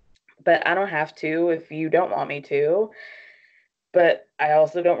 but I don't have to if you don't want me to. But I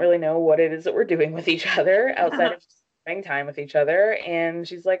also don't really know what it is that we're doing with each other outside of spending time with each other. And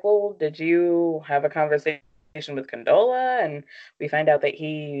she's like, well, did you have a conversation with Condola? And we find out that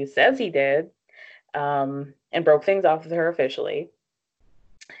he says he did, and broke things off with her officially,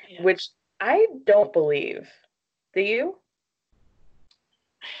 which I don't believe. Do you?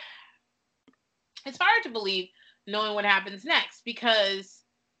 It's hard to believe knowing what happens next, because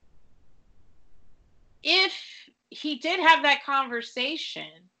if he did have that conversation,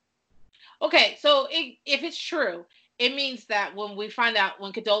 okay, so if it's true, it means that when we find out,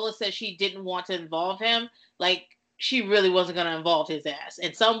 when Condola says she didn't want to involve him, like, she really wasn't going to involve his ass.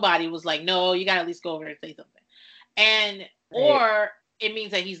 And somebody was like, no, you got to at least go over and say something. And, or it means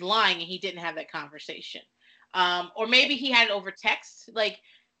that he's lying and he didn't have that conversation. Or maybe he had it over text. Like,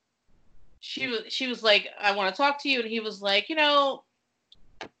 she was like, I want to talk to you. And he was like, I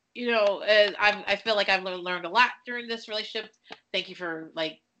feel like I've learned a lot during this relationship. Thank you for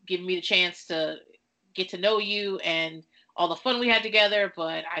like giving me the chance to get to know you and all the fun we had together,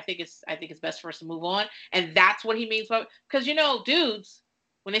 but I think it's best for us to move on. And that's what he means by, because dudes,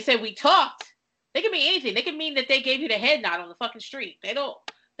 when they say we talked, they can mean anything. They can mean that they gave you the head nod on the fucking street. They don't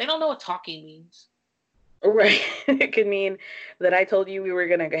know what talking means. Right. It could mean that I told you we were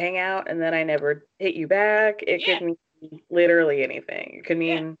gonna hang out and then I never hit you back. It could mean literally anything. It could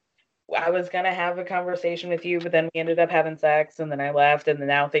mean I was gonna have a conversation with you, but then we ended up having sex, and then I left, and then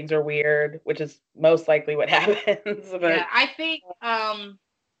now things are weird, which is most likely what happens. But Yeah, I think I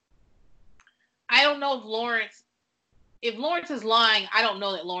don't know if Lawrence is lying. I don't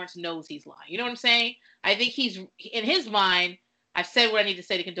know that Lawrence knows he's lying. You know what I'm saying? I think he's in his mind. I've said what I need to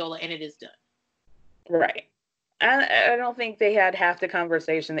say to Condola, and it is done. right. I don't think they had half the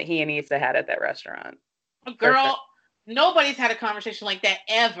conversation that he and Issa had at that restaurant. Girl, nobody's had a conversation like that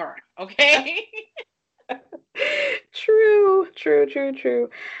ever. Okay. True.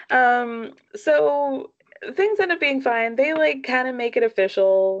 So things end up being fine. They like kind of make it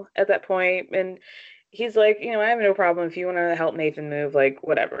official at that point, and he's like, I have no problem if you want to help Nathan move, like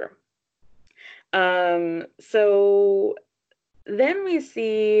whatever. So then we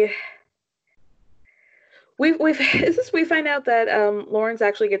see we find out that Lawrence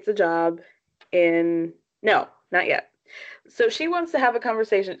actually gets a job no, not yet. So she wants to have a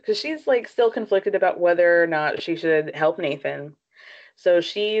conversation because she's like still conflicted about whether or not she should help Nathan. So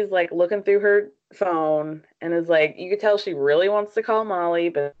she's like looking through her phone and is like, you could tell she really wants to call Molly,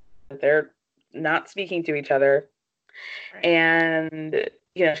 but they're not speaking to each other. Right. And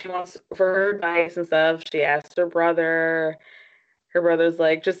she wants for her advice and stuff. She asked her brother. Her brother's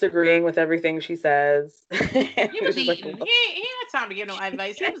like just agreeing with everything she says. He was eating. Like, he had time to give no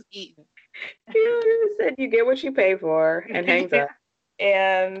advice. He was eating. He said you get what you pay for and hangs up.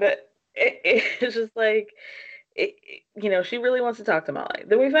 And it's just like, she really wants to talk to Molly.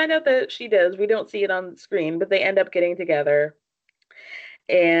 Then we find out that she does. We don't see it on the screen, but they end up getting together.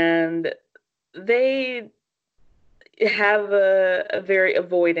 And they have a very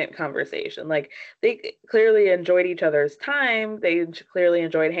avoidant conversation. Like, they clearly enjoyed each other's time. They clearly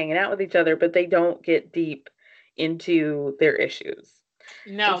enjoyed hanging out with each other, but they don't get deep into their issues.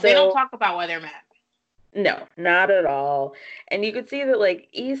 No, they don't talk about why they're mad. No, not at all. And you could see that, like,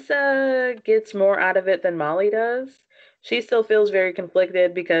 Issa gets more out of it than Molly does. She still feels very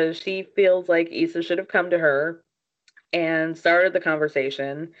conflicted because she feels like Issa should have come to her and started the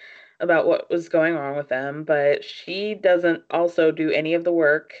conversation about what was going on with them, but she doesn't also do any of the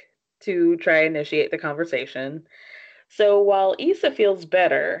work to try and initiate the conversation. So while Issa feels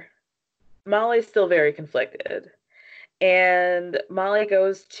better, Molly's still very conflicted. And Molly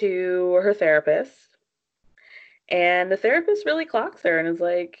goes to her therapist, and the therapist really clocks her and is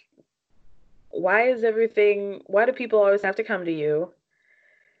like, why do people always have to come to you?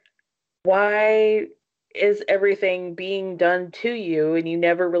 Why is everything being done to you and you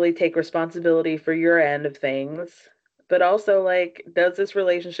never really take responsibility for your end of things? But also, like, does this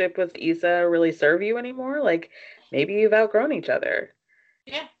relationship with Issa really serve you anymore? Like, maybe you've outgrown each other.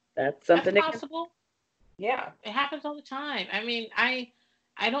 Yeah. That's something that's possible. Yeah. It happens all the time. I mean, I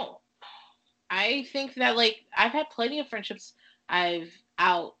think that, like, I've had plenty of friendships I've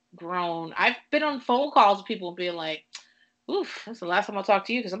outgrown. I've been on phone calls with people being like, oof, that's the last time I'll talk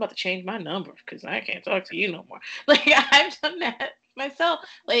to you because I'm about to change my number because I can't talk to you no more. Like, I've done that myself.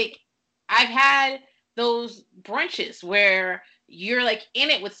 Like, I've had those brunches where you're, like, in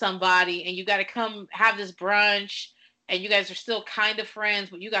it with somebody and you got to come have this brunch and you guys are still kind of friends,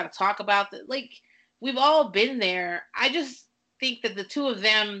 but you got to talk about the, like, we've all been there. I just think that the two of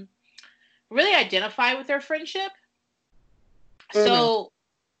them really identify with their friendship. Mm-hmm. So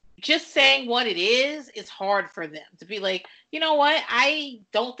just saying what it is hard for them to be like, you know what? I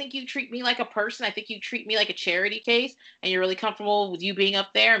don't think you treat me like a person. I think you treat me like a charity case and you're really comfortable with you being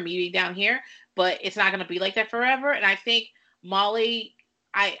up there and me being down here, but it's not going to be like that forever. And I think Molly,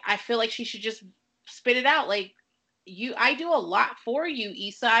 I feel like she should just spit it out. Like, I do a lot for you,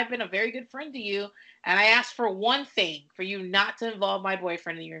 Issa. I've been a very good friend to you. And I asked for one thing, for you not to involve my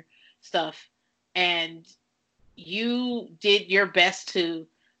boyfriend in your stuff. And you did your best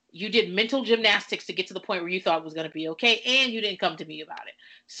you did mental gymnastics to get to the point where you thought it was going to be okay. And you didn't come to me about it.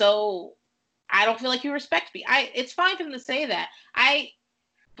 So I don't feel like you respect me. It's fine for them to say that.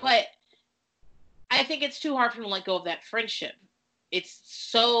 But I think it's too hard for them to let go of that friendship.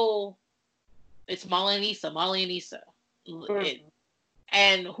 It's Molly and Issa. Mm-hmm.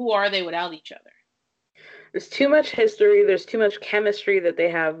 And who are they without each other? There's too much history. There's too much chemistry that they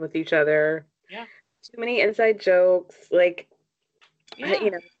have with each other. Yeah. Too many inside jokes. Like, yeah.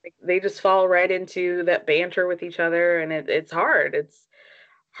 Like they just fall right into that banter with each other. And it's hard. It's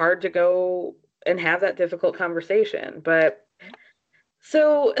hard to go and have that difficult conversation. But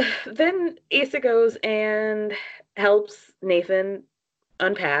so then Issa goes and helps Nathan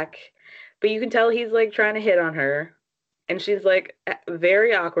unpack. But you can tell he's like trying to hit on her. And she's like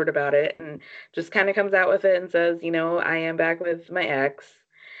very awkward about it and just kind of comes out with it and says, I am back with my ex.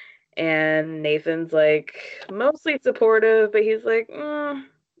 And Nathan's like mostly supportive, but he's like,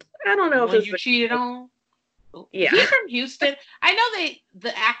 I don't know if When this you cheated on? Yeah. He's from Houston. I know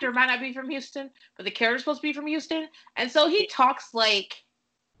the actor might not be from Houston, but the character's supposed to be from Houston. And so he talks like,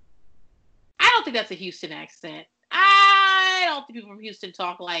 I don't think that's a Houston accent. I don't think people from Houston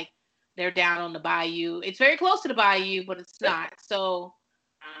talk like they're down on the bayou. It's very close to the bayou, but it's not. So,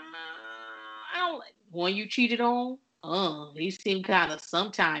 I don't, when you cheated on, he seemed kind of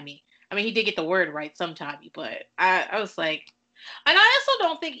sometimey. I mean, he did get the word right sometimey, but I was like, and I also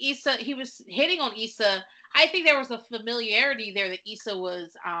don't think he was hitting on Issa. I think there was a familiarity there that Issa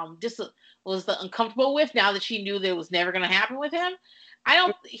was was uncomfortable with now that she knew that it was never going to happen with him.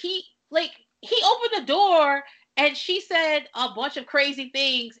 He opened the door and she said a bunch of crazy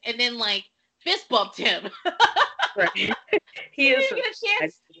things and then like fist bumped him. Right. He didn't get a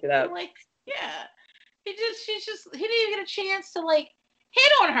chance to like, yeah. He didn't even get a chance to like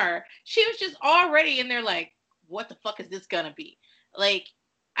hit on her. She was just already in there like, what the fuck is this gonna be? Like,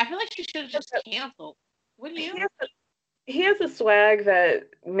 I feel like she should have just canceled. Wouldn't you? He has a swag that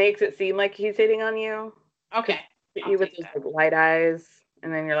makes it seem like he's hitting on you. Okay. You with those like, light eyes,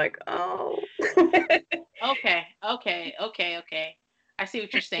 and then you're like, oh. Okay. I see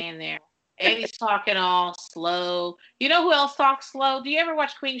what you're saying there. And he's talking all slow. You know who else talks slow? Do you ever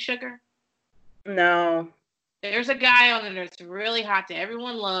watch Queen Sugar? No. There's a guy on there that's really hot that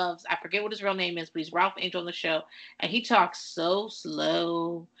everyone loves. I forget what his real name is, but he's Ralph Angel on the show. And he talks so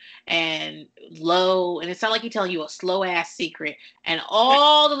slow and low. And it sounds like he's telling you a slow-ass secret. And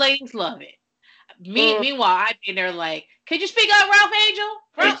all the ladies love it. Meanwhile, I'd be in there like, could you speak up, Ralph Angel?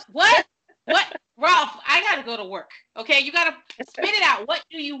 Ralph, what? What? Ralph, I got to go to work. Okay? You got to spit it out. What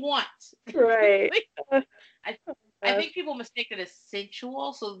do you want? Right. I think people mistake it as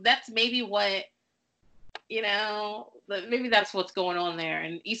sensual. So that's maybe what... maybe that's what's going on there.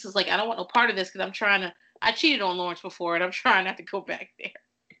 And Issa's like, I don't want no part of this because I cheated on Lawrence before and I'm trying not to go back there.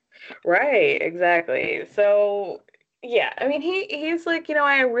 Right, exactly. So, yeah, I mean, he's like,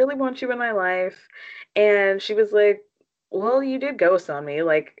 I really want you in my life. And she was like, well, you did ghost on me.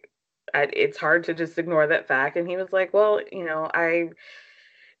 Like, it's hard to just ignore that fact. And he was like, well, I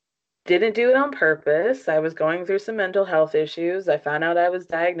didn't do it on purpose. I was going through some mental health issues. I found out I was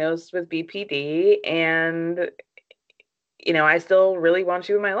diagnosed with BPD and, I still really want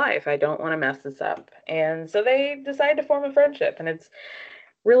you in my life. I don't want to mess this up. And so they decide to form a friendship and it's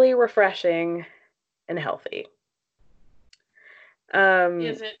really refreshing and healthy.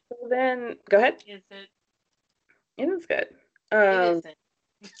 Is it? So then, go ahead. Is it? It is good. It isn't.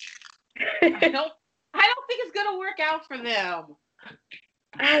 I don't think it's going to work out for them.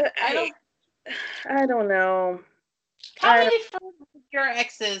 I don't know. How many friends with your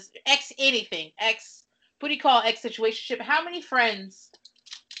exes, what do you call ex situationship? How many friends?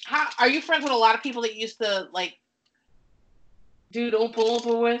 How are you friends with a lot of people that you used to like do the oompa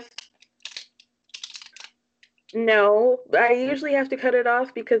loompa with? No, I usually have to cut it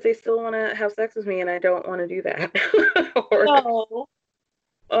off because they still want to have sex with me and I don't want to do that. No.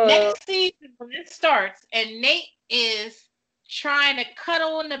 Next season when it starts and Nate is trying to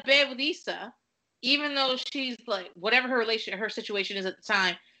cuddle in the bed with Issa, even though she's like whatever her situation is at the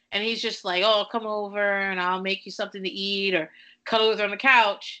time, and he's just like, oh, come over and I'll make you something to eat or cuddle with her on the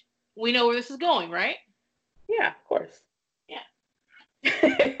couch. We know where this is going, right? Yeah, of course. Yeah.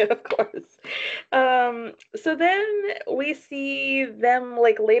 Of course. So then we see them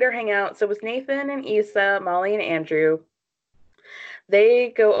like later hang out. So it was Nathan and Issa, Molly and Andrew. They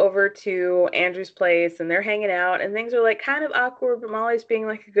go over to Andrew's place and they're hanging out and things are like kind of awkward, but Molly's being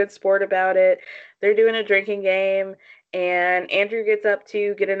like a good sport about it. They're doing a drinking game and Andrew gets up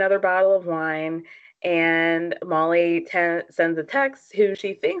to get another bottle of wine and Molly sends a text who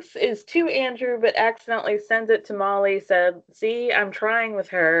she thinks is to Andrew, but accidentally sends it to Molly, said, see, I'm trying with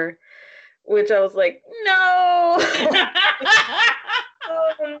her, which I was like, no.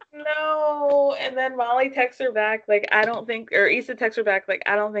 Oh, no. And then Molly texts her back, like, Issa texts her back, like,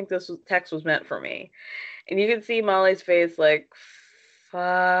 I don't think this text was meant for me. And you can see Molly's face, like,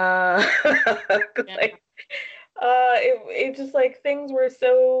 fuck. Like, it just, like, things were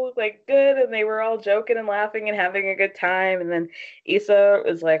so, like, good, and they were all joking and laughing and having a good time. And then Issa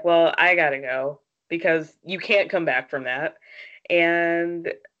was like, well, I gotta go, because you can't come back from that.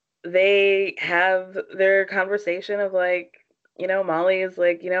 And they have their conversation of, like, Molly is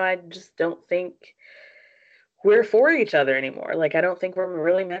like, I just don't think we're for each other anymore. Like, I don't think we're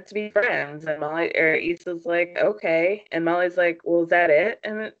really meant to be friends. And Issa's like, okay. And Molly's like, well, is that it?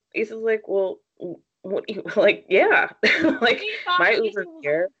 And Issa's like, well, what? Like, yeah. Like, my Uber's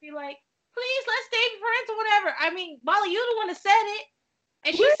here. Be like, please, let's stay friends or whatever. I mean, Molly, you're the one that said it.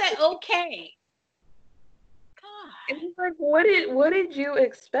 And she said, okay. And he's like, what did you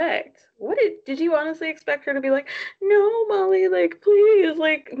expect? Did you honestly expect her to be like, no, Molly, like, please,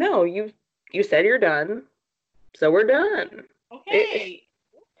 like, no, you said you're done, so we're done. Okay.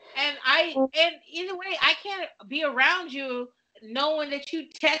 And either way, I can't be around you knowing that you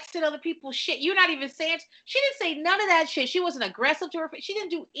texted other people shit. You're not even saying, she didn't say none of that shit. She wasn't aggressive to her. She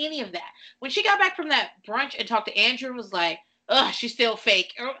didn't do any of that. When she got back from that brunch and talked to Andrew, was like, ugh, she's still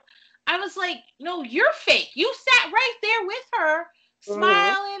fake. I was like, no, you're fake. You sat right there with her,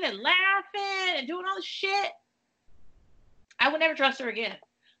 smiling and laughing and doing all this shit. I would never trust her again.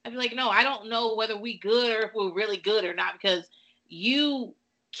 I'd be like, no, I don't know whether we good or if we're really good or not, because you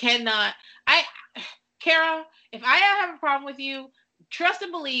cannot. Kara, if I have a problem with you, trust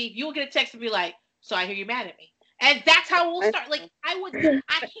and believe you'll get a text and be like, so I hear you're mad at me. And that's how we'll start. Like, I can't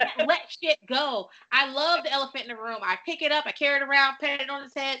let shit go. I love the elephant in the room. I pick it up, I carry it around, pat it on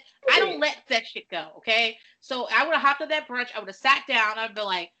his head. I don't let that shit go, okay? So I would have hopped at that brunch. I would have sat down. I'd be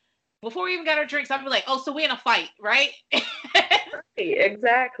like, before we even got our drinks, I'd be like, oh, so we in a fight, right?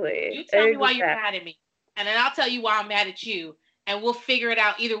 Exactly. You tell me why you're mad at me. And then I'll tell you why I'm mad at you. And we'll figure it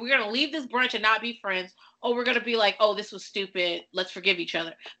out. Either we're going to leave this brunch and not be friends, or we're going to be like, oh, this was stupid. Let's forgive each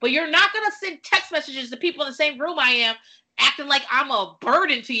other. But you're not going to send text messages to people in the same room I am, acting like I'm a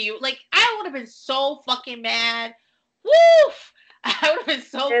burden to you. Like, I would have been so fucking mad. Woof! I would have been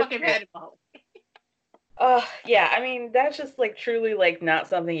so fucking mad about it. Oh, yeah. I mean, that's just, like, truly, like, not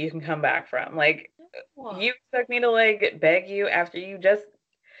something you can come back from. Like, you expect me to, like, beg you after you just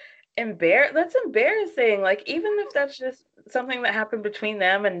that's embarrassing. Like, even if that's just something that happened between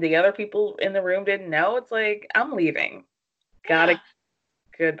them and the other people in the room didn't know, it's like, I'm leaving. Goodbye.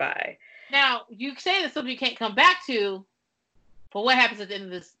 Now, you say that's something you can't come back to, but what happens at the end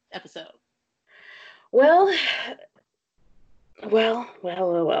of this episode? Well.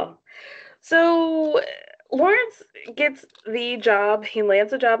 So Lawrence gets the job. He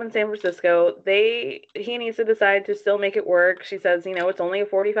lands a job in San Francisco. He needs to decide to still make it work. She says, it's only a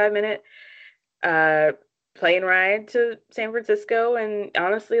 45-minute plane ride to San Francisco. And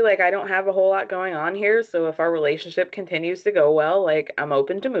honestly, like, I don't have a whole lot going on here. So if our relationship continues to go well, like, I'm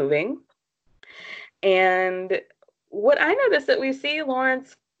open to moving. And what I noticed that we see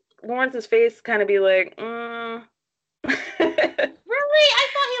Lawrence's face kind of be like, Really? I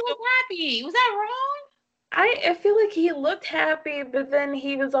thought he looked happy. Was that wrong? I feel like he looked happy, but then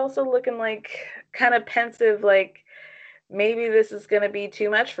he was also looking like kind of pensive, like maybe this is going to be too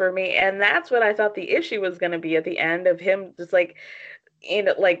much for me. And that's what I thought the issue was going to be at the end of him, just like,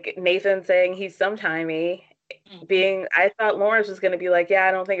 like Nathan saying he's sometimey. I thought Lawrence was going to be like, yeah,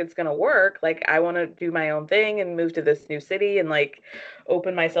 I don't think it's going to work. Like, I want to do my own thing and move to this new city and like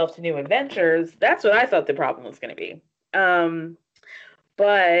open myself to new adventures. That's what I thought the problem was going to be.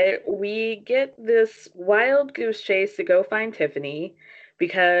 But we get this wild goose chase to go find Tiffany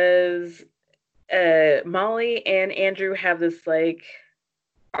because Molly and Andrew have this like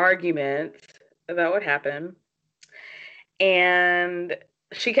argument about what happened. And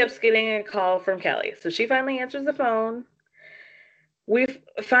she keeps getting a call from Kelly. So she finally answers the phone. We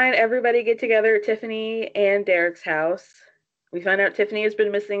find everybody get together at Tiffany and Derek's house. We find out Tiffany has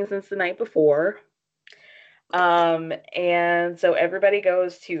been missing since the night before. And so everybody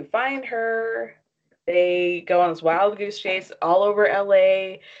goes to find her. They go on this wild goose chase all over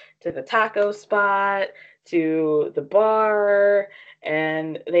LA, to the taco spot, to the bar,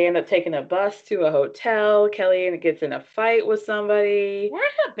 and they end up taking a bus to a hotel. Kelly gets in a fight with somebody.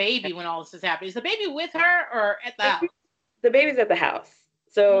 Where's the baby when all this is happening? Is the baby with her or at the house? The baby's at the house.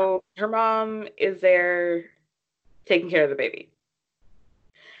 So her mom is there taking care of the baby.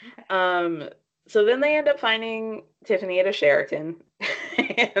 Okay. So then they end up finding Tiffany at a Sheraton.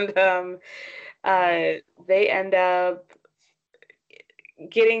 And they end up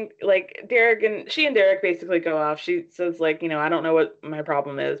getting, like, she and Derek basically go off. She says, like, I don't know what my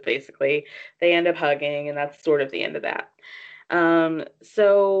problem is, basically. They end up hugging, and that's sort of the end of that.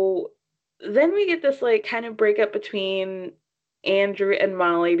 So then we get this, like, kind of breakup between Andrew and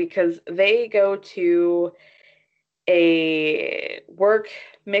Molly because they go to a work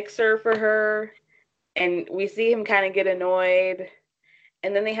mixer for her, and we see him kind of get annoyed.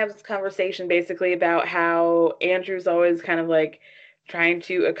 And then they have this conversation basically about how Andrew's always kind of like trying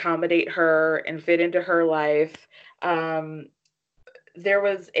to accommodate her and fit into her life. There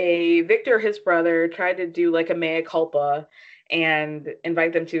was Victor, his brother, tried to do like a mea culpa and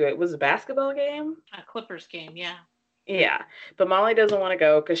invite them to, it was a basketball game? A Clippers game, yeah. Yeah, but Molly doesn't want to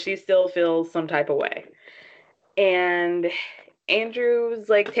go because she still feels some type of way. And Andrew's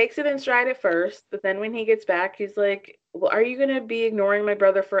like takes it in stride at first, but then when he gets back, he's like, well, are you going to be ignoring my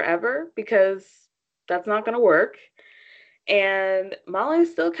brother forever? Because That's not going to work. And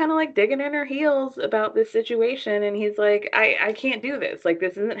Molly's still kind of like digging in her heels about this situation. And he's like, I can't do this. Like,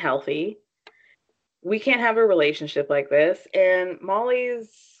 this isn't healthy. We can't have a relationship like this. And Molly's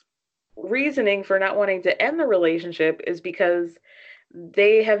reasoning for not wanting to end the relationship is because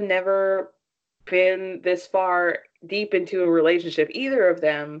they have never been this far deep into a relationship, either of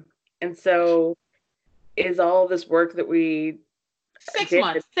them. And so is all this work that we 6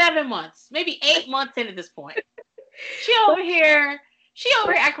 months, 7 months, maybe 8 months into this point. She over here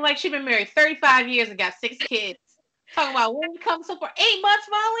acting like she's been married 35 years and got 6 kids. Talking about when we come so far. 8 months,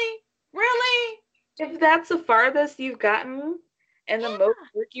 Molly? Really? If that's the farthest you've gotten and the most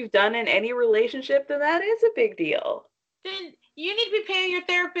work you've done in any relationship, then that is a big deal. Then you need to be paying your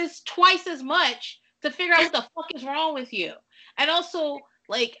therapist twice as much to figure out what the fuck is wrong with you. And also,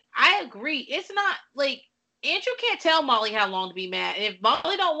 like, I agree. It's not like Andrew can't tell Molly how long to be mad. And if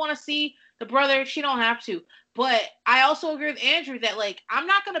Molly don't want to see the brother, she don't have to. But I also agree with Andrew that, like, I'm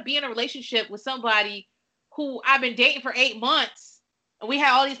not going to be in a relationship with somebody who I've been dating for 8 months and we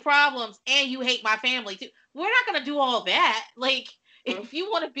had all these problems and you hate my family too. We're not going to do all that. Like, if you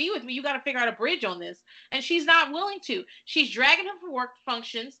want to be with me, you got to figure out a bridge on this. And she's not willing to. She's dragging him from work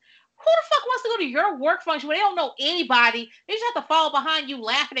functions. Who the fuck wants to go to your work function when they don't know anybody? They just have to follow behind you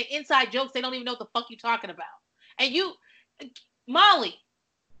laughing at inside jokes. They don't even know what the fuck you're talking about. And you, Molly,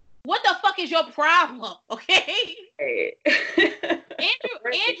 what the fuck is your problem? Okay? Andrew,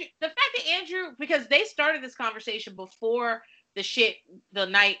 the fact that Andrew, because they started this conversation before the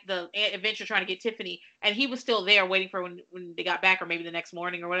night, the adventure trying to get Tiffany, and he was still there waiting for when they got back, or maybe the next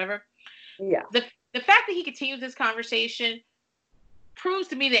morning or whatever. Yeah. The fact that he continues this conversation proves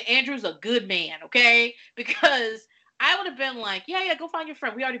to me that Andrew's a good man, okay? Because I would have been like, yeah, go find your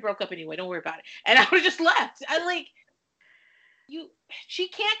friend. We already broke up anyway. Don't worry about it. And I would have just left. She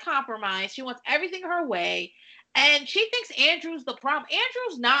can't compromise. She wants everything her way. And she thinks Andrew's the problem.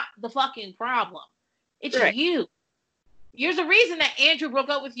 Andrew's not the fucking problem. It's right. You. There's a reason that Andrew broke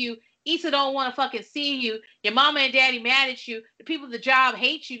up with you. Issa don't want to fucking see you. Your mama and daddy mad at you. The people at the job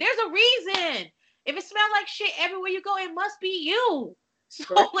hate you. There's a reason. If it smells like shit everywhere you go, it must be you.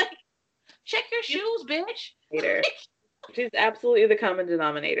 So, like, check your shoes, bitch. She's absolutely the common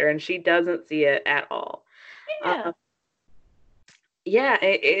denominator, and she doesn't see it at all. Yeah.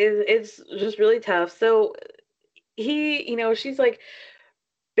 It's just really tough. So she's like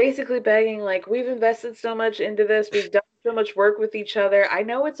basically begging, like, we've invested so much into this. We've done so much work with each other. I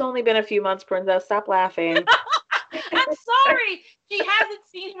know it's only been a few months, Princess. Stop laughing. I'm sorry. She hasn't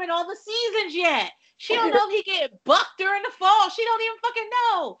seen him in all the seasons yet. She don't know if he get bucked during the fall. She don't even fucking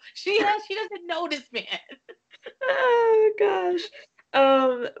know. She doesn't know this man. Oh gosh.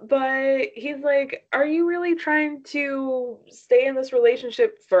 But he's like, are you really trying to stay in this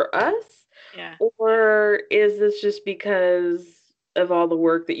relationship for us? Yeah. Or is this just because of all the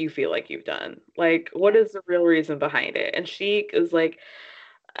work that you feel like you've done? Like, what is the real reason behind it? And she is like,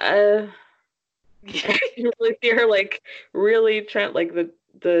 you really see her, like, really trying, like,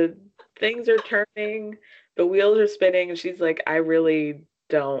 the things are turning, the wheels are spinning, and she's like, I really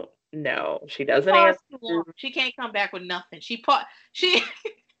don't know. She doesn't answer. She can't come back with nothing. She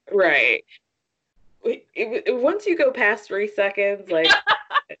right. Once you go past 3 seconds, like,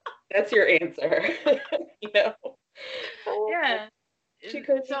 that's your answer. Yeah. She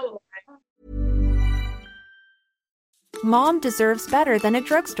could. Mom deserves better than a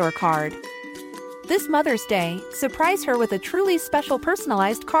drugstore card. This Mother's Day, surprise her with a truly special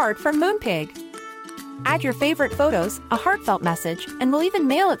personalized card from Moonpig. Add your favorite photos, a heartfelt message, and we'll even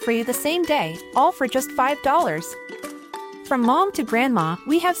mail it for you the same day, all for just $5. From mom to grandma,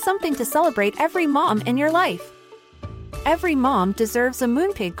 we have something to celebrate every mom in your life. Every mom deserves a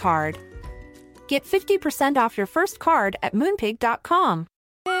Moonpig card. Get 50% off your first card at moonpig.com.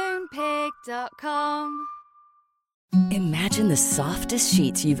 Moonpig.com. Imagine the softest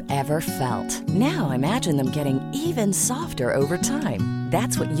sheets you've ever felt. Now imagine them getting even softer over time.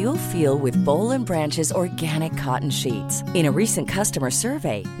 That's what you'll feel with Boll & Branch's organic cotton sheets. In a recent customer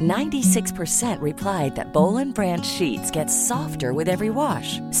survey, 96% replied that Boll & Branch sheets get softer with every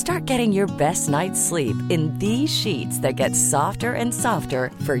wash. Start getting your best night's sleep in these sheets that get softer and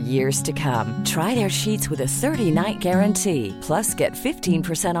softer for years to come. Try their sheets with a 30-night guarantee. Plus, get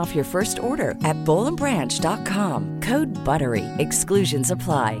 15% off your first order at bollandbranch.com. Code BUTTERY. Exclusions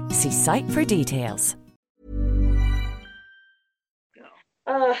apply. See site for details.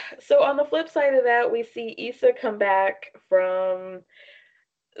 So on the flip side of that, we see Issa come back from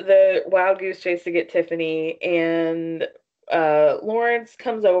the wild goose chase to get Tiffany, and Lawrence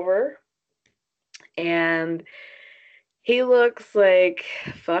comes over, and he looks like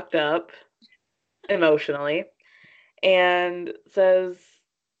fucked up. emotionally, and says,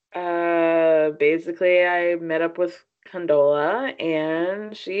 basically, I met up with Condola,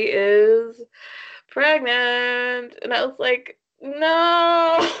 and she is pregnant. And I was like,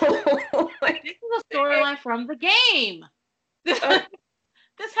 no. Like, this is a storyline from the game. This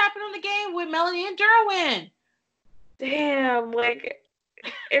happened on the game with Melanie and Derwin. Damn, like,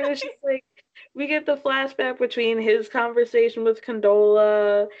 it was just like, we get the flashback between his conversation with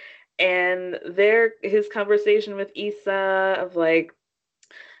Condola and his conversation with Issa of like,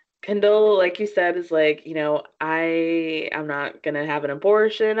 Condola, like you said, is like, I'm not gonna have an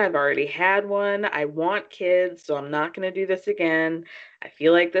abortion. I've already had one. I want kids, so I'm not gonna do this again. I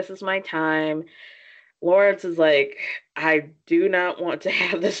feel like this is my time. Lawrence is like, I do not want to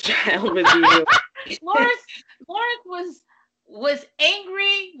have this child with you. Lawrence was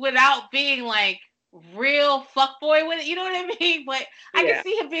angry without being like real fuckboy with it. You know what I mean? But I can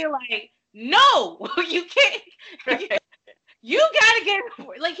see him being like, no, you can't. You gotta get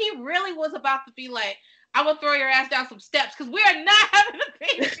like he really was about to be like, I'm gonna throw your ass down some steps because we are not having a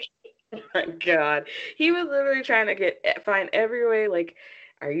baby. Oh my God, he was literally trying to find every way. Like,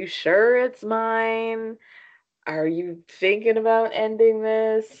 are you sure it's mine? Are you thinking about ending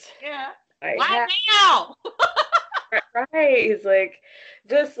this? Yeah. Why now? Right. He's like,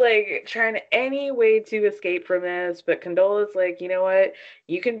 just like trying any way to escape from this. But Condola's like, you know what?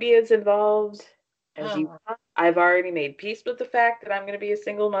 You can be as involved as you want. I've already made peace with the fact that I'm going to be a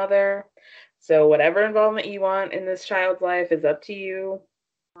single mother. So whatever involvement you want in this child's life is up to you.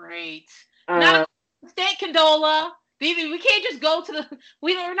 Great. Not a mistake, Condola. We can't just go to the.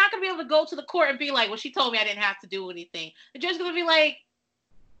 We're not going to be able to go to the court and be like, well, she told me I didn't have to do anything. The judge's going to be like,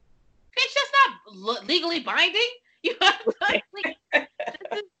 bitch, that's not legally binding. You know, like,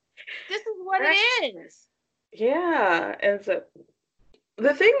 this is what it is. Yeah, and so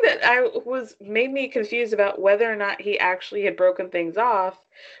the thing that made me confused about whether or not he actually had broken things off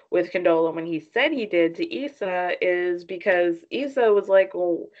with Condola when he said he did to Issa is because Issa was like,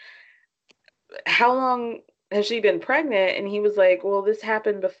 well, how long has she been pregnant? And he was like, well, this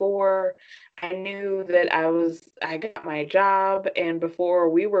happened before I knew that I got my job and before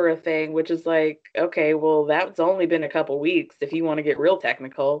we were a thing, which is like, okay, well, that's only been a couple weeks if you want to get real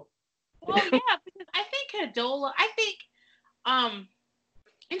technical. Well, yeah, because I think Condola,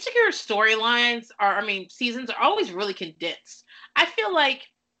 Insecure storylines seasons are always really condensed. I feel like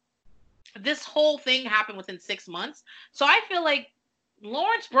this whole thing happened within 6 months. So I feel like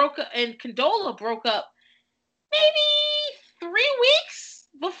Lawrence broke up and Condola broke up maybe 3 weeks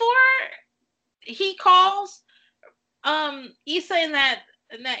before he calls Issa in that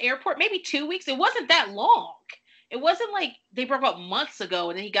airport. Maybe 2 weeks. It wasn't that long. It wasn't like they broke up months ago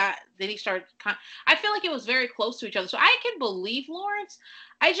and then he started. I feel like it was very close to each other. So I can believe Lawrence.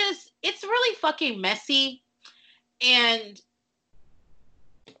 It's really fucking messy. And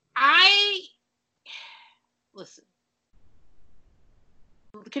listen,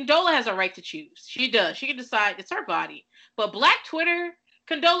 Condola has a right to choose. She does. She can decide. It's her body. But Black Twitter,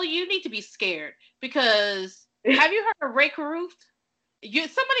 Condola, you need to be scared because have you heard of Ray Caruth?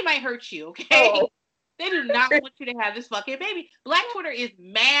 Somebody might hurt you, okay? Oh. They do not want you to have this fucking baby. Black Twitter is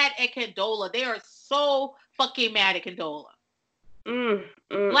mad at Condola. They are so fucking mad at Condola.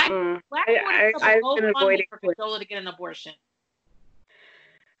 Black Twitter is a GoFundMe for Condola to get an abortion.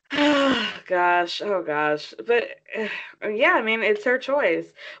 Oh gosh. But yeah, I mean, it's her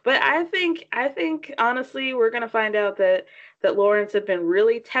choice. But I think honestly, we're gonna find out that Lawrence had been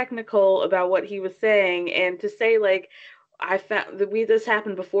really technical about what he was saying, and to say like, I found that this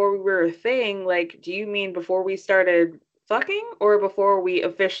happened before we were a thing. Like, do you mean before we started fucking or before we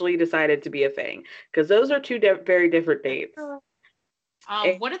officially decided to be a thing? Because those are two very different dates.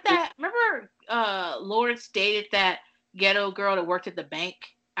 What did that? Remember, Lawrence dated that ghetto girl that worked at the bank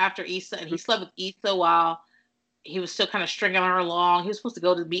after Issa, and he slept with Issa while he was still kind of stringing her along. He was supposed to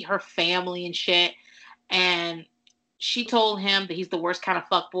go to meet her family and shit, and she told him that he's the worst kind of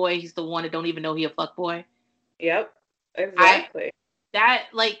fuckboy. He's the one that don't even know he a fuckboy. Yep. Exactly.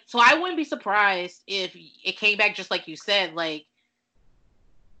 So I wouldn't be surprised if it came back just like you said, like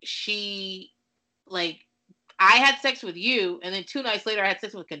I had sex with you, and then 2 nights later I had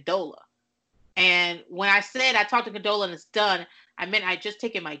sex with Condola. And when I said I talked to Condola and it's done, I meant I just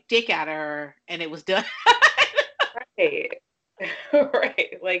taken my dick out of her and it was done. Right.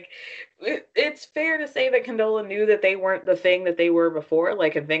 Right. Like, it's fair to say that Condola knew that they weren't the thing that they were before,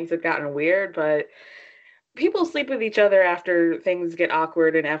 like, and things had gotten weird, but people sleep with each other after things get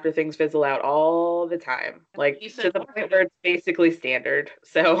awkward and after things fizzle out all the time, like to the point where it's basically standard.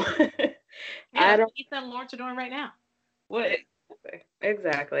 So I don't. Ethan and Lawrence are doing right now. What?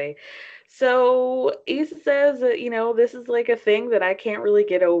 exactly. So Issa says that, this is like a thing that I can't really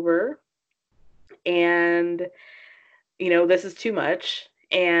get over. And, this is too much.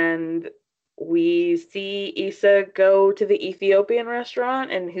 And we see Issa go to the Ethiopian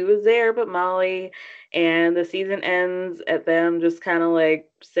restaurant, and who is there but Molly? And the season ends at them just kind of like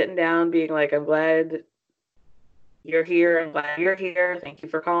sitting down, being like, I'm glad you're here. I'm glad you're here. Thank you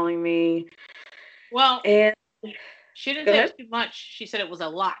for calling me. Well, and she didn't say it was too much. She said it was a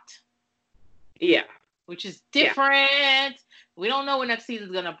lot. Yeah. Which is different. Yeah. We don't know what next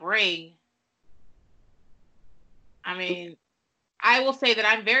season's going to bring. I mean, I will say that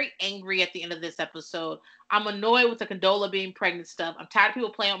I'm very angry at the end of this episode. I'm annoyed with the Condola being pregnant stuff. I'm tired of people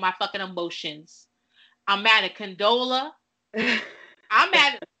playing with my fucking emotions. I'm mad at Condola. I'm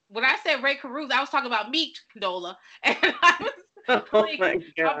mad at, when I said Ray Caruso, I was talking about me, Condola. And I was my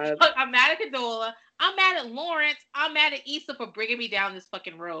God. I'm mad at Condola. I'm mad at Lawrence. I'm mad at Issa for bringing me down this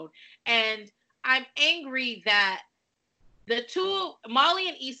fucking road. And I'm angry that the two, Molly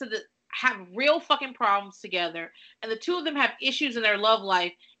and Issa, have real fucking problems together. And the two of them have issues in their love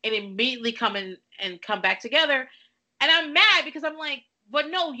life and immediately come back together. And I'm mad because I'm like,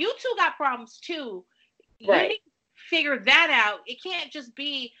 but no, you two got problems too. Right. You need to figure that out. It can't just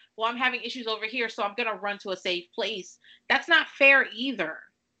be, well, I'm having issues over here, so I'm going to run to a safe place. That's not fair either.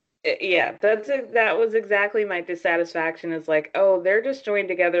 Yeah, that was exactly my dissatisfaction, is like, oh, they're just joined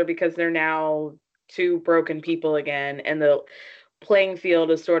together because they're now two broken people again, and the playing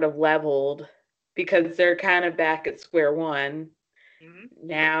field is sort of leveled because they're kind of back at square one. Mm-hmm.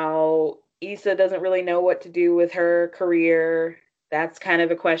 Now, Issa doesn't really know what to do with her career. That's kind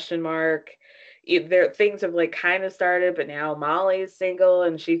of a question mark. Things have like kind of started, but now Molly's single,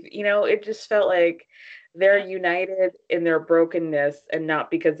 and she, it just felt like they're united in their brokenness and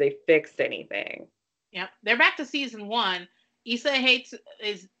not because they fixed anything. Yep. They're back to season 1. Issa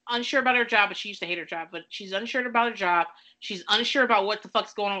is unsure about her job, but she used to hate her job, but she's unsure about her job. She's unsure about what the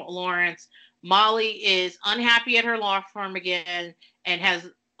fuck's going on with Lawrence. Molly is unhappy at her law firm again and has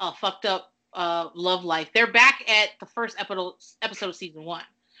a fucked up love life. They're back at the first episode of season 1.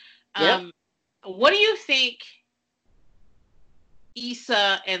 Yep. What do you think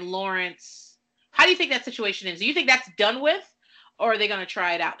Issa and Lawrence, how do you think that situation is? Do you think that's done with, or are they going to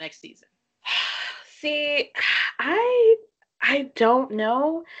try it out next season? See, I don't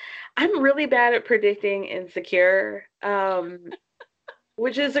know. I'm really bad at predicting Insecure,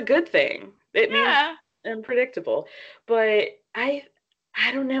 which is a good thing. It means unpredictable. But I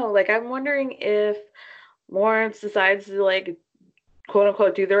don't know. Like, I'm wondering if Lawrence decides to, like, quote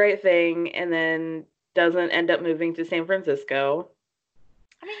unquote, do the right thing and then doesn't end up moving to San Francisco.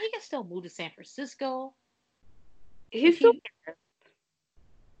 I mean, he can still move to San Francisco. He's still there.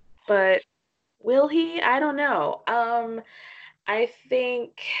 But will he? I don't know. I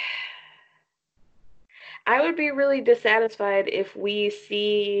think I would be really dissatisfied if we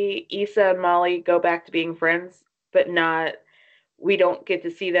see Issa and Molly go back to being friends, but we don't get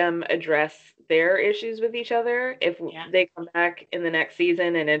to see them address their issues with each other. If they come back in the next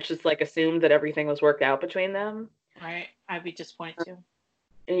season and it's just like assumed that everything was worked out between them. Right. I'd be disappointed too.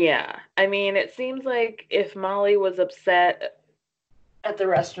 Yeah. I mean, it seems like if Molly was upset at the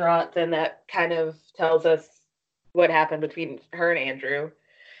restaurant, then that kind of tells us what happened between her and Andrew.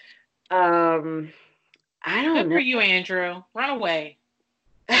 I don't know. Good for you, Andrew. Run away.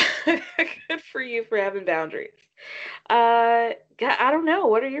 Good for you for having boundaries. I don't know.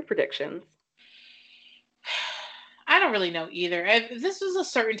 What are your predictions? I don't really know either. If this was a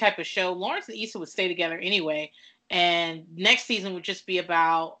certain type of show, Lawrence and Issa would stay together anyway, and next season would just be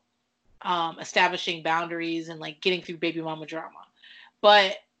about establishing boundaries and like getting through baby mama drama.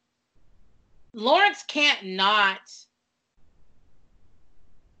 But Lawrence can't not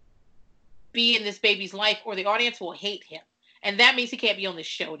be in this baby's life, or the audience will hate him, and that means he can't be on this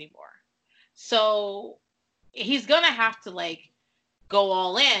show anymore. So he's gonna have to like go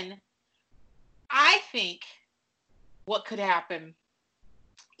all in. I think what could happen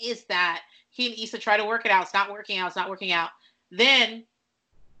is that he and Issa try to work it out. It's not working out. Then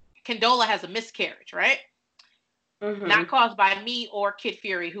Condola has a miscarriage, right? Mm-hmm. Not caused by me or Kid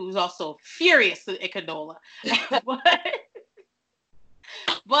Fury, who's also furious at Condola.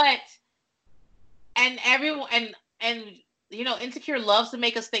 but and everyone and Insecure loves to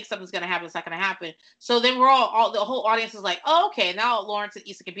make us think something's going to happen. It's not going to happen. So then we're all the whole audience is like, oh, okay, now Lawrence and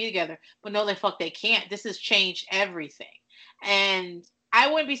Issa can be together. But no, they can't. This has changed everything. And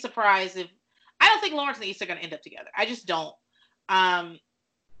I wouldn't be surprised if, I don't think Lawrence and Issa are going to end up together. I just don't.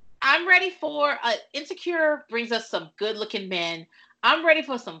 I'm ready for, Insecure brings us some good looking men. I'm ready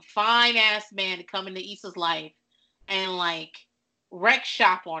for some fine ass man to come into Issa's life and like wreck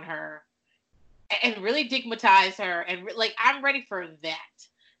shop on her and really digmatize her, and like I'm ready for that.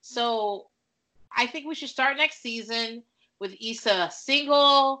 So I think we should start next season with Issa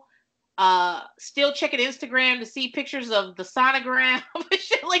single, still checking Instagram to see pictures of the sonogram and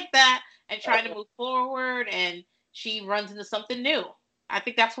shit like that, and trying to move forward, and she runs into something new. I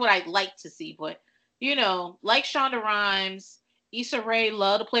think that's what I'd like to see. But, you know, like Shonda Rhimes, Issa Rae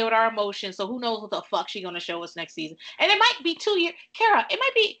love to play with our emotions, so who knows what the fuck she's going to show us next season. And it might be 2 years. Kara, it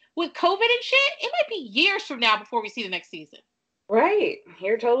might be, with COVID and shit, it might be years from now before we see the next season. Right.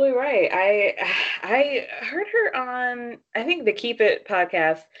 You're totally right. I heard her on, I think, the Keep It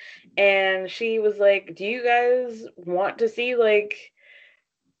podcast, and she was like, do you guys want to see, like,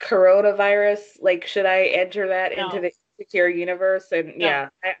 coronavirus? Like, should I enter that into the Insecure universe? And yeah,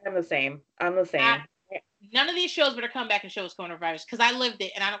 I'm the same. I'm the same. None of these shows better come back and show us coronavirus, because I lived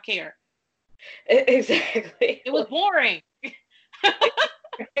it and I don't care. Exactly. It was boring.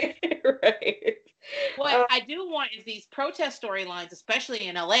 Right. What I do want is these protest storylines, especially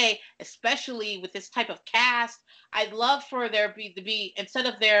in LA, especially with this type of cast. I'd love for there to be instead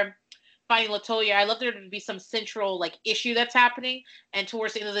of their finding LaToya, I'd love there to be some central like issue that's happening. And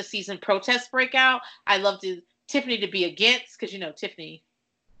towards the end of the season, protests break out. I'd love Tiffany to be against, because you know Tiffany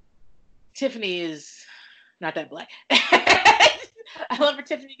is not that black. I'd love for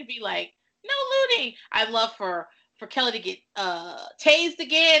Tiffany to be like, no looting. I'd love for Kelly to get tased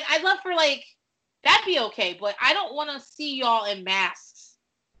again. I'd love for like. That'd be okay, but I don't want to see y'all in masks,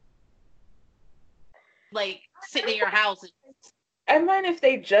 like sitting in your houses. I mind if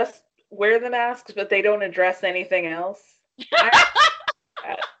they just wear the masks, but they don't address anything else.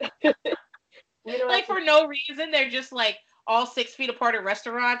 Like for no reason, they're just like all 6 feet apart at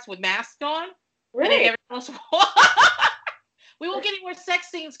restaurants with masks on. Right. We won't get any more sex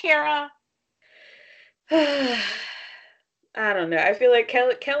scenes, Kara. I don't know. I feel like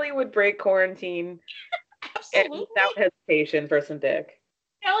Kelly would break quarantine without hesitation for some dick.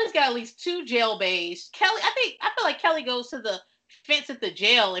 Kelly's got at least 2 jail bays. I feel like Kelly goes to the fence at the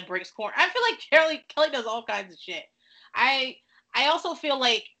jail and breaks quarantine. I feel like Kelly does all kinds of shit. I also feel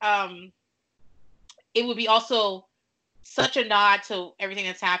like it would be also such a nod to everything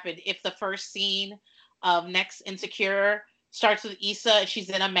that's happened if the first scene of next Insecure starts with Issa and she's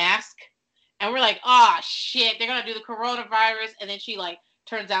in a mask. And we're like, oh, shit, they're going to do the coronavirus. And then she, like,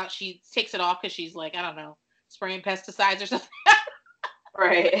 turns out she takes it off because she's, like, I don't know, spraying pesticides or something.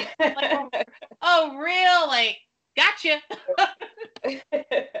 Right. Like, oh, real? Like, gotcha.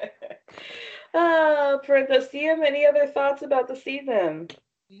 Princess, do you have any other thoughts about the season?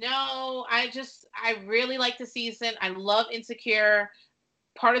 No, I really like the season. I love Insecure.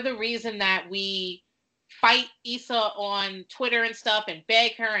 Part of the reason that we fight Issa on Twitter and stuff and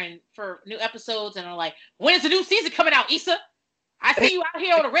beg her and for new episodes and are like, when is the new season coming out, Issa? I see you out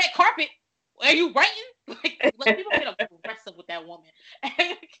here on the red carpet. Are you writing? Like people get aggressive with that woman.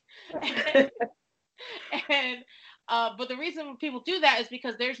 But the reason people do that is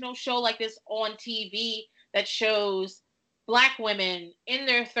because there's no show like this on TV that shows Black women in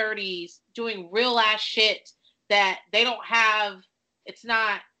their 30s doing real ass shit that they don't have. It's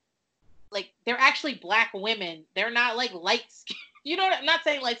not like they're actually Black women. They're not like light skin. You know, I'm not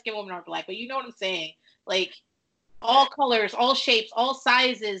saying light skinned women aren't Black, but you know what I'm saying. Like all colors, all shapes, all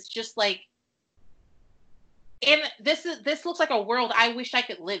sizes, just like. And this looks like a world I wish I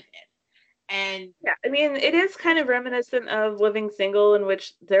could live in. And yeah, I mean, it is kind of reminiscent of Living Single, in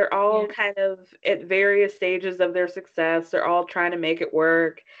which they're all kind of at various stages of their success. They're all trying to make it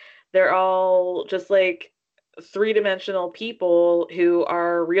work. They're all just like three-dimensional people who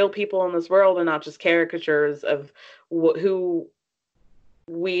are real people in this world and not just caricatures of who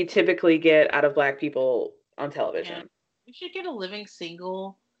we typically get out of Black people on television. Yeah. We should get a Living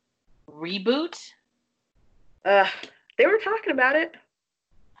Single reboot. They were talking about it.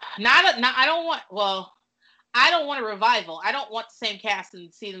 I don't want a revival. I don't want the same cast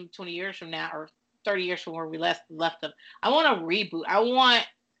and see them 20 years from now or 30 years from where we left them. I want a reboot. I want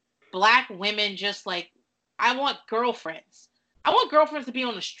Black women I want Girlfriends. I want Girlfriends to be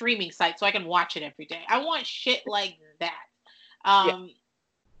on a streaming site so I can watch it every day. I want shit like that.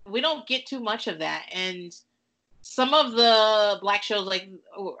 We don't get too much of that. And some of the Black shows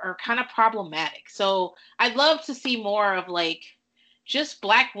are kind of problematic. So I'd love to see more of just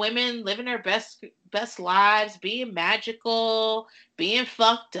Black women living their best lives, being magical, being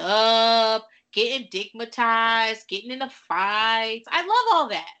fucked up, getting digmatized, getting into fights. I love all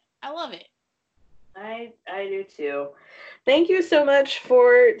that. I love it. I do too. Thank you so much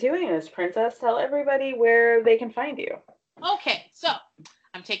for doing this, Princess. Tell everybody where they can find you. Okay, so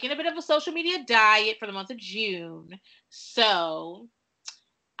I'm taking a bit of a social media diet for the month of June. So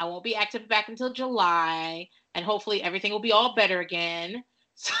I won't be active back until July. And hopefully everything will be all better again.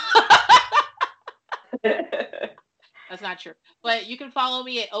 That's not true. But you can follow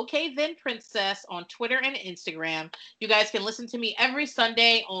me at OK Then Princess on Twitter and Instagram. You guys can listen to me every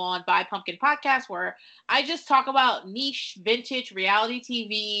Sunday on Buy Pumpkin Podcast, where I just talk about niche, vintage reality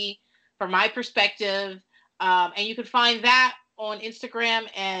TV from my perspective. And you can find that on Instagram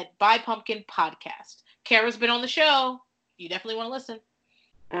at Buy Pumpkin Podcast. Kara's been on the show. You definitely want to listen.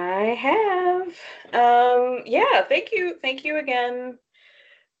 I have. Yeah, thank you. Thank you again.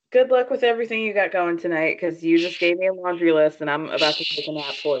 Good luck with everything you got going tonight, because you just gave me a laundry list and I'm about to take a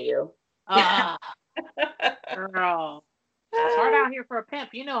nap for you. Girl. It's hard out here for a pimp.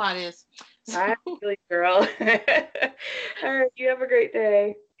 You know how it is. I feel you, girl. All right, you have a great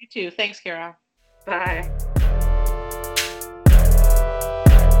day. You too. Thanks, Kara. Bye.